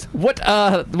 But anyways, what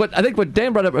I think what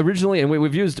Dan brought up originally, and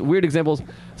we've used weird examples.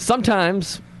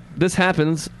 Sometimes this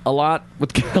happens a lot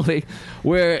with Kelly,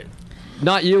 where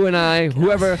not you and I,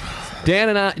 whoever,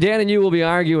 Dan and you will be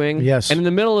arguing. Yes. And in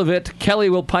the middle of it, Kelly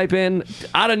will pipe in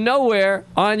out of nowhere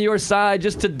on your side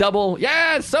just to double.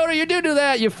 Yeah, Soda, you do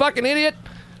that, you fucking idiot.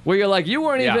 Where you're like, you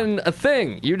weren't even a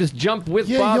thing. You just jump with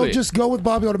Yeah, Bobby. you'll just go with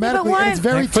Bobby automatically, why- and it's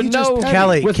very for teacher's no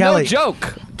pet. with no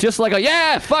joke. Just like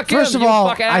fuck First him, of all, you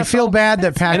fuck I feel asshole. bad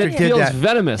that Patrick and it did feels that.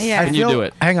 venomous Yeah. when you do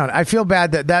it. Hang on, I feel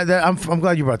bad that I'm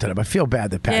glad you brought that up. I feel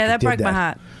bad that Patrick Yeah, that did broke that. my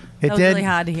heart. It That was did? really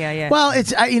hard to hear, yeah. Well,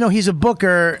 it's he's a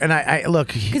booker, and I look.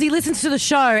 Because he listens to the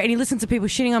show and he listens to people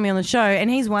shitting on me on the show, and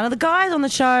he's one of the guys on the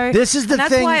show. This is the and thing.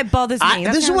 That's why it bothers me.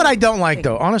 This is what I don't like,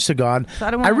 though. Honest to God, So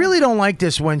I don't I wanna- really don't like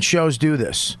this when shows do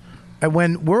this. And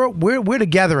when we're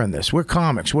together in this, we're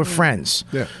comics, we're friends.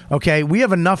 Yeah. Okay, we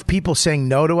have enough people saying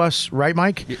no to us, right,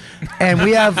 Mike? And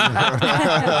we have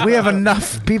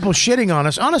enough people shitting on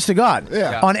us. Honest to God,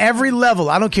 on every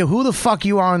level. I don't care who the fuck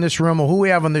you are in this room or who we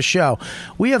have on the show.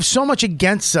 We have so much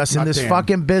against us in Not this Dan.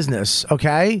 fucking business.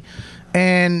 Okay,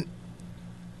 and.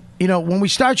 You know, when we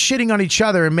start shitting on each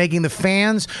other and making the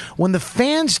fans, when the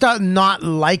fans start not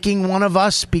liking one of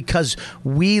us because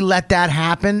we let that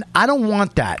happen, I don't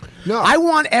want that. No. I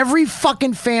want every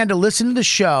fucking fan to listen to the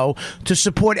show to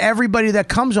support everybody that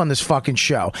comes on this fucking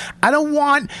show. I don't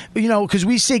want, because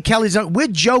we say Kelly's, we're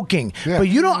joking, but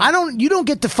you don't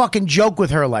get to fucking joke with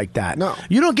her like that. No.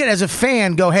 You don't get as a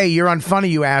fan go, hey, you're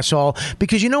unfunny, you asshole,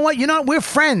 because you know what? We're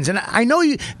friends, and I know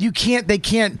they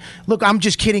can't. Look, I'm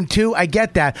just kidding too. I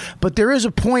get that. But there is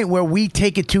a point where we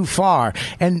take it too far,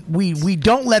 and we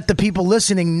don't let the people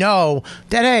listening know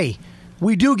that, hey,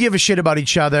 we do give a shit about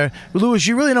each other. Lewis,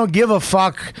 you really don't give a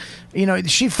fuck.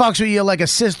 She fucks with you like a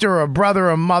sister or a brother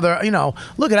or a mother.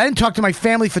 Look, I didn't talk to my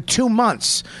family for 2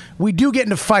 months. We do get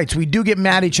into fights. We do get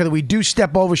mad at each other. We do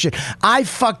step over shit. I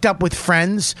fucked up with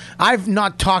friends. I've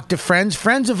not talked to friends.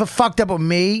 Friends have fucked up with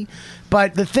me.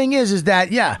 But the thing is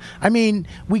that,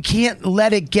 we can't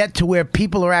let it get to where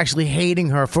people are actually hating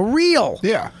her for real.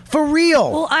 Yeah. For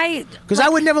real. Well, Because I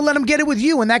would never let him get it with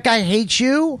you. And that guy hates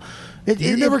you.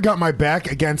 You never got my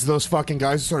back against those fucking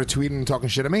guys who started tweeting and talking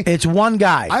shit at me. It's one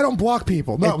guy. I don't block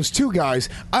people. No, it was 2 guys.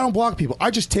 I don't block people. I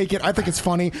just take it. I think it's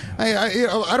funny. I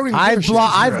don't even. I've give a shit.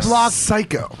 blocked blocked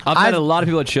psycho. I've met a lot of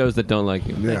people at shows that don't like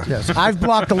you. Yeah. Yes, I've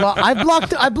blocked a lot. I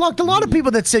blocked a lot of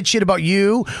people that said shit about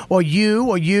you or you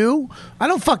or you. I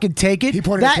don't fucking take it. He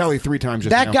pointed at Kelly 3 times just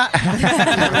that now.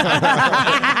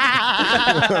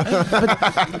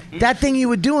 But that thing you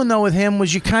were doing though with him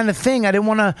was your kind of thing. I didn't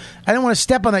want to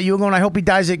step on that. You were going, I hope he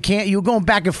dies at can't. You were going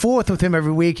back and forth with him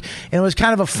every week, and it was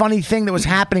kind of a funny thing that was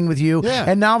happening with you. Yeah.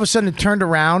 And now all of a sudden it turned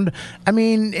around. I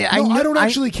mean, I don't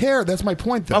actually care. That's my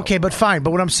point, though. Okay, but fine.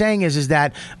 But what I'm saying is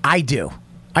that I do.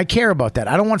 I care about that.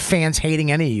 I don't want fans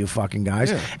hating any of you fucking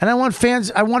guys, and I want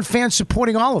fans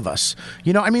supporting all of us.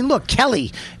 You know, I mean, look,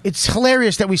 Kelly, it's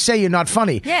hilarious that we say you're not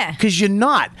funny, because you're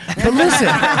not. But listen,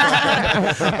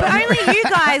 But only you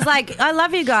guys, like, I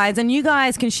love you guys, and you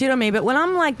guys can shit on me, but when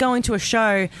I'm, like, going to a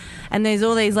show and there's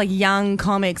all these, like, young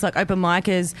comics, like, open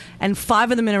micers, and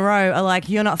 5 of them in a row are like,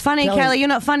 you're not funny, Kelly, you're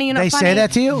not funny, you're not They funny. say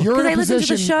that to you? You're in Because a they listen to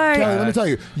position, the show. Kelly, let me tell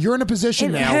you, you're in a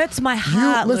position It now. hurts my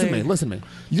heart, Listen to Lou. me, listen to me.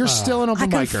 You're still an open I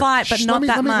can micer. fight, but not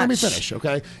that Let me much. finish,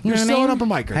 okay? You You're know what I still mean? an open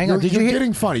micer. Hang on, did you you're hear-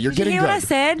 getting funny. You're Did you getting hear good. what I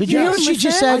said? Did you hear what she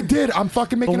just said? I did. I'm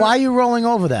fucking making. But why are you rolling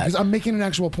over that? Because I'm making an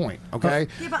actual point. Okay.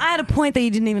 Yeah, but I had a point that you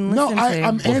didn't even No, listen to.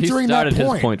 I'm answering he started that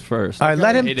point. his point first. All right,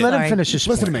 let him He did. finish his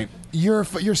Listen to point. me. You're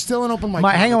still an open mic.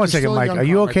 Mike, hang on one You're second, still a Mike. young Are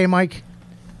you comic. okay, Mike?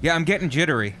 Yeah, I'm getting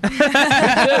jittery.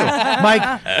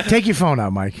 Mike, take your phone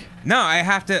out, Mike. No, I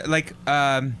have to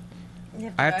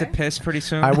I have to piss pretty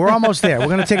soon. All right, we're almost there. We're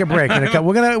gonna take a break.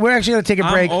 We're actually gonna take a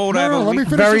I'm break. old, I have a let me weak-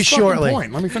 finish very this fucking shortly.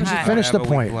 point. Let me finish this. Finish I the have a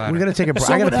weak point. bladder. We're gonna take a break.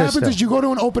 So I gotta what piss happens still. is you go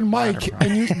to an open mic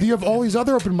and you have all these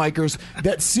other open micers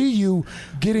that see you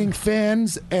getting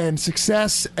fans and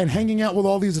success and hanging out with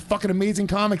all these fucking amazing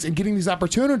comics and getting these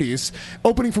opportunities,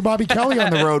 opening for Bobby Kelly on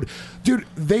the road. Dude,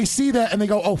 they see that and they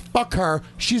go, oh, fuck her.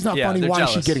 She's not Yeah, funny. they're Why is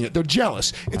she jealous. getting it? They're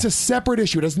jealous. It's a separate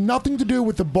issue. It has nothing to do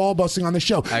with the ball busting on the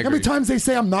show. How many agree. times they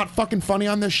say I'm not fucking funny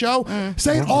on this show?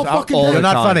 Say it all fucking You're day.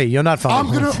 not funny. You're not funny.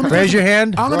 I'm gonna let me Raise tell your you,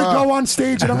 hand. I'm gonna go on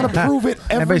stage and I'm gonna prove it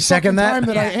every Anybody second fucking that? time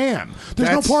that I am. There's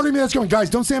That's- no part of me that's going, guys,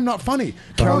 don't say I'm not funny.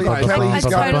 Kelly, Guys, Kelly's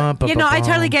got You know, I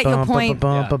totally get your point,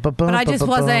 but I just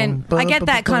wasn't. I get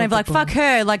that kind of like, fuck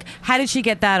her. Like, how did she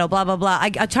get that, or blah blah blah. I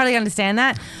totally understand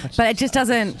that, but it just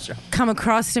doesn't come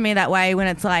across to me that way when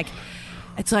it's like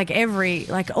every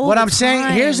like all. What the I'm saying,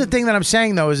 time. here's the thing that I'm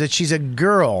saying though, is that she's a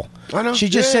girl. I know. She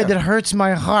just Yeah. said that hurts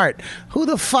my heart. Who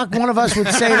the fuck one of us would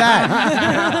say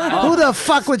that? Who the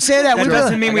fuck would say that? That We doesn't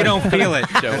really- mean we don't feel it.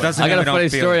 That doesn't I mean got we a don't funny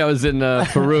feel story. it. I was in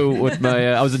Peru with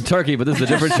my. I was in Turkey, but this is a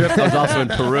different trip. I was also in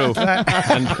Peru and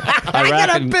I Iraq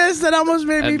got and, pissed. That almost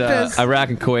made me and pissed. Iraq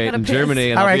and Kuwait and piss.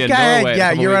 Germany and All I'll right, be in go ahead. Norway. in a Yeah,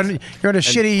 couple you're weeks. on a And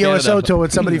shitty USO Canada. tour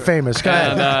with somebody famous. Go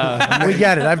ahead. And, We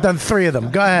get it. I've done 3 of them.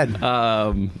 Go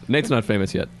ahead. Nate's not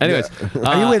famous yet. Anyways,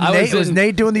 Are you with I Nate? Was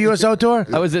Nate doing the USO tour?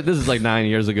 I was. This is like 9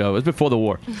 years ago. It was before the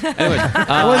war. Anyways, It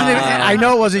wasn't even- I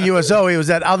know it wasn't USO. It was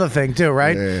that other thing too,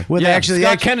 right? Where they yeah, actually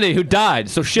Scott Kennedy, who died.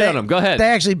 So shit on him. Go ahead. They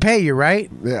actually pay you, right?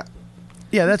 Yeah.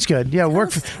 Yeah, that's good. Yeah,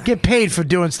 get paid for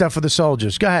doing stuff for the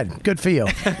soldiers. Go ahead. Good for you.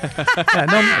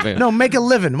 Yeah, no, make a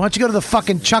living. Why don't you go to the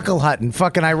fucking Chuckle Hut in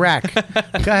fucking Iraq?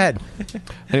 Go ahead.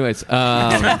 Anyways,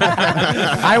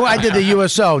 I did the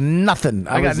USO. Nothing.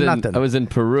 I got nothing. I was in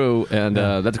Peru, and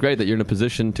that's great that you're in a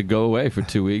position to go away for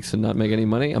 2 weeks and not make any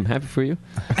money. I'm happy for you.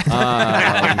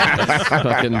 That's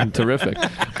fucking terrific.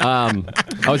 I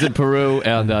was in Peru,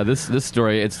 and this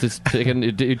story, it's just taken.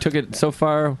 You took it so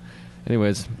far.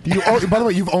 Anyways, by the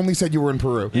way, you've only said you were in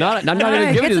Peru. I'm not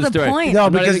even giving you the story. No,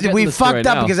 I'm not even because getting we to the story fucked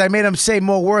up now. because I made him say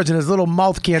more words and his little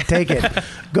mouth can't take it.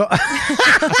 Go.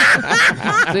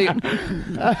 See,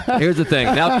 here's the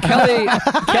thing. Now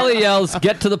Kelly yells,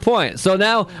 "Get to the point." So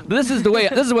now this is the way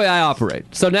I operate.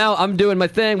 So now I'm doing my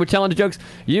thing. We're telling the jokes.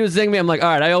 You zing me. I'm like, all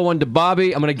right, I owe one to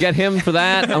Bobby. I'm gonna get him for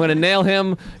that. I'm gonna nail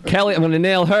him. Kelly, I'm gonna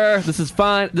nail her. This is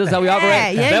fine. This is how we operate.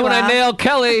 yeah, then you when I are. nail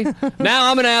Kelly,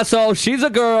 now I'm an asshole. She's a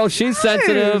girl. She's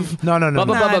sensitive. No. Blah, blah,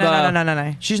 blah, blah, blah.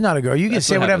 No. She's not a girl. You can That's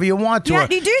say what whatever happens. you want to Yeah,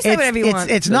 her. you do say whatever you want.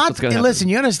 It's That's not. what's gonna happen. Listen,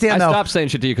 you understand I though. stopped saying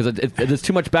shit to you because there's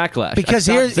too much backlash. Because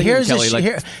I stopped here's singing the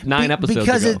Kelly sh- like 9 episodes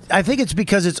because ago. I think it's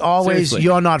because it's always Seriously.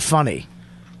 you're not funny.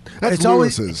 That's It's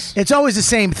always Lewis's. it's always the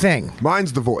same thing.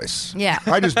 Mine's the voice. Yeah.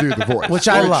 I just do the voice. Which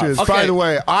I love. Is, Okay. By the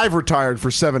way, I've retired for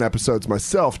 7 episodes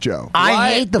myself, Joe. I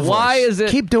Why- hate the voice. why is it-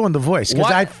 Keep doing the voice because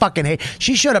Why- I fucking hate.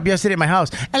 She showed up yesterday at my house.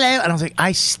 Hello, and I was like,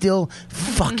 I still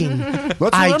fucking.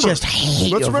 Let's I remember, just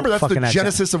hate. Let's your remember that's the fucking accent.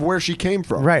 genesis of where she came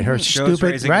from. Right, her Joe's stupid.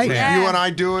 raising Right, his hand. You and I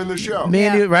doing the show. me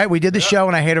and you. Right, we did the show,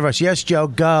 and I hate her voice. Yes, Joe,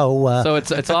 go. So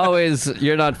it's always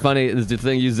you're not funny is the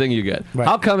thing you zing you get. Right.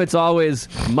 How come it's always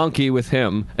monkey with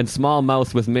him and small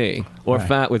mouth with me or Right.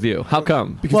 fat with you? How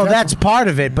come? Well, that's part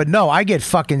of it, but no, I get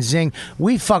fucking zing.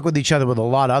 We fuck with each other with a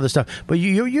lot of other stuff. But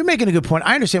you're making a good point.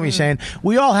 I understand what you're saying.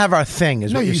 We all have our thing,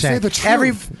 is No, what you're you saying. say the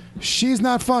truth. She's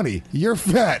not funny. You're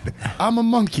fat. I'm a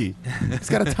monkey. He's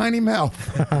got a tiny mouth.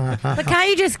 But can't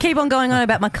you just keep on going on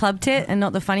about my club tit and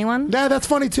not the funny one? Yeah, that's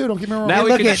funny too. Don't get me wrong. Now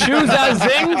we can choose our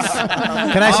zings.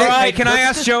 Can I say? All right, can I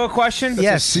ask Joe a question?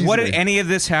 Yes. What did any of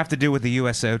this have to do with the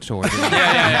USO tour?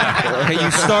 Okay,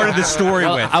 you started the story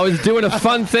Well, with. I was doing a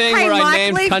fun thing Hey, where I Mike,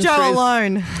 named leave countries. Joe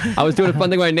alone. I was doing a fun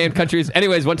thing where I named countries.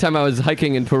 Anyways, one time I was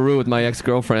hiking in Peru with my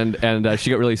ex-girlfriend, and she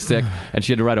got really sick, and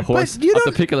she had to ride a horse you up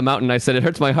the don't- peak of the mountain. I said, "It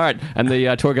hurts my heart." heart. And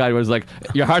the tour guide was like,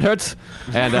 your heart hurts?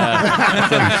 And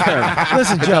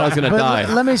Listen, I Joe, thought I was going to but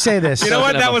die. let me say this. You know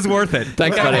what? That was worth it.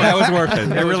 Thanks, buddy. That was worth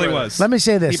it. It really was. Let me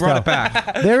say this. He brought though. it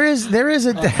back. There is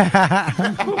a.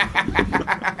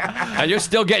 And you're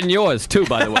still getting yours, too,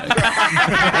 by the way.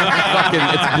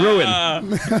 It's brewing.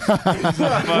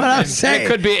 What I'm saying.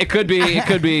 It could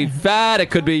be fat.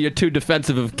 It could be you're too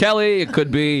defensive of Kelly. It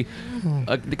could be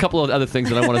a couple of other things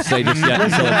that I want to say just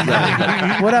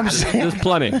yet. What I'm saying. There's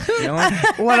plenty.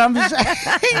 What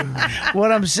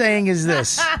I'm saying is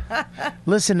this.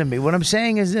 Listen to me. What I'm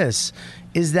saying is this.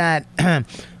 Is that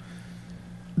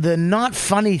the not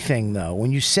funny thing though?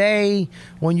 When you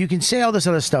can say all this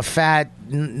other stuff, fat,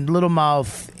 little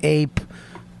mouth, ape,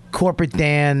 corporate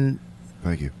Dan.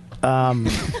 Thank you.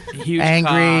 Huge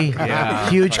angry, cock. Yeah.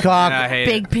 huge cock, I hate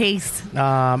Big piece.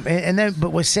 and then,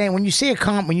 but we're saying when you say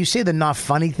the not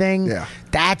funny thing,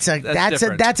 that's a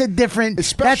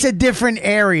different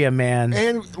area, man.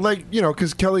 And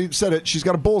because Kelly said it, she's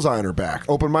got a bullseye on her back.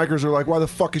 Open micers are like, why the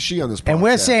fuck is she on this podcast? And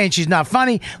we're saying she's not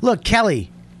funny. Look,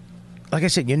 Kelly, like I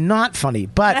said, you're not funny.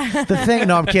 But the thing,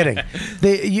 no, I'm kidding.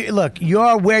 Look,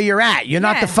 you're where you're at. You're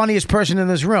not the funniest person in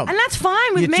this room. And that's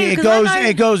fine with me.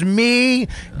 It goes me,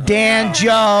 Dan,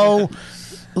 Joe,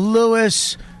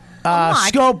 Lewis,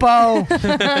 Scopo,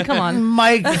 come on,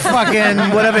 Mike, fucking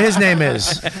whatever his name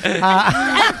is. Dude,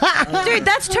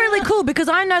 that's totally cool because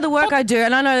I know the work I do,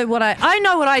 and I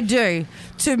know what I do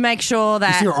to make sure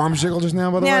that. You see your arms jiggle just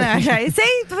now, by the way? No, okay. See,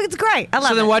 it's great. I love it.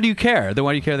 So then, why do you care? Then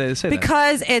why do you care that they say that?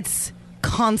 Because it's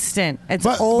constant. It's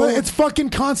But all. it's fucking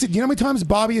constant. You know how many times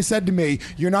Bobby has said to me,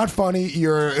 "You're not funny.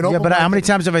 You're an open." Yeah, but how many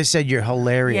times have I said you're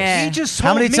hilarious? Yeah. He just How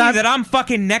told many me times- that I'm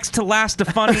fucking next to last to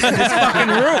funny in this fucking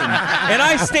room, and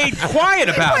I stayed quiet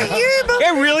about it.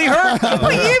 It really hurt.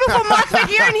 Put you before Mike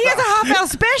McGear, and here's a half-hour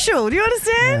special. Do you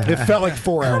understand? It felt like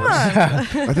 4 hours.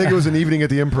 I think it was an evening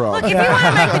at the Improv. Look, if you want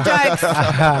to make the jokes,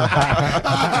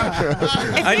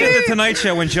 I did the Tonight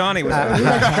Show when Johnny was there. He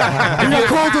got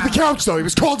called to the couch, though. He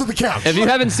was called to the couch. If you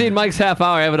haven't seen Mike's half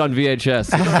hour, I have it on VHS.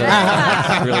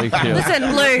 It's really cute.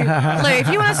 listen, Lou, if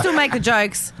you want to still make the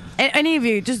jokes, any of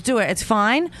you, just do it. It's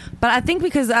fine. But I think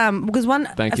because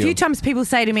Thank a you. few times people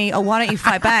say to me, "Oh, why don't you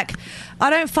fight back?" I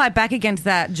don't fight back against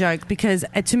that joke because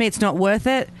to me it's not worth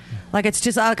it. Like it's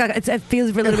just it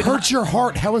feels a little It bit. hurts your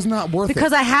heart. How is it not worth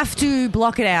Because it? I have to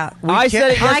block it out. I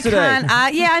said it yesterday. I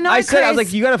can't. Yeah, I know. I said, I was Chris.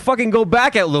 like, you got to fucking go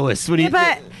back at Lewis. What do Yeah, you?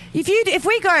 but if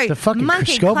we go The fucking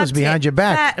monkey, scope is club behind tip, your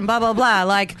back. fat and blah blah blah,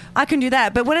 like I can do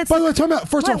that. But when it's By the way, time out.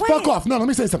 First of all, Wait, fuck wait. off. No, let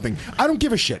me say something. I don't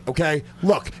give a shit, okay?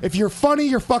 Look, if you're funny,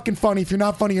 you're fucking funny. If you're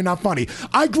not funny, you're not funny.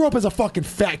 I grew up as a fucking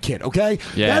fat kid, okay?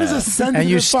 Yeah. That is a sensitive And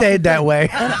you fucking stayed that thing. way.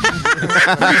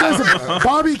 Let me tell you something.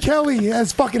 Bobby Kelly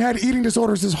has fucking had eating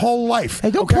disorders his whole life.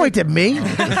 Hey, don't okay? point at me.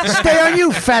 Stay on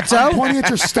you, fatso. I'm pointing at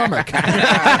your stomach. I'm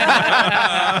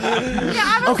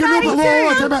a Okay, no, fatty but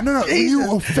too. time out. No.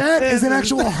 Fat is an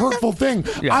actual hurtful thing.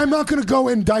 Yeah. I'm not going to go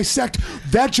and dissect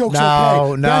that joke's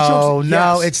No, okay. That joke's,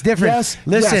 no, yes, it's different. Yes,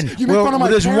 Listen, yes. You make fun of my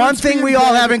there's one parents thing being we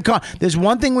all dead. have in common. There's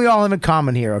one thing we all have in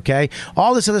common here, okay?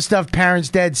 All this other stuff: parents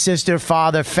dead, sister,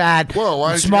 father, fat, Whoa,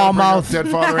 why did small you gotta mouth. bring up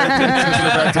dead father and sister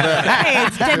back to that? Hey,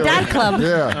 it's Dead Dad Club.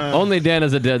 Yeah. Only Dan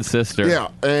is a dead sister. Yeah,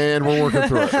 and we're working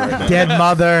through it right now. Dead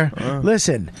mother.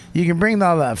 Listen, you can bring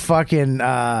all that fucking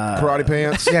Karate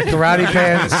pants. Yeah, karate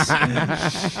pants.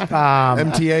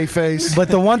 MTA face. But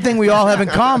the one thing we all have in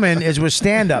common is we're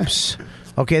stand-ups.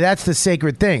 Okay, that's the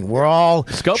sacred thing. We're all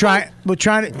trying. We're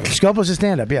trying to. Scopo's a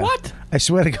stand-up. Yeah. What? I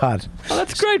swear to God. Oh,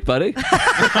 that's great, buddy. Good for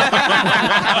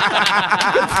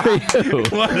you.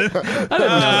 What? I didn't know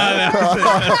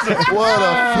that. What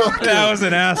a fucking... That was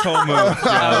an asshole move.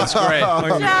 That was great.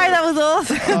 Sorry, that was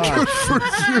awesome. Good for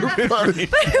you, buddy.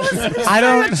 But it was so I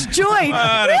don't- much joy.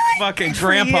 What a fucking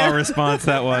grandpa response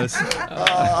that was. That's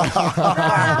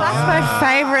my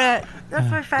favorite. That's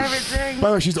my favorite thing. By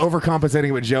the way, she's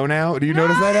overcompensating with Joe now. Do you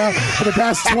notice that now? For the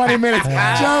past 20 minutes.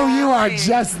 Joe, you are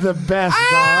just the best,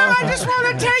 dog. I just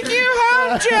want to take you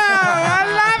home, Joe. I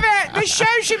love it. The show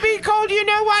should be called You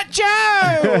Know What, Joe.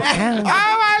 Oh,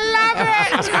 I love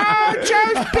it. Oh,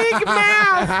 Joe's big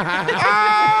mouth. Oh,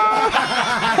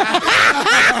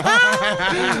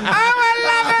 I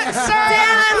love it so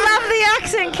Dan, I love the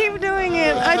accent. Keep doing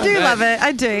it. I do love it.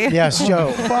 I do. Yes,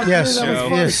 Joe. Yes, Joe.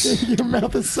 yes. Your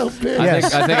mouth is so big.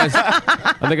 Yes.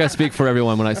 I think I speak for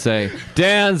everyone when I say,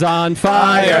 Dan's on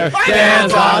fire,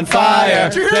 Dan's on fire,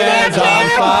 Dan's on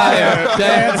fire,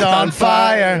 Dan's on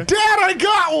fire. Dad, I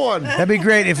got one. That'd be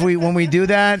great if when we do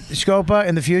that, Scopa,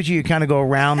 in the future, you kind of go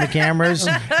around the cameras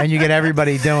and you get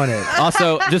everybody doing it.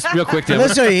 Also, just real quick, Tim.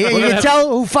 Listen, you can tell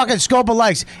who fucking Scopa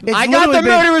likes. It's I got the literally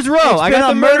murderer's row. it's I been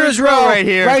got a the murderer's row right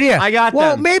here. Right here. I got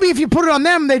Well, them. maybe if you put it on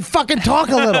them, they'd fucking talk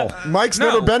a little. Mike's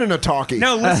never been in a talkie.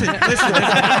 No, listen.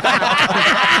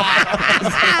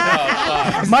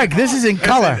 Mike, this is in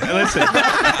color. Listen.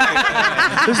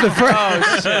 This is the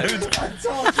first.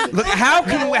 Look,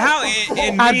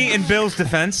 in me and Bill's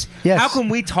defense, how can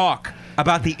we talk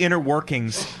about the inner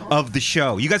workings of the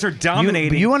show? You guys are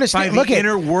dominating You understand? by Look, the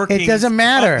inner workings it doesn't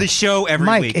matter. of the show every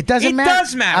Mike, week. it doesn't matter. It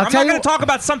does matter. I'll I'm tell not you going to talk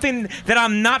about something that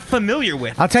I'm not familiar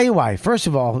with. I'll tell you why. First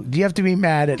of all, do you have to be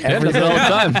mad at everything?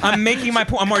 I'm making my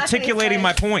point. I'm articulating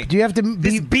my point. Do you have to be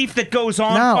this beef that goes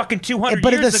on No, fucking 200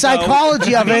 but years the ago?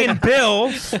 psychology of me it- and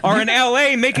Bill are in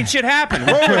L.A. making shit happen,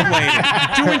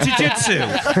 rollerblading, doing jiu-jitsu,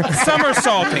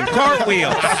 somersaulting,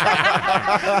 cartwheels.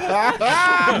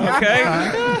 Okay,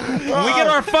 when we get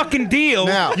our fucking deal,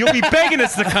 you'll be begging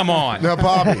us to come on. Now,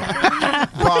 Bobby.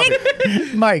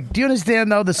 Mike, do you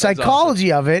understand though the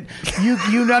psychology of it? You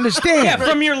understand? Yeah,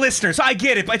 from your listeners, I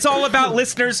get it. But it's all about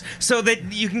listeners, so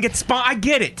that you can get I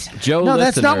get it. Joe, No,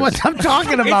 that's not what I'm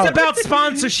talking about. It's about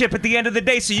sponsorship at the end of the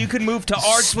day, so you can move to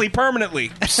Ardsley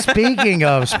permanently. Speaking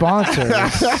of sponsors,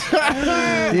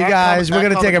 you guys, we're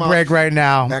gonna take a break right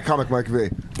now. At Comic Mike V.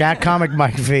 At Comic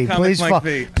Mike V. Comic Mike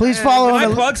V. Please follow.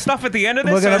 Can I plug stuff at the end of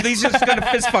this, or are these just going to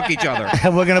fist fuck each other?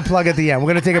 We're gonna plug at the end. We're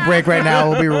gonna take a break right now.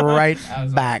 We'll be right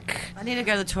back. I need to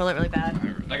go to the toilet really bad.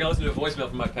 I gotta listen to a voicemail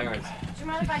from my parents. Do you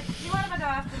mind if I go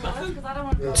after Lois? Because I don't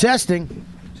want to go. Testing.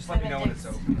 Just let me know when it's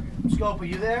over. Scope, are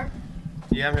you there?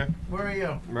 Yeah, I'm here. Where are you?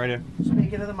 I'm right here.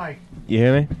 Speak into the mic. You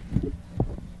hear me?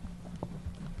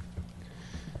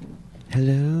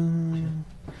 Hello.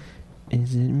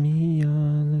 Is it me you're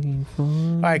looking for?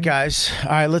 All right, guys. All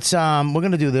right, let's. We're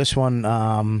gonna do this one.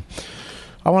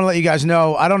 I want to let you guys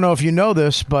know. I don't know if you know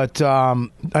this, but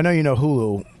I know you know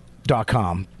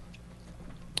Hulu.com.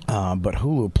 But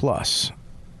Hulu Plus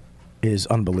is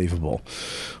unbelievable.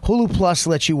 Hulu Plus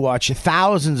lets you watch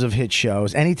thousands of hit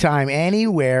shows anytime,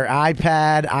 anywhere,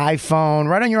 iPad, iPhone,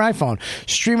 right on your iPhone.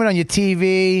 Stream it on your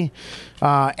TV,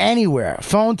 anywhere.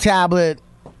 Phone, tablet.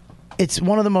 It's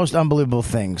one of the most unbelievable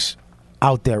things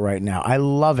out there right now. I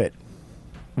love it.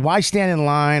 Why stand in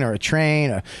line or a train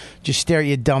or just stare at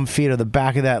your dumb feet or the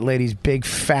back of that lady's big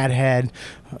fat head?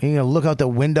 You know, look out the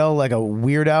window like a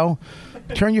weirdo.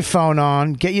 Turn your phone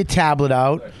on, get your tablet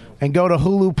out, and go to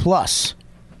Hulu Plus.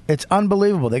 It's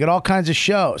unbelievable. They got all kinds of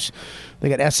shows. They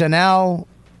got SNL,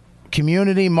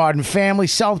 Community, Modern Family,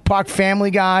 South Park,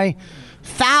 Family Guy,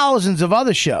 thousands of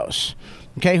other shows.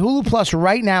 Okay, Hulu Plus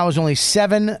right now is only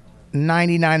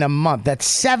 $7.99 a month. That's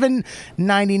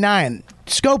 $7.99.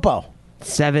 Scopo.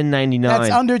 $7.99.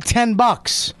 That's under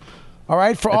 $10. All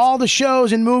right, for all the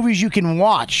shows and movies you can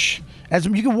watch. As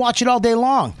you can watch it all day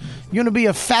long. You're gonna be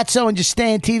a fatso and just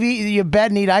stay in your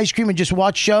bed and eat ice cream and just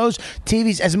watch shows,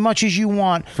 TVs as much as you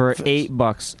want For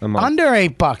 $8 a month. Under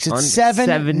 $8. It's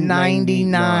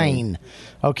 $7.99.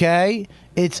 Okay,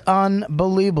 it's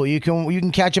unbelievable. You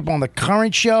can catch up on the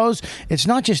current shows. It's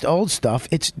not just old stuff.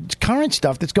 It's current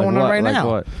stuff that's going on right now.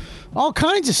 What? All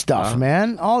kinds of stuff,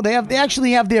 man. They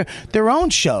actually have their own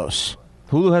shows.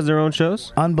 Hulu has their own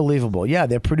shows? Unbelievable. Yeah,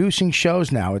 they're producing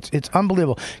shows now. It's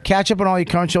unbelievable. Catch up on all your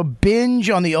current shows. Binge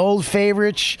on the old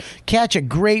favorites. Catch a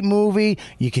great movie.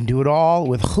 You can do it all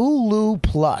with Hulu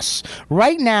Plus.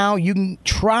 Right now, you can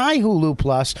try Hulu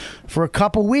Plus for a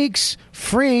couple weeks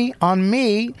free on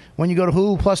me when you go to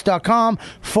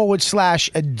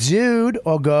huluplus.com/dude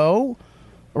or go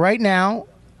right now.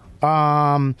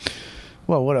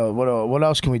 Well, what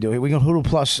else can we do? We can Hulu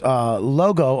Plus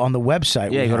logo on the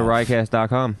website. Yeah, go to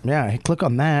riotcast.com. Yeah, click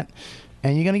on that,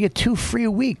 and you're going to get 2 free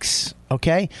weeks,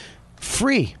 okay?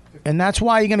 Free. And that's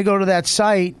why you're going to go to that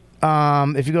site.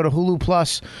 If you go to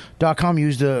huluplus.com,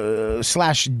 use the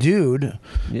 /dude,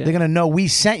 they're going to know we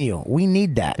sent you. We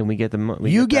need that. And we get the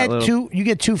you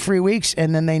get 2 free weeks,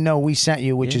 and then they know we sent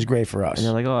you, which is great for us. And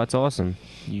they're like, oh, that's awesome.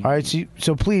 All right,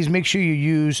 so please make sure you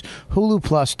use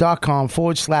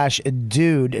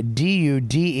huluplus.com/dude,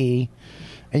 DUDE,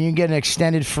 and you can get an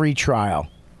extended free trial.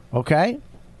 Okay?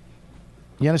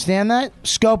 You understand that?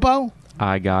 Scopo?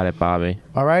 I got it, Bobby.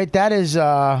 All right, that is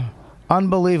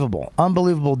unbelievable.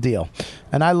 Unbelievable deal.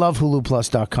 And I love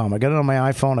huluplus.com. I got it on my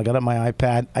iPhone. I got it on my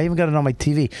iPad. I even got it on my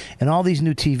TV. And all these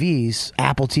new TVs,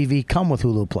 Apple TV, come with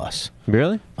Hulu Plus.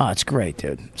 Really? Oh, it's great,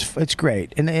 dude. It's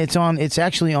great. And it's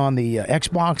actually on the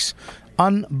Xbox.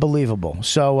 Unbelievable.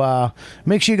 So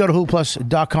make sure you go to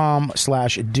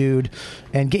huluplus.com/dude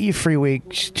and get your free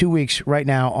weeks, 2 weeks right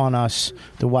now on us,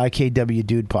 the YKW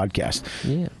Dude podcast.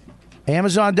 Yeah.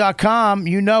 Amazon.com,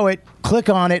 you know it. Click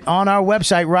on it on our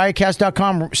website,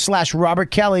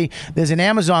 riotcast.com/Robert Kelly. There's an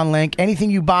Amazon link. Anything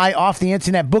you buy off the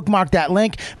internet, bookmark that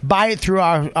link. Buy it through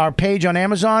our page on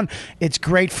Amazon. It's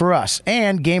great for us.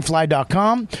 And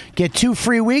Gamefly.com. Get 2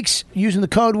 free weeks using the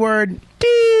code word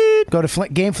DUDE. Go to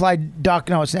Gamefly.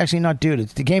 No, it's actually not dude.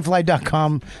 It's the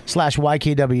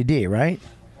Gamefly.com/YKWD, right?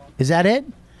 Is that it?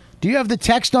 Do you have the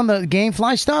text on the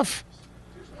Gamefly stuff?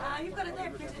 You've got it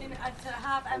there printed in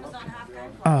half Amazon, half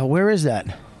Gamefly. Where is that?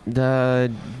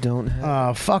 Don't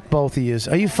have. Fuck both of yous.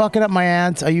 Are you fucking up my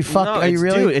ads? Are you fuck? No, are you it's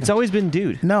really? dude. It's always been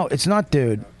dude. No, it's not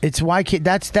dude. It's YK.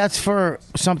 That's for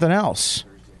something else,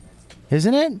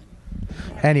 isn't it?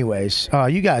 Anyways,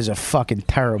 you guys are fucking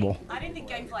terrible. I didn't think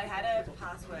Gamefly had a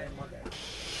password.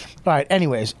 All right.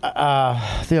 Anyways,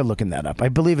 they're looking that up. I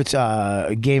believe it's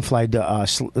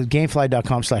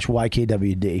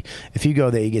Gamefly.com/YKWD. If you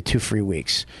go there, you get 2 free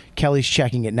weeks. Kelly's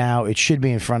checking it now. It should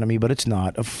be in front of me, but it's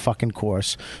not. Of fucking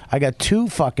course. I got 2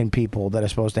 fucking people that are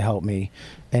supposed to help me,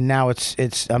 and now it's.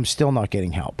 I'm still not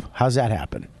getting help. How's that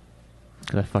happen?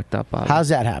 I fucked up, Bob. How's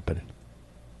that happen?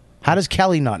 How does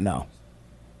Kelly not know?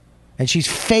 And she's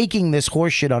faking this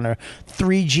horse shit on her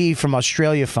 3G from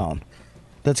Australia phone.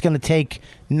 That's going to take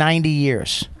 90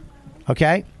 years.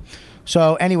 Okay?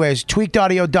 So, anyways,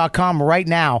 tweakedaudio.com right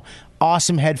now.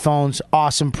 Awesome headphones,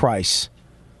 awesome price.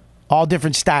 All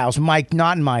different styles. Mic'd,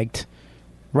 not mic'd.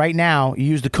 Right now, you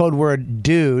use the code word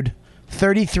DUDE,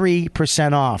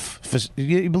 33% off.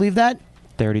 You believe that?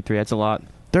 33, that's a lot.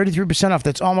 33% off.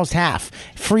 That's almost half.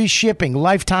 Free shipping.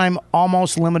 Lifetime,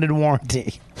 almost limited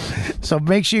warranty. So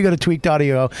make sure you go to Tweaked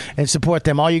Audio and support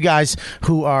them. All you guys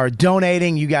who are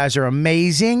donating, you guys are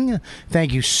amazing.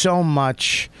 Thank you so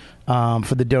much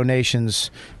for the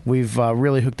donations. We've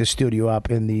really hooked the studio up,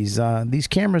 and these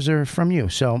cameras are from you.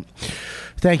 So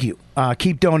thank you.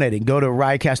 Keep donating. Go to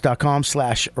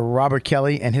riotcast.com/Robert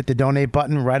Kelly and hit the donate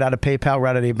button right out of PayPal,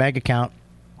 right out of your bank account.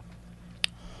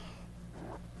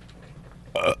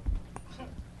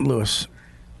 Lewis,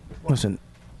 listen,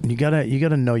 you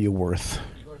gotta know your worth.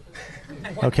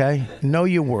 Okay? Know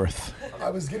your worth. I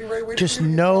was getting ready to Just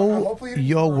know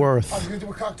your worth. I was going to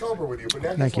do a Cocktober with you, but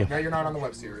now, Thank you. Now you're not on the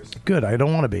web series. Good. I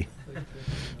don't want to be.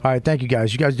 All right. Thank you,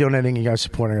 guys. You guys donating. You guys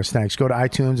supporting us. Thanks. Go to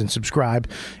iTunes and subscribe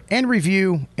and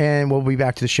review, and we'll be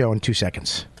back to the show in 2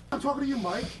 seconds. I'm talking to you,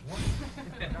 Mike.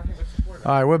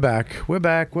 All right. We're back. We're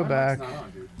back. We're back.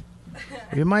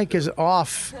 Your mic is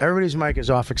off. Everybody's mic is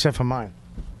off except for mine.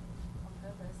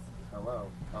 Hello.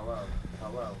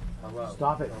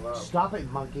 Stop it. Hello. Stop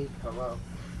it, monkey. Hello.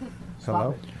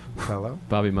 Hello? Hello?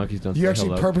 Bobby Monkeys don't You say actually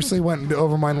hello. purposely went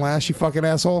over mine last, you fucking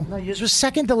asshole? No, yours was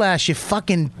second to last, you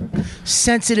fucking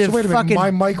sensitive So wait a minute, fucking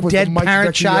my mic was dead the Mike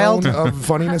parent child. of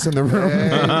funniness in the room.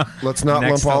 Hey, let's not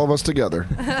Next lump all up. of us together.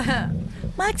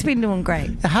 Mike's been doing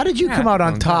great. How did you come out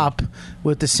on Long top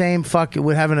with the same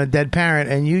with having a dead parent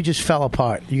and you just fell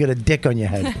apart? You got a dick on your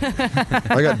head.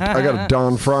 I got a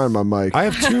Don Fry in my mic. I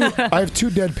have two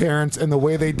dead parents, and the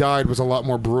way they died was a lot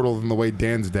more brutal than the way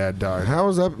Dan's dad died. How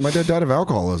is that? My dad died of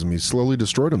alcoholism. He slowly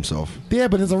destroyed himself. Yeah,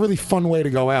 but it's a really fun way to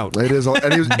go out. It is,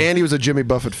 and he was a Jimmy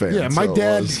Buffett fan. Yeah, my so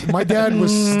it dad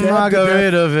was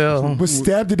Margaritaville. was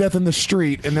stabbed to death in the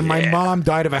street, and then my mom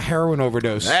died of a heroin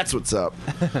overdose. That's what's up.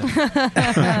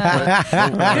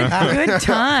 Good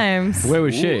times. Where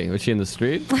was she? Was she in the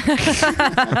street?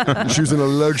 She was in a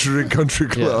luxury country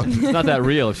club. Yeah. It's not that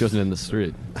real if she wasn't in the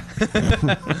street.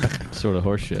 Sort of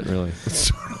horseshit, really.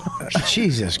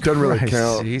 Jesus Christ. Doesn't really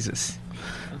count. Jesus.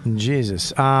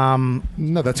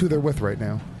 No, that's who they're with right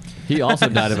now. He also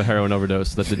died of a heroin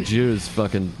overdose that the Jews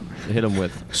fucking hit him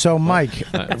with. So, Mike,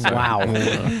 Sorry. wow. Are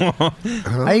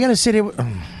you going to sit here?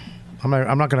 I'm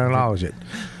not going to acknowledge it.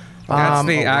 That's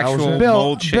the actual Bill,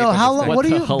 mold shape. Bill, of how the long? thing. What do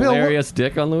you? Hilarious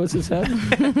dick on Lewis's head.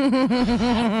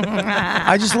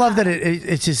 I just love that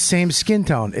it's his same skin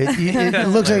tone. It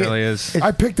looks like really is.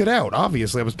 I picked it out.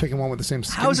 Obviously, I was picking one with the same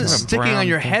skin. How is it tone. sticking on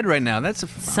your head right now? That's a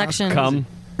Suction. Come.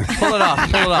 Pull it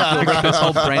off. Pull it off. It'll break this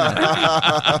whole brain.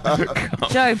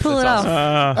 Joe, pull it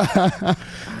off.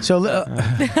 So,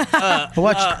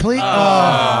 watch, please.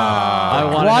 I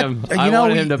wanted What? him. You I know,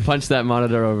 wanted we- him to punch that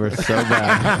monitor over so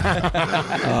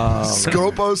bad.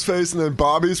 Scopo's face and then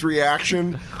Bobby's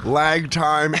reaction, lag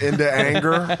time into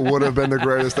anger would have been the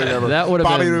greatest thing ever. That would have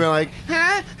Bobby been- would have been like,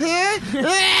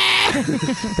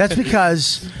 That's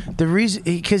because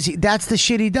that's the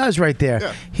shit he does right there.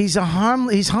 Yeah. He's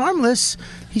harmless.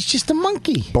 He's just a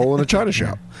monkey. bowl in a china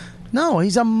shop. No,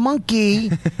 he's a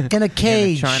monkey in a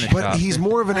cage. But he's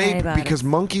more of an ape because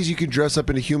monkeys you can dress up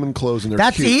into human clothes and they're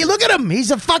That's cute. look at him.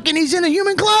 He's in a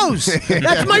human clothes.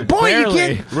 That's my point. You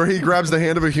can't. Where he grabs the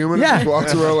hand of a human Yeah. and just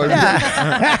walks around like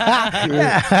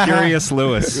Curious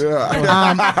Lewis.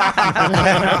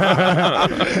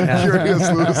 Curious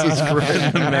Lewis is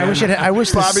great. I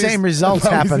wish the same results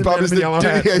happened. Bobby's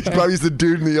the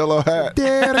dude in the yellow hat. Dude,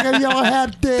 I got a yellow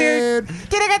hat, dude.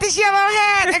 Dude, I got this yellow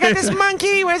hat. I got this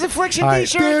monkey. Where's Affliction All right.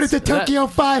 t-shirt? Dude, it's a Tokyo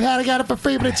 5 hat. I got it for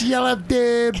free, but it's yellow,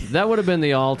 dude. That would have been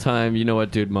the all-time, you know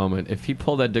what, dude moment. If he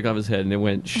pulled that dick off his head and it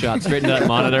went shot straight into that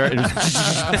monitor, and,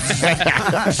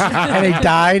 And he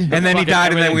died. And then he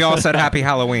died, and then we all said Happy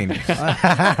Halloween. All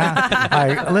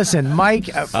right, listen, Mike.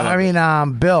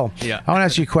 Bill. Yeah. I want to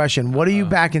ask you a question. What are you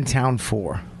back in town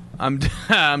for? I'm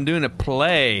doing a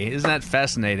play. Isn't that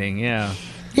fascinating? Yeah.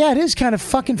 Yeah, it is kind of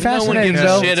fucking No one fascinating, gives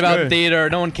Bill. a shit about theater.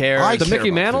 No one cares. the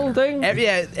Mickey Mantle thing?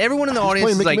 Yeah, everyone in the audience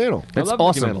is like, That's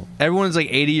awesome. Everyone's like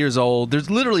 80 years old. There's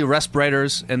literally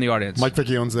respirators in the audience. Mike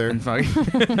Vecchione's there. Mike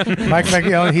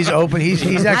Vecchione, he's open. He's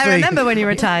actually. I remember when you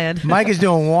retired. Mike is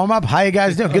doing warm up. How you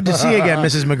guys doing? Good to see you again,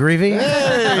 Mrs. McGreevy.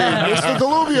 Hey, Mr.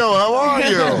 Deluvio, how are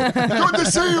you? Good to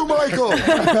see you, Michael.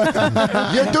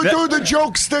 You do the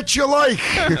jokes that you like.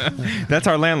 That's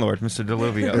our landlord, Mr.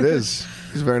 Deluvio. It is.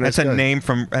 He's a very nice That's guy. a name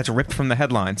that's ripped from the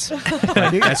headlines.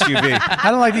 SUV.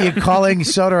 I don't like that you're calling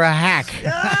Soda a hack.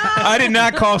 I did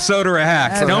not call Soda a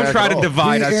hack. That's Don't a try hack to at all.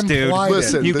 divide He us, dude. implied it.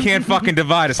 Listen, you can't fucking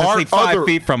divide us. I sleep 5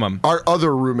 feet from him. Our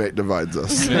other roommate divides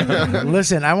us.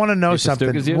 Listen, I want to know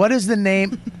something. What is the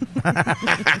name?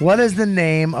 What is the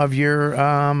name of your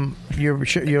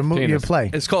play?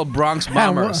 It's called Bronx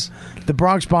Bombers. The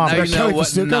Bronx Bombers. Now you know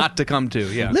what not to come to.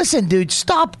 Yeah. Listen, dude,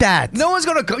 stop that. No one's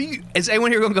gonna come. Is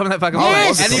anyone here gonna come to that fucking play?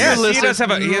 Yes. Any of Yes. your listeners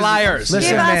liars.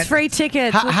 Listen, Give man. us free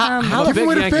tickets. We'll come. How Give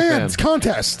away to fans.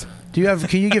 Contest. Do you have?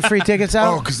 Can you get free tickets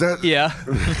out? Oh, because that. Yeah.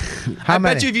 How I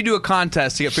many? bet you if you do a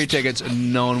contest to get free tickets,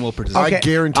 no one will participate. I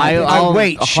guarantee.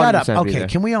 Wait, shut up. 100% be Okay, there.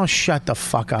 can we all shut the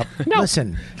fuck up?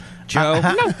 Listen, Joe.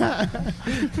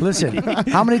 listen.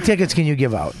 How many tickets can you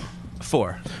give out?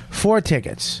 4. 4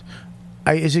 tickets.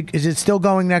 Is it still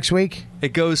going next week?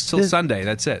 It goes till Sunday.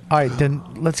 That's it. All right, then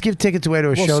let's give tickets away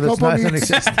to a show that's not in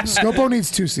existence. Scopo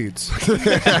needs 2 seats. Him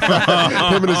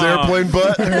and his airplane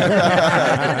butt.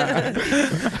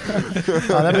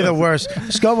 Oh, that'd be the worst.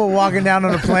 Scobo walking down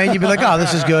on a plane, you'd be like, "Oh,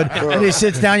 this is good." And he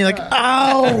sits down, you're like,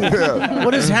 "Oh,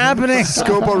 what is happening?"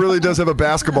 Scopo really does have a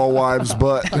basketball wives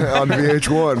butt on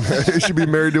VH1. He should be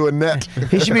married to a net.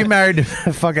 He should be married to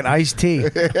fucking Ice T.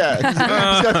 Yeah, he's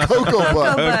got cocoa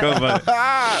butt.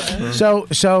 So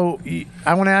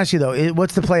I want to ask you though,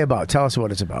 what's the play about? Tell us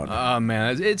what it's about. Oh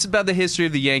man, it's about the history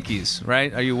of the Yankees,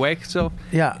 right? Are you awake still?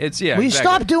 Yeah. Will you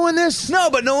stop doing this? No,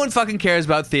 but no one fucking cares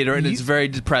about theater, and it's very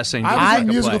depressing. I was in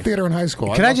musical theater in high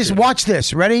school. Can I just watch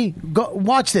this? Ready? Go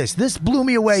watch this. This blew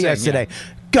me away yesterday.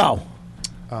 Go.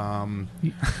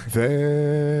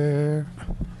 There,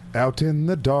 out in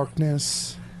the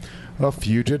darkness, a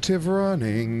fugitive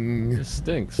running. It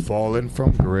stinks. Fallen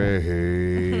from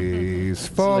grace.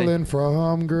 Fallen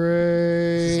from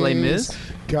grace. Slay Miz?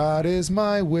 God is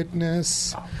my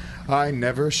witness. I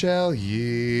never shall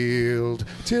yield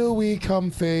till we come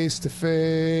face to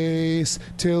face,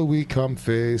 till we come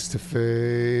face to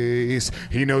face.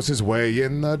 He knows his way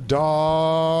in the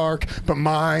dark, but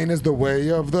mine is the way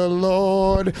of the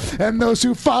Lord. And those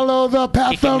who follow the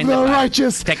path of the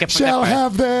righteous shall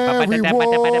have their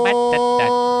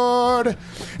reward.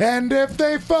 And if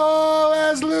they fall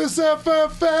as Lucifer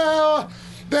fell,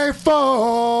 they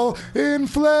fall in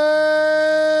flames.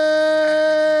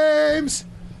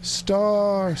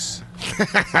 Stars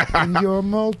in your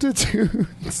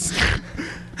multitudes.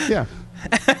 Yeah.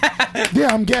 Yeah,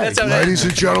 I'm gay. Ladies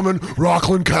and gentlemen,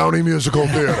 Rockland County Musical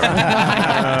Theater.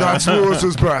 That's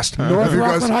Lewis's best. North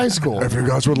Rockland High School. If you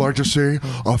guys would like to see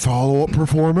a follow-up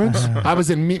performance, I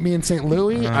was in Meet Me in St.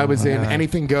 Louis. I was in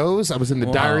Anything Goes. I was in The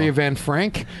Diary of Anne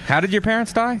Frank. How did your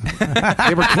parents die?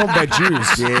 They were killed by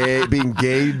Jews. being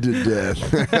gay to death.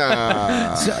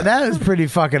 So that is pretty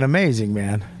fucking amazing,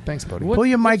 man. Thanks, buddy. Pull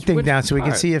your mic thing down so we can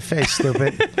part? see your face,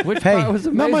 stupid. Which Hey, part was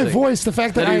Not amazing? my voice. The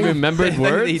fact that That he I remembered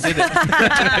words. He did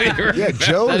it. Yeah,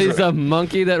 Joe. That he's a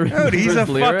monkey that remembers Dude, he's a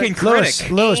lyrics. fucking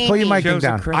critic. Lewis, pull your mic thing Joe's a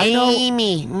down. critic. I know.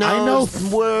 Amy, I know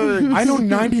words. I know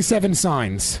 97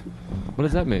 signs. What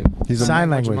does that mean? Sign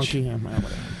language. Monkey. Yeah, whatever.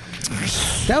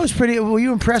 That was pretty. Were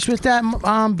you impressed with that,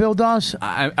 Bill Dawes?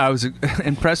 I was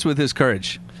impressed with his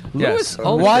courage. Lewis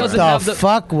only What doesn't the have the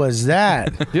fuck was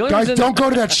that? The only Guys, reason- don't go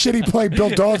to that shitty play Bill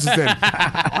Dawes is in.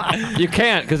 You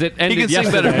can't because it ended can sing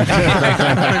yesterday.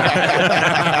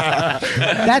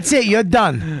 That's it. You're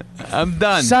done. I'm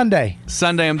done. Sunday.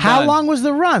 Sunday, I'm How done. long was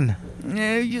the run?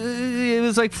 It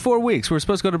was like 4 weeks. We were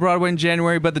supposed to go to Broadway in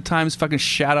January, but the Times fucking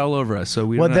shat all over us. So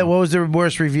we don't know. What was the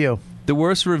worst review? The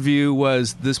worst review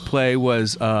was this play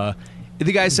was the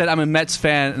guy said, I'm a Mets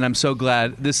fan and I'm so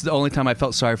glad. This is the only time I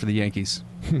felt sorry for the Yankees.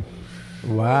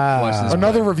 Wow.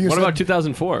 Another review. What said, about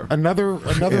 2004? Another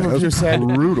review said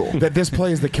brutal. that this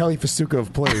play is the Kelly Fasuka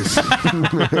of plays.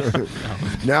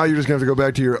 Now you're just gonna have to go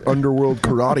back to your underworld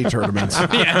karate tournaments.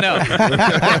 Yeah, no.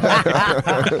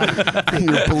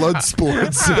 Your blood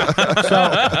sports. This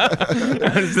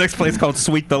next place called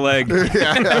Sweep the Leg.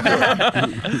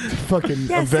 Fucking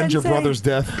Yes, avenge your Sensei. brother's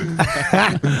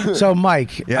death. So,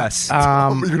 Mike. Yes.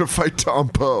 You're gonna fight Tom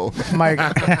Poe. Mike.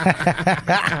 All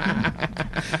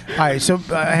right, so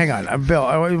hang on,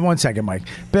 Bill. 1 second, Mike.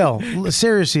 Bill,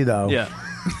 seriously though. Yeah.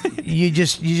 You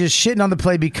just shitting on the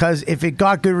play because if it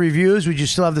got good reviews, would you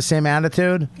still have the same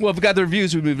attitude? Well, if we got the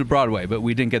reviews, we'd move to Broadway, but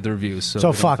we didn't get the reviews. So, So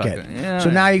we don't fuck it. Yeah, So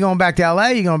now you're going back to LA.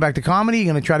 You're going back to comedy.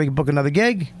 You're going to try to book another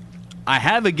gig. I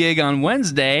have a gig on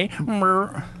Wednesday.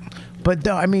 But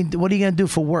I mean, what are you going to do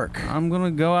for work? I'm going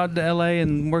to go out to L.A.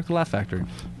 and work the Laugh Factory.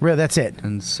 Really, that's it.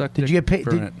 And suck Did dick you get paid?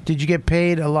 for it. Did you get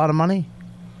paid a lot of money?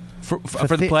 For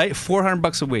the play?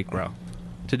 $400 a week, bro.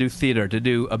 To do theater, to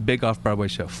do a big off-Broadway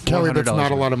show. Kelly, that's $400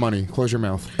 not a week. lot of money. Close your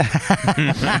mouth.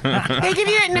 They give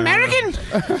you an American?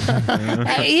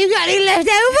 You got any left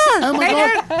over? Oh my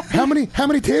God! How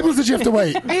many tables did you have to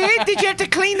wait? Did you have to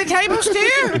clean the tables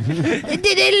too?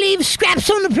 Did they leave scraps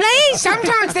on the plate?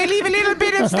 Sometimes they leave a little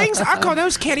bit of things. I call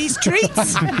those Kitty's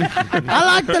treats. I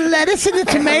like the lettuce and the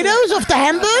tomatoes off the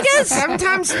hamburgers.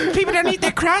 Sometimes people don't eat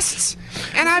their crusts,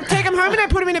 and I take them home and I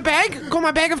put them in a bag, called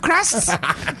my bag of crusts.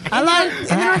 And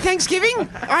then on Thanksgiving,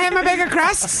 I have my bag of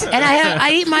crusts. And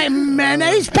I eat my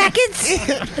mayonnaise packets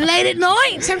late at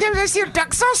night. Sometimes I steal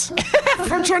duck sauce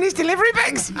from Chinese delivery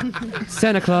bags.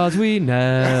 Santa Claus we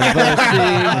never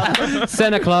see.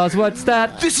 Santa Claus, what's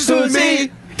that? This is Who's amazing.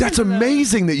 he? That's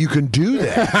amazing that you can do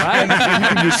that. Right?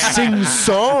 You can just sing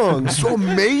songs. So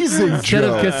amazing, Instead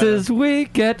of Joe. kisses, we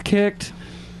get kicked.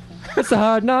 It's a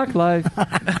hard knock life.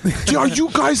 Are you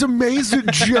guys amazed at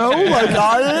Joe like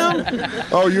I am?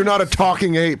 Oh, you're not a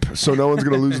talking ape, so no one's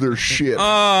gonna lose their shit.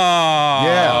 Oh.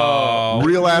 Yeah.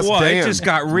 Real ass What? Dan. It just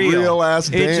got real. Real ass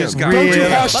Dan. It just got Don't you real.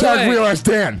 hashtag real ass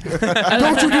Dan.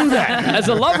 Don't you do that. As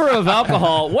a lover of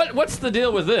alcohol, what's the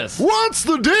deal with this? What's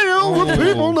the deal with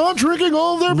people not drinking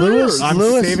all their Lewis, beers? I'm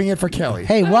Lewis. saving it for Kelly.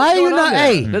 Hey, why are you going on not? there?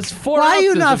 Hey, That's 4 why are you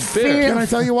ounces not of beer. fair? Can I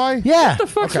tell you why? Yeah. What the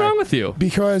fuck's wrong with you?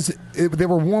 Because they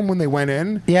were warm when they went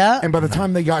in. Yeah. And by the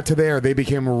time they got to there, they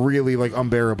became really like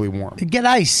unbearably warm. Get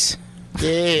ice.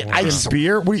 Yeah, Ice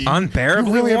beer? What do you,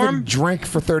 Unbearably you really warm? haven't drank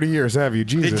for 30 years, have you?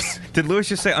 Jesus. Did Lewis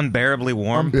just say unbearably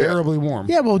warm? Unbearably warm.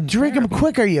 Yeah, well, drink them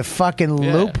quicker, you fucking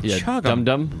loop. Yeah, Chug 'em.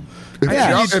 dum-dum.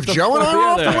 If Joe and I are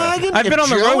off the wagon, I've been on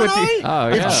the road with you. Oh,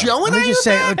 yeah. If Joe and Let I me just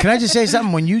are say, back, can I just say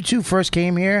something? When you two first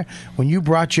came here, when you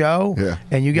brought Joe, Yeah.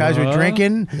 and you guys were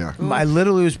drinking, Yeah. I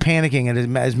literally was panicking at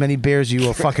as many beers you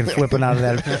were fucking flipping out of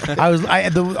that. All I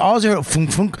heard,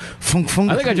 funk, funk, funk,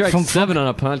 funk. I think I drank funk, 7 on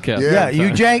a podcast. Yeah. Yeah,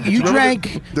 you drank. You Remember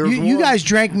drank. there was You one- guys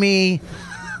drank me.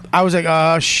 I was like,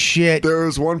 oh shit. There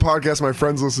was one podcast my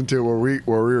friends listened to where we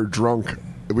were drunk.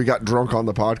 We got drunk on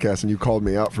the podcast, and you called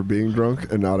me out for being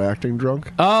drunk and not acting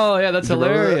drunk. Oh, yeah, that's Do you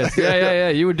remember hilarious. that? Yeah.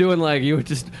 You were doing you were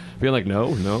just being like,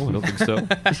 no, I don't think so. It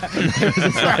was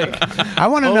just like I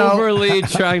want to know. overly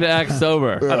trying to act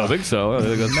sober. I don't think so. I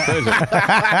think that's crazy.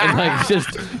 And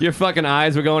just your fucking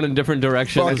eyes were going in different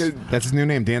directions. Fucking That's his new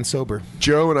name, Dan Sober.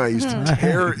 Joe and I used to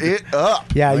tear it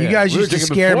up. Yeah, you guys we were used to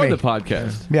drinking scare before me. the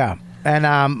podcast. Yeah. And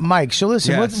Mike, so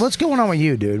listen, Yes. what's going on with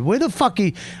you, dude? Where the fuck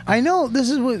you? I know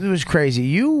this is what was crazy.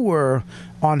 You were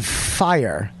on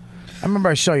fire. I remember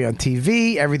I saw you on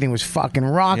TV. Everything was fucking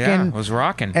rocking. Yeah, it was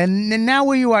rocking. And now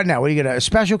where you are now? What do you got? A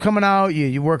special coming out?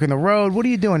 You working the road? What are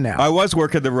you doing now? I was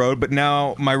working the road, but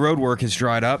now my road work has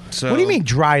dried up. So What do you mean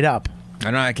dried up? I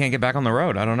don't know. I can't get back on the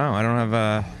road. I don't know. I don't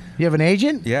have You have an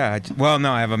agent? Yeah. Well,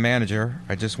 no, I have a manager.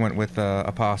 I just went with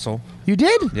Apostle. You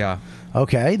did? Yeah.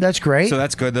 Okay, that's great. So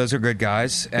that's good. Those are good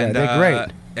guys. And they're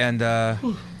great. And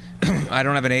I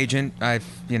don't have an agent.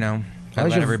 I How's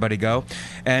let your- everybody go.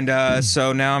 And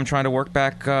so now I'm trying to work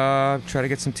back, try to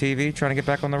get some TV, trying to get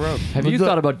back on the road. Have you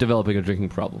thought about developing a drinking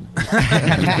problem?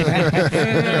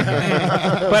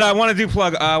 But I want to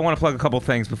plug a couple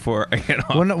things before I get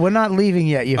off. We're not leaving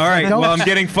yet. All right, well, I'm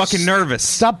getting fucking nervous.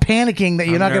 Stop panicking that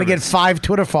you're not going to get 5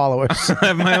 Twitter followers. I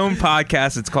have my own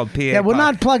podcast. It's called PA. Yeah, we're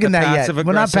not plugging The that yet. Passive We're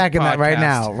not Aggressive packing that right Podcast.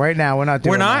 now. Right now, we're not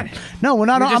doing We're not? that. No, we're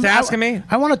not. You're just I'm- asking me?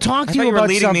 I want to talk I to thought you you were about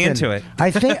leading something. me into it.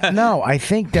 I think no. I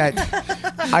think that.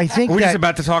 We're just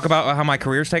about to talk about how my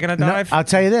career's taking a No, dive. I'll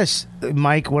tell you this,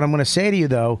 Mike. What I'm going to say to you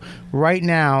though, right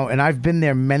now, and I've been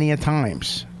there many a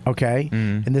times. Okay,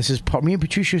 and this is me and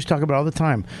Patricia used to talk about all the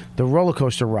time. The roller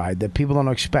coaster ride that people don't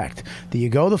expect. That you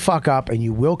go the fuck up and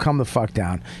you will come the fuck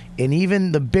down, and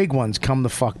even the big ones come the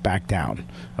fuck back down.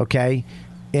 Okay,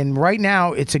 and right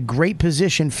now it's a great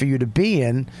position for you to be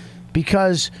in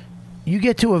because you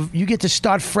get to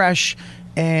start fresh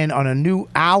and on a new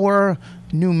hour.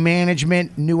 New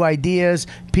management, new ideas.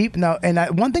 People now, and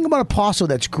one thing about Apostle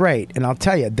that's great, and I'll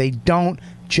tell you, they don't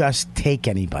just take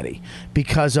anybody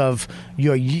because of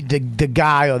the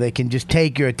guy, or they can just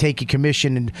take your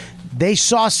commission. And they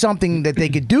saw something that they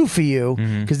could do for you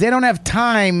because they don't have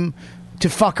time to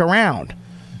fuck around.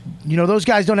 You know, those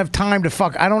guys don't have time to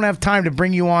fuck. I don't have time to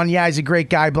bring you on. Yeah, he's a great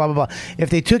guy, blah, blah, blah. If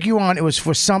they took you on, it was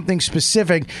for something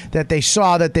specific that they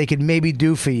saw that they could maybe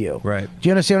do for you. Right. Do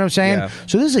you understand what I'm saying? Yeah.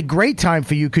 So this is a great time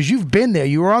for you because you've been there.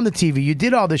 You were on the TV. You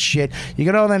did all this shit. You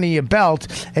got all that under your belt.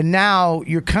 And now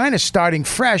you're kind of starting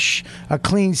fresh, a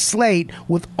clean slate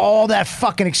with all that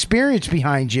fucking experience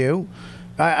behind you.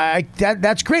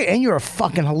 That's great, and you're a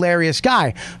fucking hilarious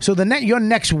guy. So your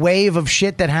next wave of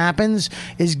shit that happens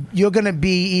is you're gonna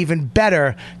be even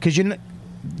better because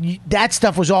that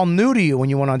stuff was all new to you when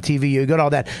you went on TV. You got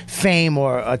all that fame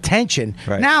or attention.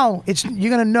 Right. Now you're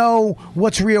gonna know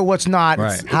what's real, what's not.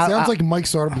 It sounds like Mike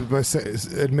started by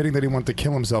admitting that he wanted to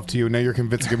kill himself to you. Now you're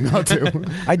convincing him not to.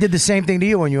 I did the same thing to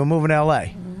you when you were moving to LA.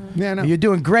 Yeah, no. You're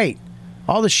doing great.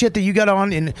 All the shit that you got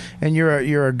on, and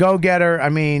you're a go-getter. I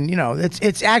mean, you know,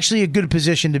 it's actually a good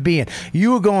position to be in.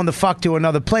 You were going the fuck to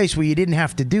another place where you didn't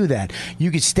have to do that. You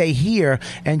could stay here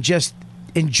and just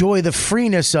enjoy the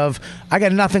freeness of, I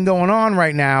got nothing going on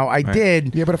right now. I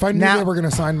did. Yeah, but if I knew Now- they were going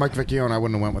to sign Mike Vecchione, I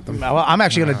wouldn't have went with them. Well, I'm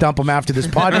actually going to dump him after this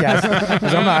podcast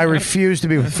because I refuse to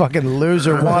be with fucking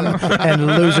loser 1 and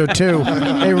loser 2.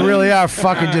 They really are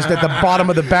fucking just at the bottom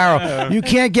of the barrel. You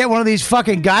can't get one of these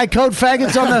fucking guy code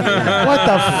faggots on the. What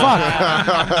the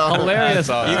fuck? Hilarious.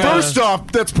 First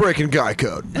off, that's breaking guy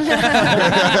code.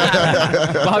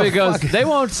 Bobby goes, they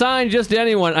won't sign just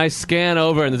anyone. I scan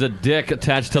over and there's a dick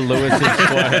attached to Lewis's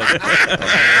forehead.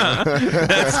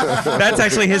 That's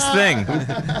actually his thing.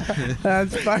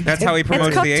 That's how he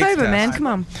promotes It's the AIDS Cocktober, test. man. Come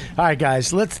on. All right,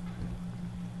 guys, let's.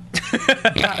 No,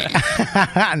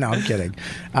 I'm kidding.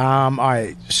 All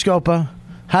right, Scopa,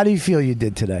 how do you feel you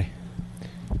did today?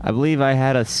 I believe I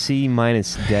had a C-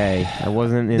 day. I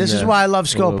wasn't in This is the why I love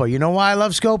Scopa. loop. You know why I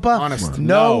love Scopa? Honest.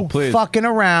 No, No, please. fucking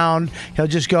around. He'll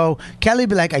just go, Kelly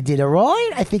be like, I did it right.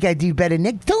 I think I do better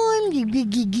next time.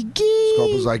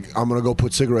 Scope was like, I'm gonna go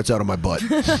put cigarettes out of my butt.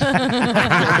 I'm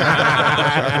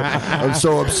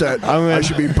so upset. I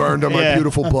should be burned on my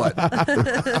beautiful butt.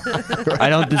 I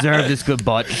don't deserve this good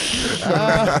butt.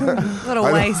 What a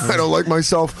waste. I don't like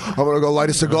myself. I'm gonna go light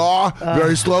a cigar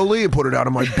very slowly and put it out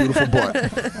of my beautiful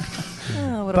butt.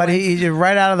 But he did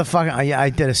right out of the fucking. I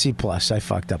did a C+. I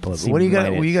fucked up a little bit. What do you got?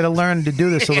 C-. You got to learn to do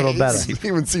this a little better. He didn't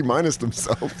even C-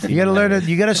 himself. You got to learn it.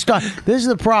 You got to start. This is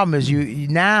the problem: is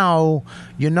now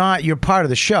you're not. You're part of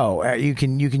the show. You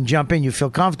can jump in. You feel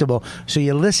comfortable, so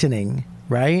you're listening.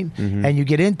 Right, and you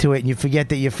get into it, and you forget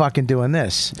that you're fucking doing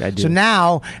this. I do. So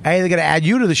now I either got to add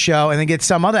you to the show, and then get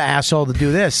some other asshole to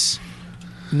do this.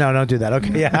 No, don't do that.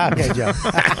 Okay, yeah, okay, Joe.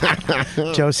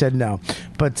 Joe said no,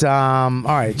 but all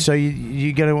right. So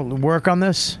you gonna work on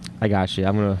this? I got you.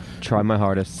 I'm gonna try my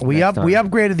hardest. We next time.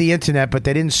 upgraded the internet, but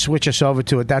they didn't switch us over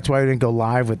to it. That's why we didn't go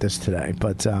live with this today.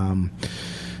 But I'm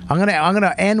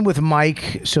gonna end with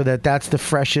Mike, so that's the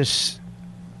freshest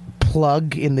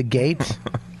plug in the gate.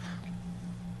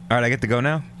 All right, I get to go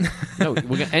now? No,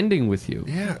 we're ending with you.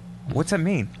 Yeah. What's that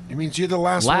mean? It means you're the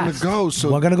last one to go.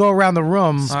 So We're gonna go around the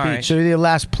room. All right. So you're the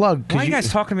last plug. 'cause Why are you guys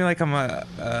talking to me like I'm a...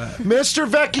 Mr.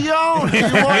 Vecchione, you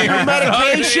want your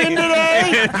medication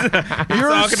today?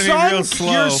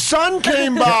 Your son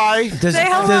came by. Does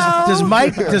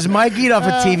Mike eat off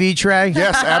a TV tray?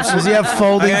 Yes, absolutely. Does he have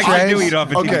folding I actually trays? do eat off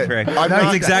a TV tray.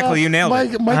 That's exactly, you nailed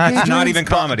it. It's not even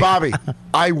comedy. Bobby,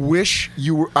 I wish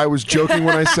I was joking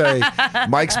when I say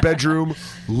Mike's bedroom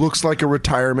looks like a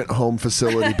retirement home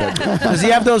facility bedroom. Does he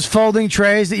have those folding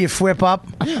trays that you flip up?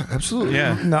 Yeah, absolutely.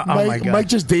 Yeah. No, oh my Mike, God. Mike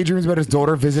just daydreams about his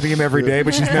daughter visiting him every day,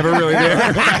 but she's never really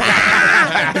there.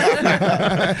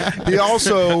 He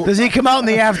also Does he come out in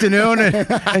the afternoon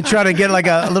and try to get like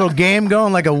a little game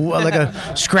going, like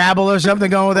a Scrabble or something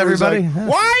going with everybody?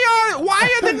 Why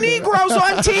are the Negroes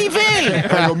on TV?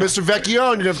 I go, Mr.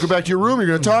 Vecchione, you have to go back to your room. You're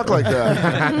going to talk like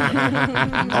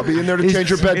that. I'll be in there to change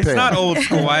your bedpan. It's not old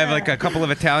school. I have like a couple of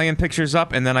Italian pictures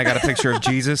up, and then I got a picture of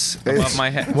Jesus above my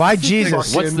head. Why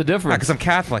Jesus? What's the difference? Because I'm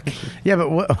Catholic. Yeah,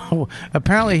 but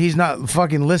apparently he's not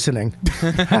fucking listening.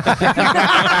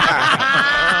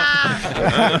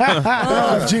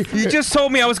 You just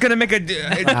told me I was going to make a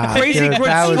crazy Dude, good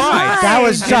that slide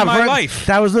was in tough. my life.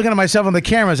 I was looking at myself on the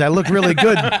cameras. I look really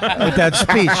good with that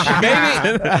speech.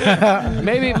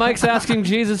 Maybe Mike's asking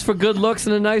Jesus for good looks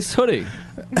and a nice hoodie.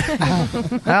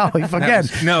 Oh, again.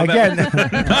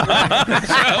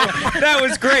 That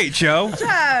was great, Joe.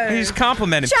 Joe. He's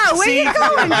complimenting. Joe, where you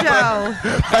going, Joe?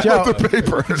 Joe. The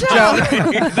paper.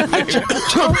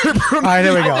 All right,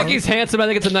 here we I go. think he's handsome. I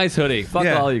think it's a nice hoodie. Fuck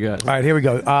all you guys. All right, here we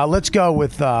go. Let's go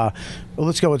with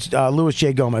Louis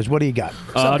J. Gomez. What do you got?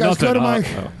 Guys, go to my...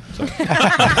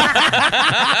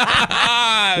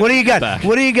 What do you got?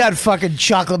 What do you got? Fucking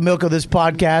chocolate milk of this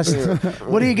podcast.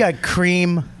 What do you got?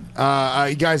 Cream.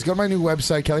 You guys, go to my new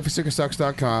website,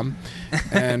 kellyforsuckersucks.com.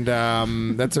 And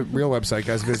that's a real website,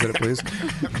 guys. Visit it, please.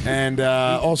 And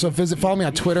also follow me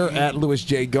on Twitter at Louis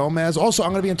J. Gomez. Also,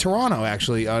 I'm going to be in Toronto,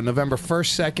 actually, November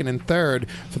 1st, 2nd, and 3rd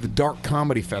for the Dark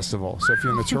Comedy Festival. So if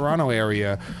you're in the Toronto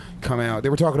area, come out. They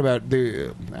were talking about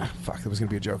fuck, that was going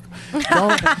to be a joke.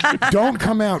 Don't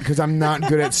come out because I'm not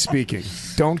good at speaking.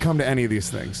 Don't come to any of these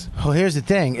things. Well, here's the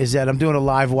thing: is that I'm doing a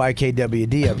live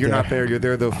YKWd up You're there. not there. You're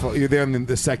there. You're there in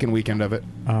the second weekend of it.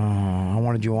 I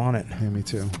wanted you on it. Yeah, me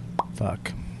too.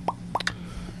 Fuck.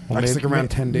 I stick around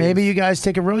 10 days. Maybe you guys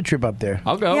take a road trip up there.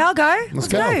 I'll go. Yeah, I'll go. Let's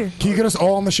go. Can you get us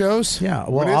all on the shows? Yeah.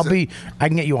 Well, I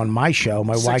can get you on my show,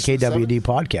 my YKWd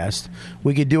podcast.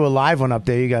 We could do a live one up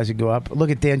there. You guys could go up. Look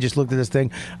at Dan. Just looked at this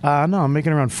thing. No, I'm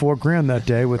making around $4,000 that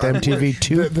day with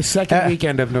MTV2. The second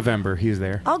weekend of November, he's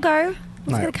there. I'll go.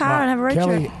 Let's get a car and have a road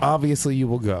Kelly, trip. obviously you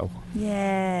will go.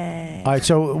 Yeah. All right.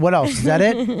 So what else? Is that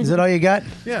it? Is that all you got?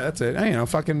 Yeah, that's it.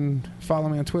 Fucking follow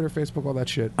me on Twitter, Facebook, all that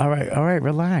shit. All right. All right.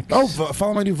 Relax. Oh,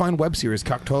 follow my new Vine web series,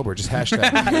 Cocktober. Just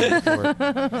hashtag.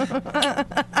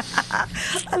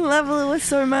 I love Louis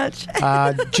so much.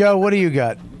 Joe, what do you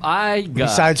got? I got.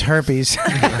 Besides herpes.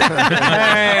 Hey.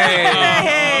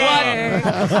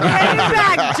 Get him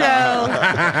back, Joe.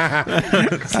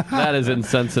 That is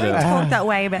insensitive. Don't talk that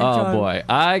way about Oh Joe. boy,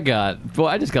 I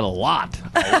just got a lot.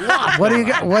 What do you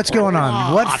got? What's going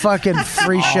on? What fucking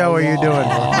free show are you doing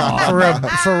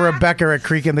for Rebecca at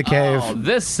Creek in the Cave? Oh,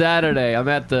 this Saturday, I'm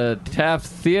at the Taft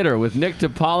Theater with Nick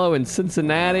DiPaolo in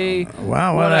Cincinnati.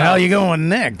 Wow, where the hell you going with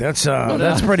Nick? That's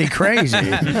pretty crazy.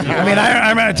 I mean,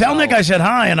 I tell Nick I said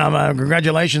hi, and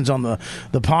congratulations on the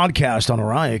podcast on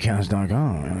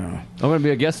riotcast.com. I'm going to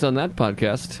be a guest on that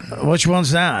podcast. Which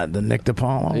one's that? The Nick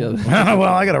DiPaolo? Yeah.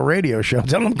 Well, I got a radio show.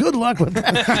 Tell him good luck with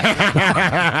that.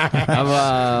 I'm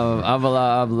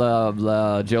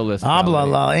Joe List. Habla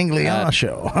la Inglés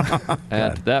show.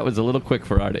 That was a little quick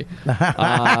for Artie.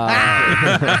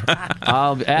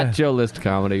 I'll at Joe List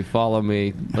Comedy. Follow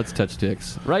me. Let's touch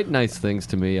dicks. Write nice things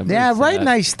to me. Write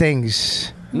nice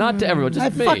things. Not to everyone,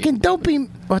 just me. Fucking don't be.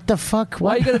 What the fuck?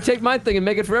 Why are you going to take my thing and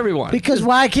make it for everyone? Because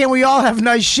why can't we all have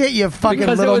nice shit, you fucking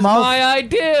because little it was mouth? my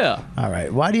idea. All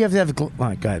right. Why do you have to have... All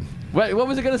right, go ahead. What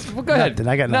was it going to... Well, go ahead.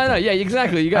 I got nothing. No, yeah,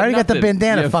 exactly. You got I already nothing. got the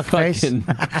bandana, You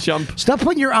fuckface. Chump. Stop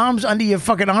putting your arms under your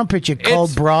fucking armpit, you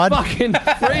cold It's broad. fucking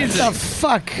freezing. What the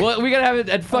fuck? Well, we got to have it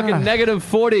at fucking negative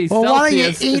 40 Well, Celsius. why don't you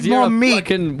 'cause eat you're more a meat?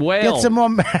 Fucking whale. Get some more...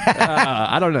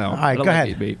 I don't know. All right, I don't go like ahead.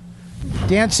 eat meat.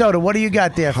 Dan Soda, what do you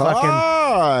got there, fucking...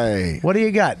 Hi. What do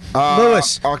you got?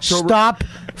 Lewis, October- stop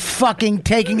fucking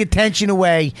taking attention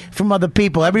away from other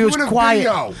people. Everybody was doing a quiet.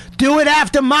 video. Do it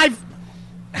after my...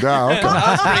 No, okay.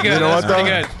 That's pretty good. You know what, That's pretty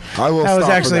though? good. I will That was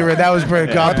stop actually... for That was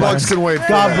pretty... God My bless. bugs can wait for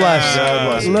God that. bless. God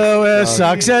bless. Lewis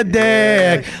sucks a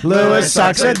dick. Lewis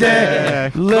sucks a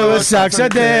dick. Lewis sucks a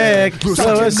dick.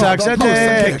 Lewis sucks a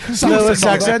dick. Lewis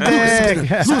sucks a dick.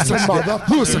 Lewis sucks mother.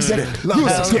 Lewis sucks dick.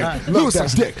 Lewis sucks dick. Lewis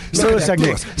sucks dick. Lewis sucks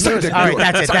dick. Suck dick. All right,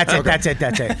 that's it. That's it.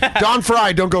 That's it. Don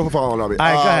Fry, don't go following on me.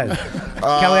 All right, go ahead.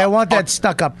 Kelly, I want that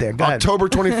stuck up there. Go ahead. October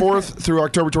 24th through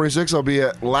October 26th, I'll be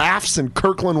at Laughs in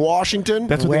Kirkland, Washington.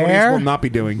 That's what the audience will not be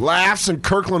doing. Laughs in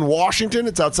Kirkland, Washington.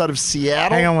 It's outside of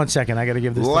Seattle. Hang on one second. I got to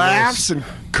give this. Laughs in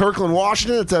Kirkland,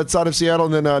 Washington. It's outside of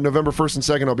Seattle. And then November 1st and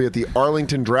 2nd, I'll be at the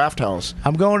Arlington Draft House.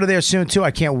 I'm going to there soon too.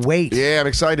 I can't wait. Yeah, I'm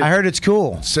excited. I heard it's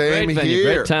cool. Same Great venue,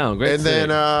 here. great town, great And city. then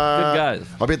Good guys.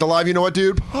 I'll be at the Live You Know What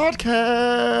Dude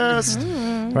podcast.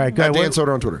 Right, go At ahead. Dan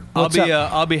Soder on Twitter. I'll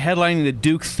be headlining the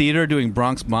Duke Theater doing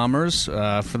Bronx Bombers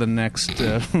for the next.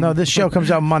 No, this show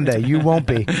comes out Monday. You won't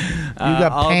be. You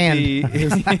got I'll panned.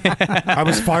 I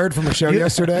was fired from the show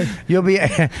yesterday. You'll be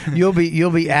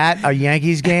at a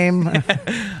Yankees game.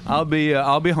 I'll be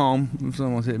home if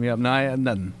someone's hitting me up. No, I have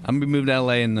nothing. I'm gonna be moving to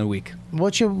LA in a week.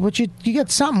 You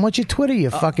got something? What's your Twitter? You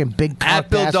fucking big At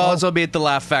Bill asshole? Dawes, I'll be at the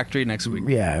Laugh Factory next week.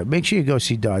 Yeah, make sure you go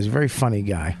see Dawes. He's a very funny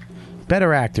guy.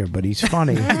 Better actor, but he's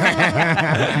funny.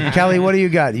 Kelly, what do you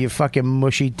got? You fucking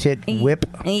mushy tit whip.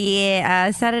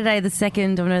 Yeah, Saturday the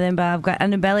 2nd of November, I've got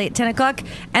Underbelly at 10 o'clock.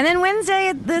 And then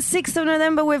Wednesday the 6th of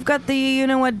November, we've got the You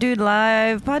Know What Dude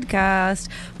live podcast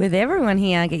with everyone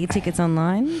here. Get your tickets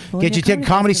online. Get your ticket,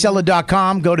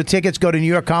 ComedyCellar.com. Go to tickets. Go to New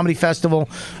York Comedy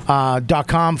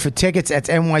Festival.com for tickets. That's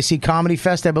NYC Comedy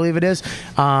Fest, I believe it is.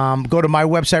 Go to my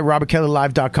website,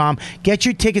 RobertKellyLive.com. Get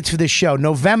your tickets for this show.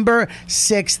 November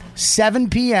 6th,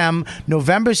 7 p.m.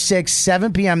 November 6th,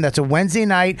 7 p.m. That's a Wednesday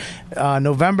night.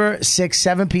 November 6th,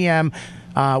 7 p.m.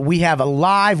 We have a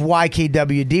live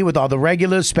YKWD with all the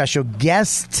regulars, special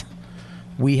guests.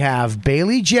 We have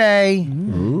Bailey J.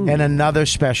 and another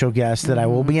special guest that I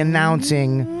will be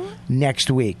announcing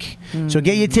next week. So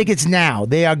get your tickets now.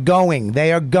 They are going.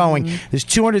 There's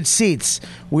 200 seats.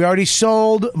 We already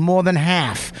sold more than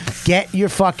half. Get your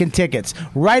fucking tickets.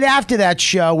 Right after that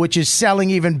show, which is selling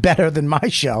even better than my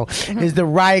show, is the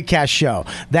Riotcast show.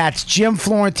 That's Jim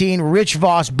Florentine, Rich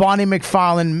Voss, Bonnie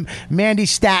McFarlane, Mandy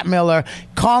Statmiller,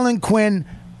 Colin Quinn,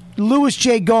 Louis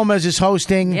J. Gomez is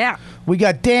hosting. Yeah. We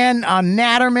got Dan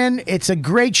Natterman. It's a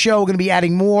great show. We're going to be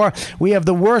adding more. We have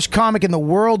the worst comic in the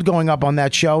world going up on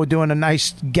that show. We're doing a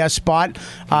nice guest spot.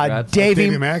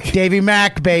 Davey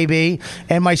Mack, baby.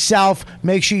 And myself.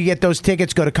 Make sure you get those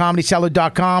tickets. Go to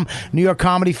ComedyCellar.com,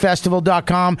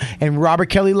 NewYorkComedyFestival.com, and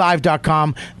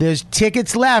RobertKellyLive.com. There's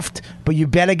tickets left, but you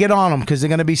better get on them because they're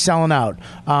going to be selling out.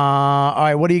 All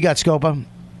right, what do you got, Scopa?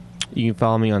 You can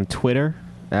follow me on Twitter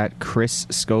at Chris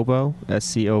Scopo,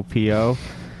 SCOPO.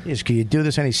 Yes, can you do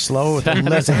this any slower? That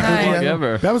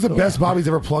was the best Bobby's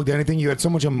ever plugged anything. You had so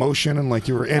much emotion and like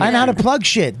you were in I it. know how to plug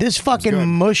shit. This fucking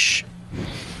mush.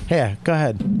 Here, go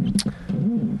ahead.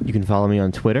 You can follow me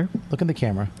on Twitter. Look in the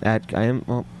camera. At Chris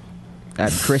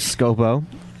Scopo.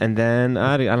 And then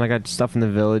I got stuff in the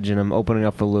Village, and I'm opening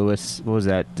up for Lewis. What was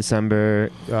that?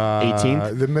 December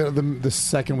 18th? The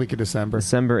second week of December.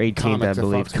 December 18th, Comics I at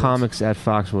believe. Foxwoods. Comics at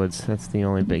Foxwoods. That's the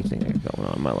only big thing I got going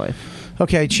on in my life.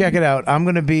 Okay, check it out. I'm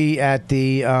going to be at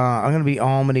the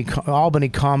Albany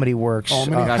Comedy Works.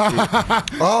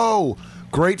 Oh,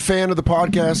 great fan of the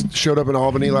podcast. Showed up in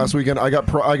Albany last weekend. I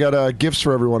got gifts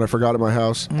for everyone. I forgot at my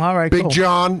house. All right, Big cool.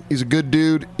 John, he's a good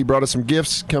dude. He brought us some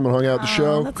gifts. Come and hung out at the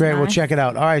show. Great, we'll check it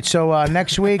out. All right, so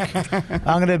next week I'm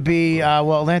going to be,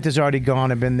 Atlanta's already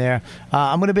gone. I've been there.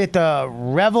 I'm going to be at the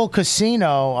Revel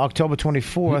Casino October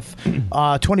 24th,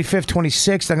 25th,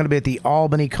 26th. I'm going to be at the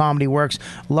Albany Comedy Works.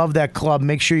 Love that club.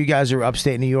 Make sure you guys are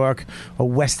upstate New York or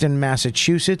Western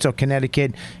Massachusetts or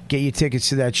Connecticut. Get your tickets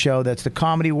to that show. That's the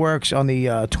Comedy Works on the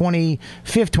 25th,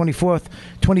 24th,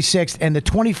 26th, and the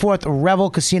 24th Revel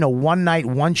Casino. One night,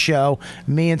 one show.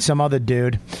 Me and some other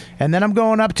dude. And then I'm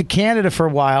going up to Canada for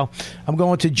a while. I'm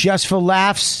going to Just for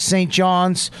Laughs, St.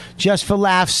 John's. Just for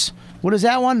Laughs. What is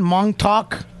that one?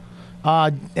 Montauk.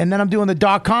 And then I'm doing the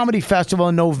Dark Comedy Festival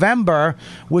in November,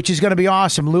 which is going to be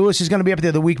awesome. Lewis is going to be up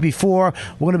there the week before.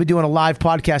 We're going to be doing a live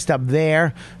podcast up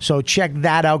there. So check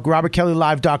that out,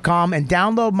 RobertKellyLive.com, and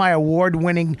download my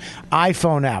award-winning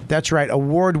iPhone app. That's right,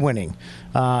 award-winning.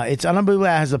 It's unbelievable. It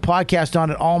has the podcast on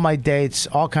it, all my dates,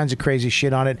 all kinds of crazy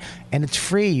shit on it, and it's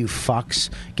free, you fucks.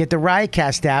 Get the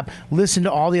Riotcast app. Listen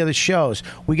to all the other shows.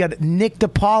 We got Nick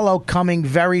DiPaolo coming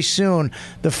very soon.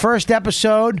 The first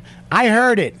episode, I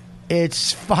heard it.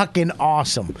 It's fucking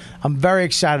awesome. I'm very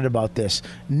excited about this.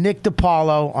 Nick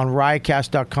DiPaolo on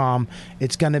riotcast.com.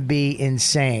 It's going to be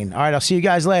insane. All right, I'll see you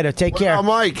guys later. Take care.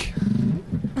 Mike.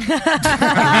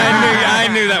 I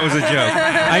knew that was a joke.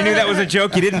 I knew that was a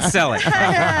joke. You didn't sell it. All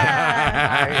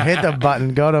right, hit the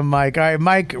button. Go to Mike. All right,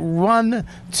 Mike, 1,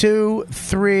 2,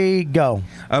 3, go.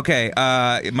 Okay,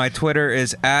 my Twitter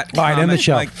is at. All right, end the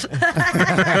show.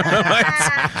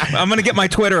 I'm going to get my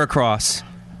Twitter across.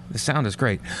 The sound is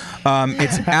great.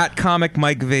 It's at Comic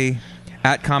Mike V.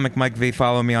 At Comic Mike V.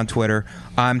 Follow me on Twitter.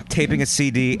 I'm taping a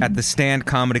CD at the Stand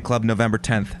Comedy Club November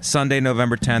 10th. Sunday,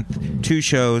 November 10th. 2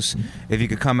 shows. If you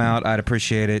could come out, I'd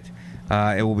appreciate it.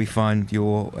 It will be fun. You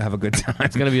will have a good time.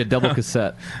 It's going to be a double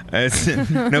cassette. It's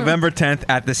November 10th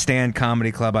at the Stand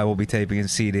Comedy Club. I will be taping a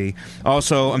CD.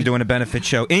 Also, I'm doing a benefit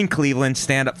show in Cleveland,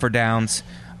 Stand Up for Downs,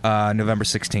 November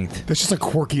 16th. That's just a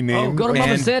quirky name. Oh, go to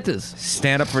Mama And Santa's.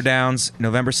 Stand Up for Downs,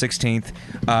 November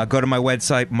 16th. Go to my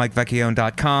website,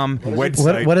 MikeVecchione.com.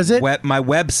 What is it? My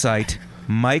website,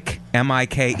 Mike,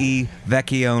 M-I-K-E,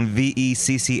 Vecchione,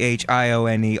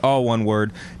 V-E-C-C-H-I-O-N-E, all one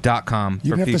word, .com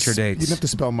for future dates. You'd have to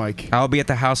spell Mike. I'll be at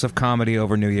the House of Comedy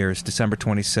over New Year's, December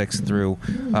 26th through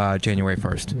January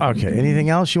 1st. Okay. Anything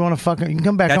else you want to fucking? You can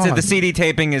come back. That's on. it. The CD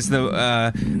taping is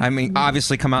the. I mean,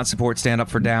 obviously, come out and support Stand Up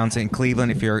for Downs in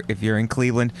Cleveland if you're in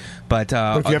Cleveland. But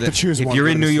if you have to choose if one, you're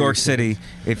go in to New the York CD.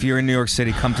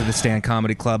 City, come to the Stand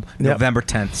Comedy Club, Yep. November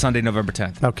 10th, Sunday, November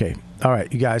 10th. Okay. All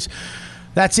right, you guys.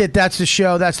 That's it. That's the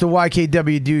show. That's the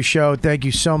YKWD show. Thank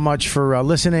you so much for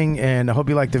listening, and I hope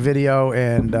you liked the video.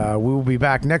 And we will be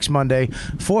back next Monday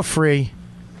for free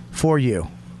for you.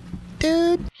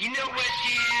 Dude.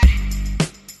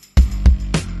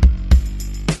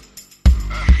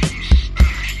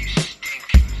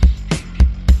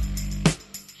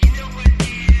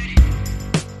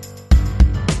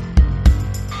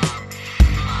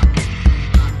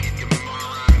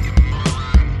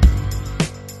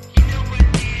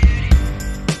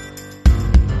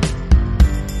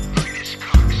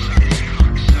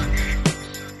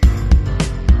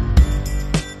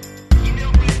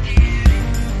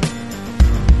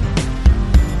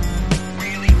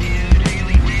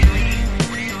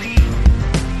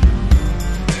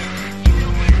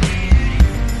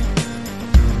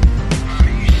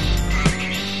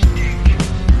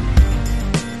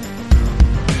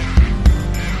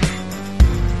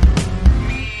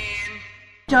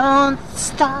 Don't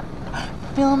stop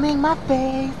filming my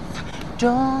face.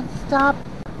 Don't stop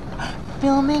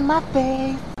filming my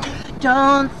face.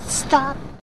 Don't stop